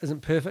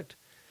isn't perfect.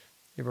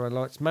 Everyone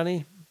likes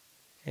money,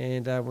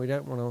 and we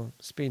don't want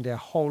to spend our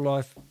whole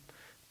life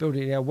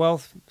building our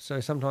wealth. So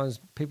sometimes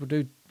people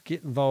do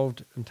get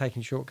involved in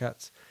taking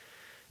shortcuts.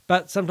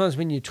 But sometimes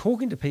when you're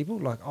talking to people,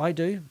 like I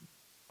do,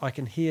 I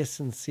can hear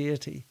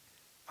sincerity.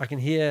 I can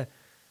hear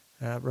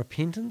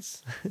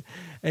repentance,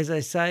 as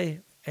they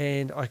say,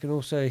 and I can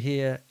also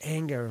hear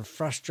anger and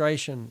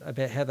frustration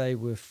about how they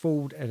were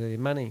fooled out of their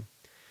money.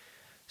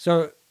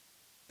 So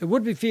it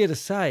would be fair to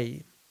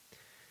say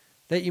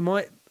that you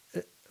might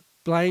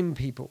blame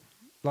people.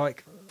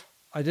 Like,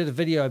 I did a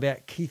video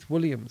about Keith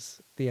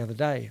Williams the other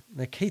day.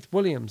 Now, Keith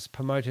Williams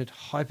promoted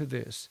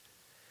Hyperverse.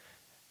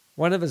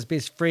 One of his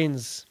best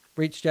friends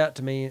reached out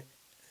to me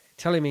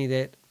telling me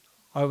that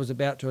I was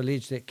about to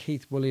allege that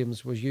Keith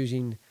Williams was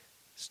using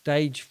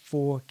stage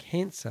 4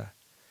 cancer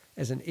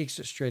as an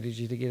exit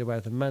strategy to get away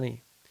with the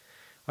money.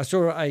 I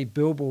saw a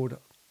billboard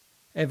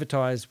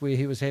advertised where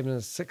he was having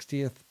his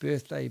 60th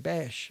birthday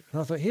bash.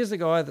 And I thought, here's a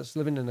guy that's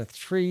living in a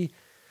 £3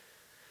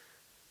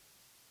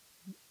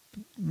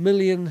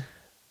 million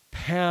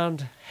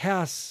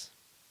house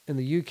in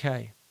the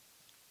UK,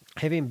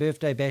 having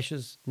birthday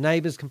bashes,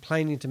 neighbours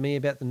complaining to me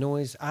about the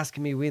noise,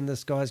 asking me when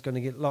this guy's going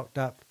to get locked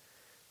up.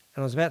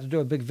 And I was about to do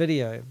a big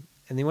video.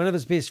 And then one of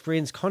his best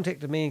friends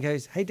contacted me and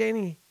goes, hey,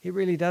 Danny, he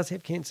really does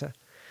have cancer.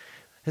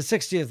 His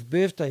 60th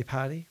birthday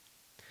party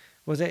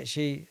was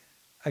actually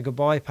a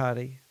goodbye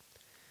party.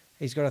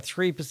 He's got a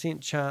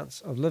 3%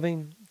 chance of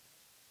living.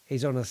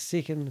 He's on a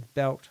second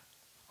bout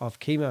of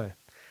chemo.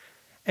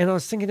 And I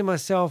was thinking to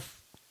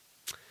myself,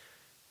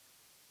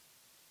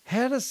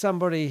 how does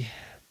somebody,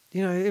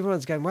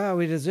 everyone's going, wow,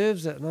 he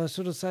deserves it. And I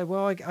sort of say,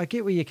 well, I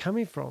get where you're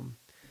coming from.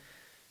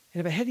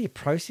 But how do you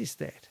process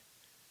that?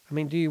 I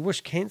mean, do you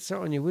wish cancer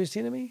on your worst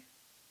enemy?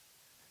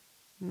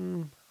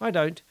 I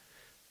don't.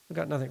 I've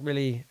got nothing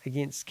really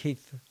against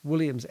Keith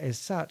Williams as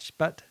such,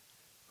 but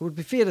it would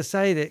be fair to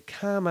say that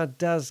karma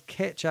does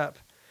catch up.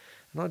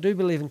 And I do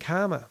believe in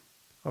karma.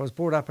 I was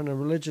brought up in a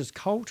religious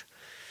cult.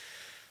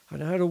 I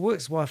know how it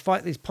works. Why I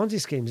fight these Ponzi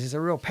schemes. There's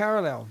a real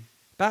parallel.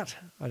 But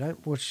I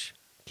don't wish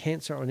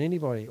cancer on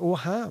anybody or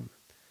harm.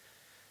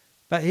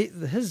 But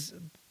his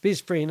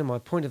best friend, and my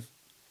point of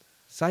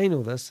saying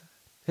all this,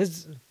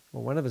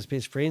 one of his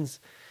best friends,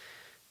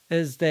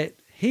 is that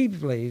he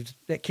believed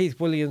that Keith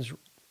Williams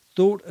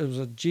thought it was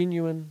a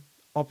genuine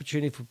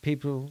opportunity for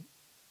people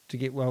to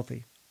get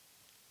wealthy.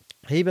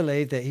 He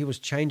believed that he was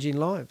changing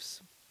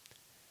lives.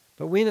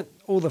 But when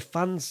all the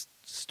funds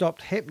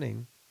stopped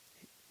happening,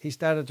 he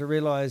started to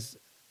realize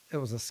it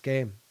was a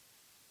scam.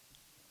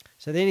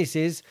 So then he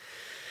says,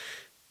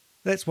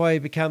 that's why he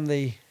became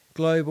the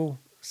global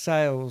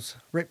sales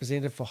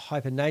representative for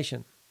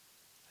HyperNation.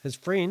 His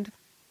friend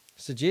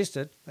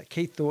suggested that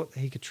Keith thought that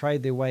he could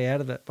trade their way out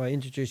of it by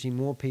introducing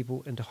more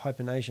people into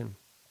HyperNation.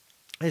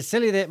 As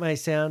silly that may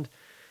sound,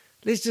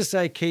 let's just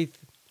say Keith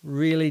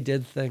really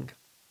did think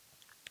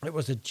it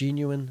was a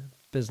genuine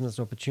business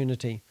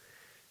opportunity.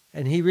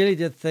 And he really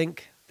did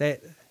think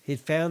that he'd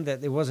found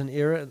that there was an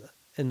error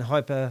in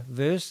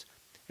Hyperverse,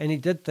 and he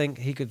did think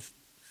he could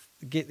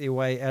get their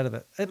way out of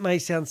it. It may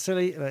sound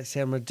silly, it may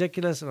sound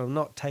ridiculous, and I'm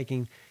not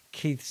taking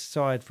Keith's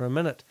side for a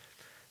minute.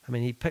 I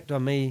mean, he picked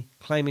on me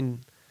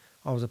claiming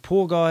I was a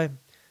poor guy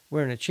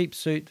wearing a cheap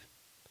suit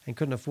and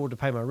couldn't afford to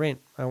pay my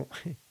rent. Well,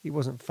 he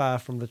wasn't far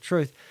from the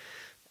truth,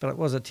 but it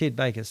was a Ted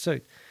Baker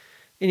suit.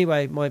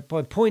 Anyway, my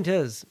point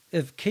is,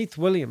 if Keith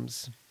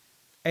Williams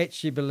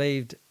actually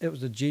believed it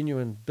was a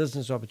genuine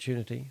business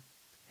opportunity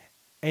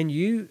and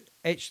you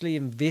actually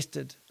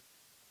invested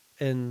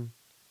in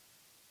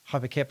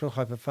Hypercapital,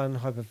 Hyperfund,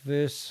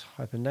 Hyperverse,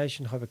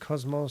 HyperNation,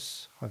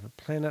 Hypercosmos,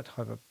 Hyperplanet,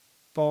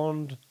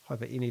 Hyperbond,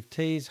 Hyper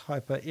NFTs,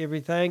 Hyper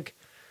everything,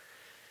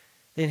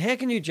 then how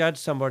can you judge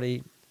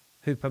somebody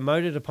who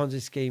promoted a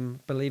Ponzi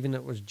scheme believing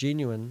it was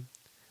genuine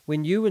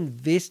when you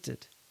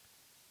invested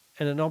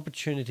in an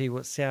opportunity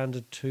what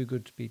sounded too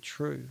good to be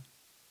true?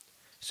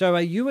 So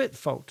are you at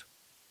fault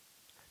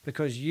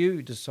because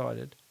you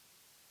decided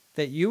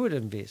that you would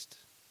invest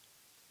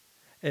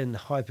in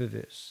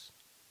Hyperverse?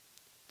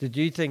 Did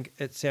you think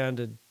it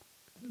sounded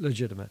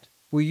legitimate?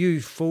 Were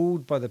you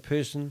fooled by the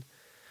person,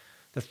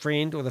 the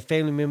friend or the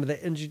family member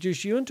that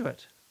introduced you into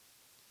it?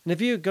 And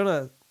if you're going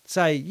to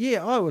say,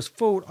 yeah, I was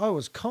fooled, I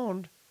was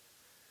conned,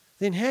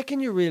 then how can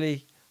you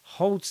really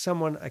hold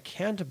someone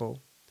accountable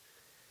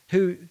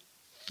who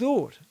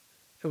thought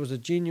it was a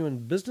genuine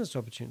business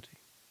opportunity?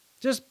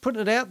 Just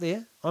putting it out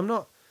there. I'm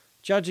not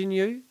judging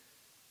you.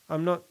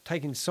 I'm not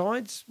taking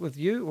sides with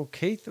you or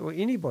Keith or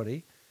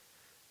anybody.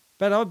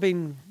 But I've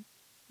been,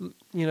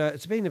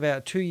 it's been about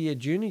a 2-year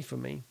journey for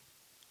me,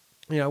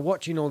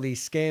 watching all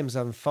these scams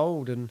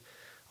unfold. And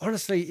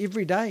honestly,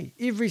 every day,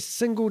 every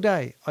single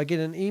day, I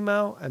get an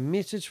email, a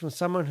message from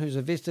someone who's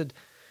invested.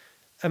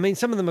 I mean,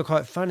 some of them are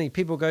quite funny.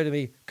 People go to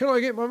me, can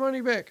I get my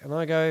money back? And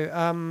I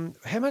go,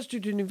 how much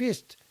did you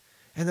invest?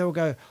 And they'll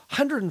go,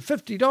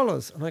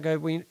 $150. And I go,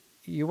 well,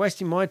 you're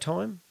wasting my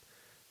time.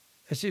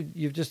 I said,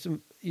 you've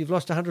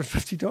lost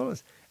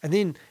 $150. And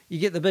then you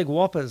get the big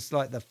whoppers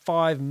like the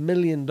 $5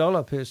 million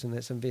person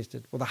that's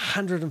invested, or the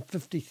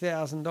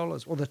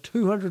 $150,000, or the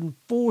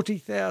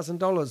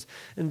 $240,000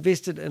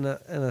 invested in a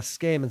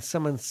scam, and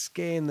someone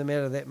scammed them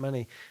out of that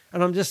money.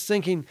 And I'm just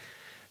thinking,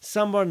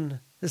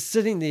 someone is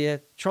sitting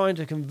there trying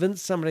to convince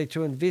somebody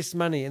to invest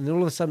money, and then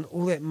all of a sudden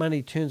all that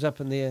money turns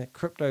up in their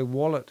crypto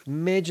wallet.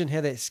 Imagine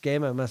how that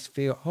scammer must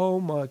feel.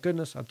 Oh my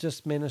goodness, I've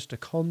just managed to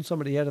con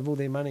somebody out of all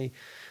their money.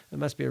 It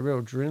must be a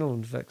real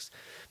adrenaline fix.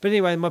 But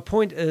anyway, my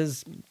point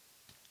is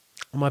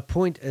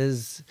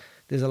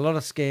there's a lot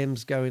of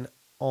scams going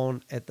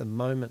on at the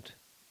moment,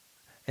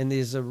 and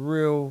there's a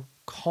real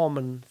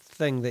common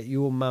thing that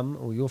your mum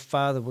or your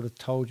father would have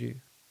told you.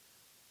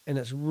 And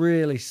it's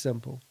really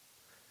simple.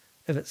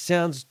 If it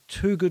sounds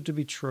too good to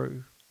be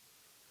true,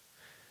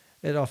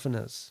 it often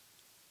is.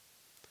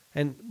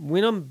 And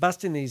when I'm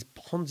busting these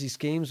Ponzi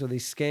schemes or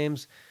these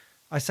scams,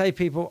 I say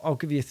people, I'll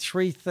give you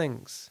 3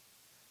 things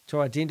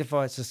to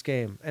identify it's a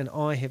scam. And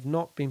I have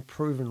not been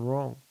proven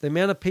wrong. The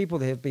amount of people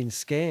that have been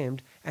scammed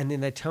and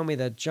then they tell me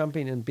they're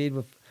jumping in bed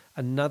with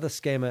another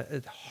scammer,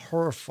 it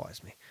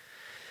horrifies me.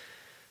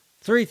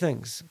 3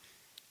 things.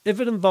 If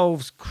it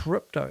involves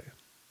crypto,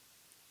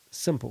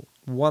 simple,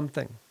 1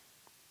 thing.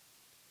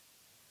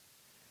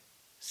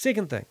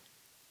 Second thing,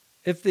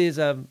 if there's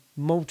a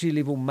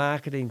multi-level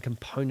marketing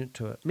component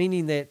to it,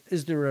 meaning that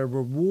is there a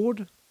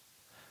reward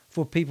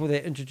for people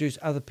that introduce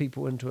other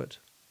people into it?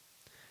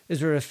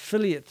 Is there an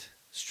affiliate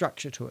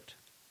structure to it?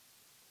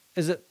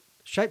 Is it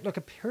shaped like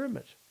a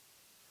pyramid?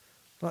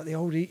 Like the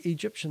old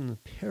Egyptian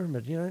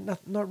pyramid,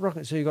 not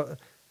rocket. So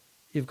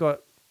you've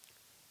got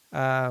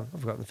I've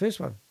forgotten the first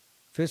one.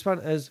 First one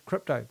is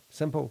crypto,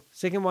 simple.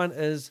 Second one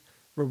is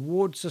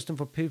reward system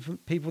for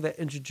people that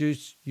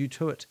introduce you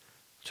to it.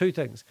 2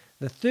 things.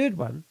 The third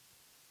one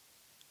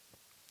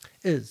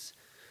is,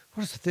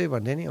 what is the third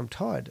one, Danny? I'm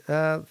tired.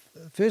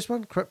 First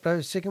one,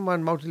 crypto. Second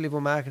one,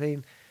 multi-level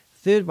marketing.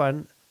 Third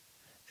one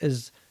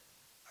is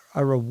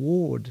a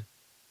reward.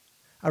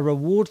 A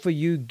reward for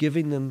you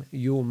giving them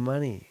your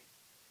money.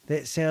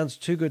 That sounds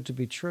too good to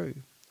be true.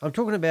 I'm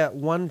talking about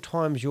 1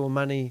 times your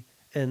money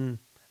in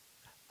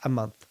a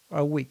month or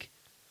a week.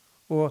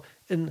 Or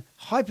in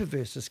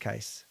Hyperverse's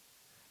case,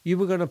 you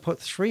were going to put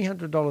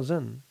 $300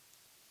 in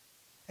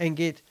and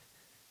get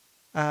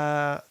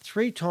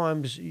 3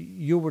 times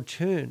your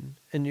return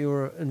in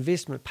your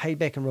investment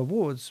payback and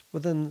rewards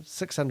within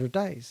 600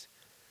 days.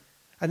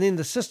 And then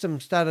the system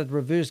started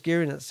reverse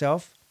gearing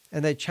itself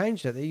and they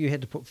changed it that you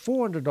had to put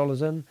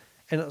 $400 in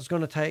and it was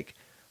going to take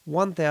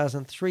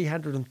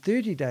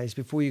 1,330 days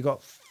before you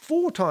got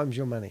 4 times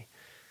your money.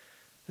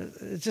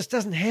 It just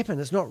doesn't happen.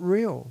 It's not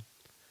real.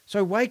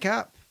 So wake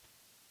up,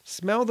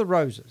 smell the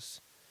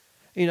roses,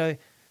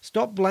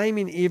 stop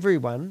blaming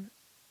everyone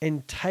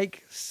and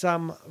take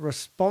some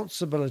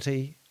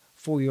responsibility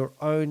for your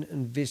own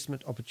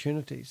investment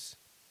opportunities.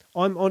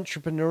 I'm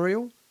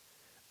entrepreneurial.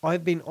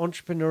 I've been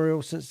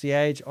entrepreneurial since the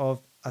age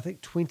of, I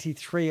think,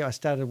 23. I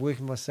started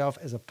working myself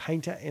as a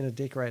painter and a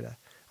decorator.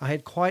 I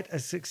had quite a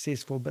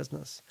successful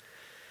business.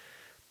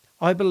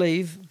 I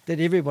believe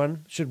that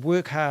everyone should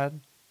work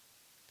hard,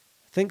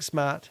 think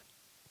smart,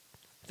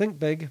 think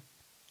big,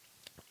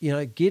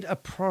 get a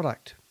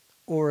product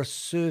or a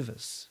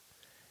service,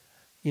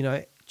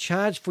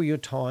 charge for your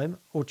time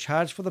or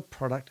charge for the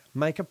product,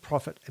 make a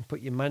profit and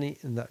put your money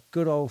in the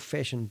good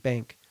old-fashioned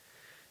bank.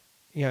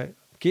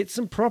 Get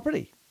some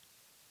property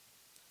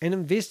and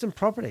invest in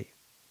property.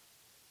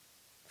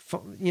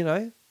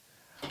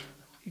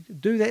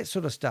 Do that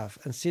sort of stuff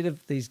instead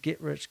of these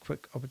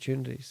get-rich-quick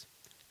opportunities.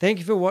 Thank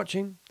you for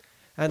watching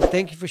and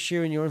thank you for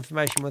sharing your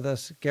information with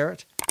us,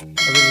 Garrett. I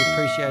really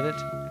appreciate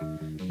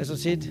it. As I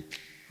said,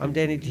 I'm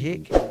Danny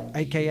Tech,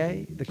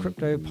 aka the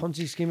Crypto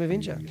Ponzi Scheme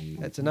Avenger.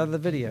 That's another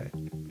video.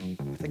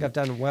 I think I've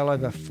done well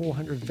over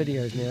 400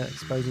 videos now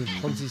exposing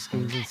Ponzi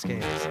schemes and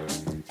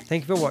scams.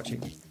 Thank you for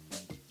watching.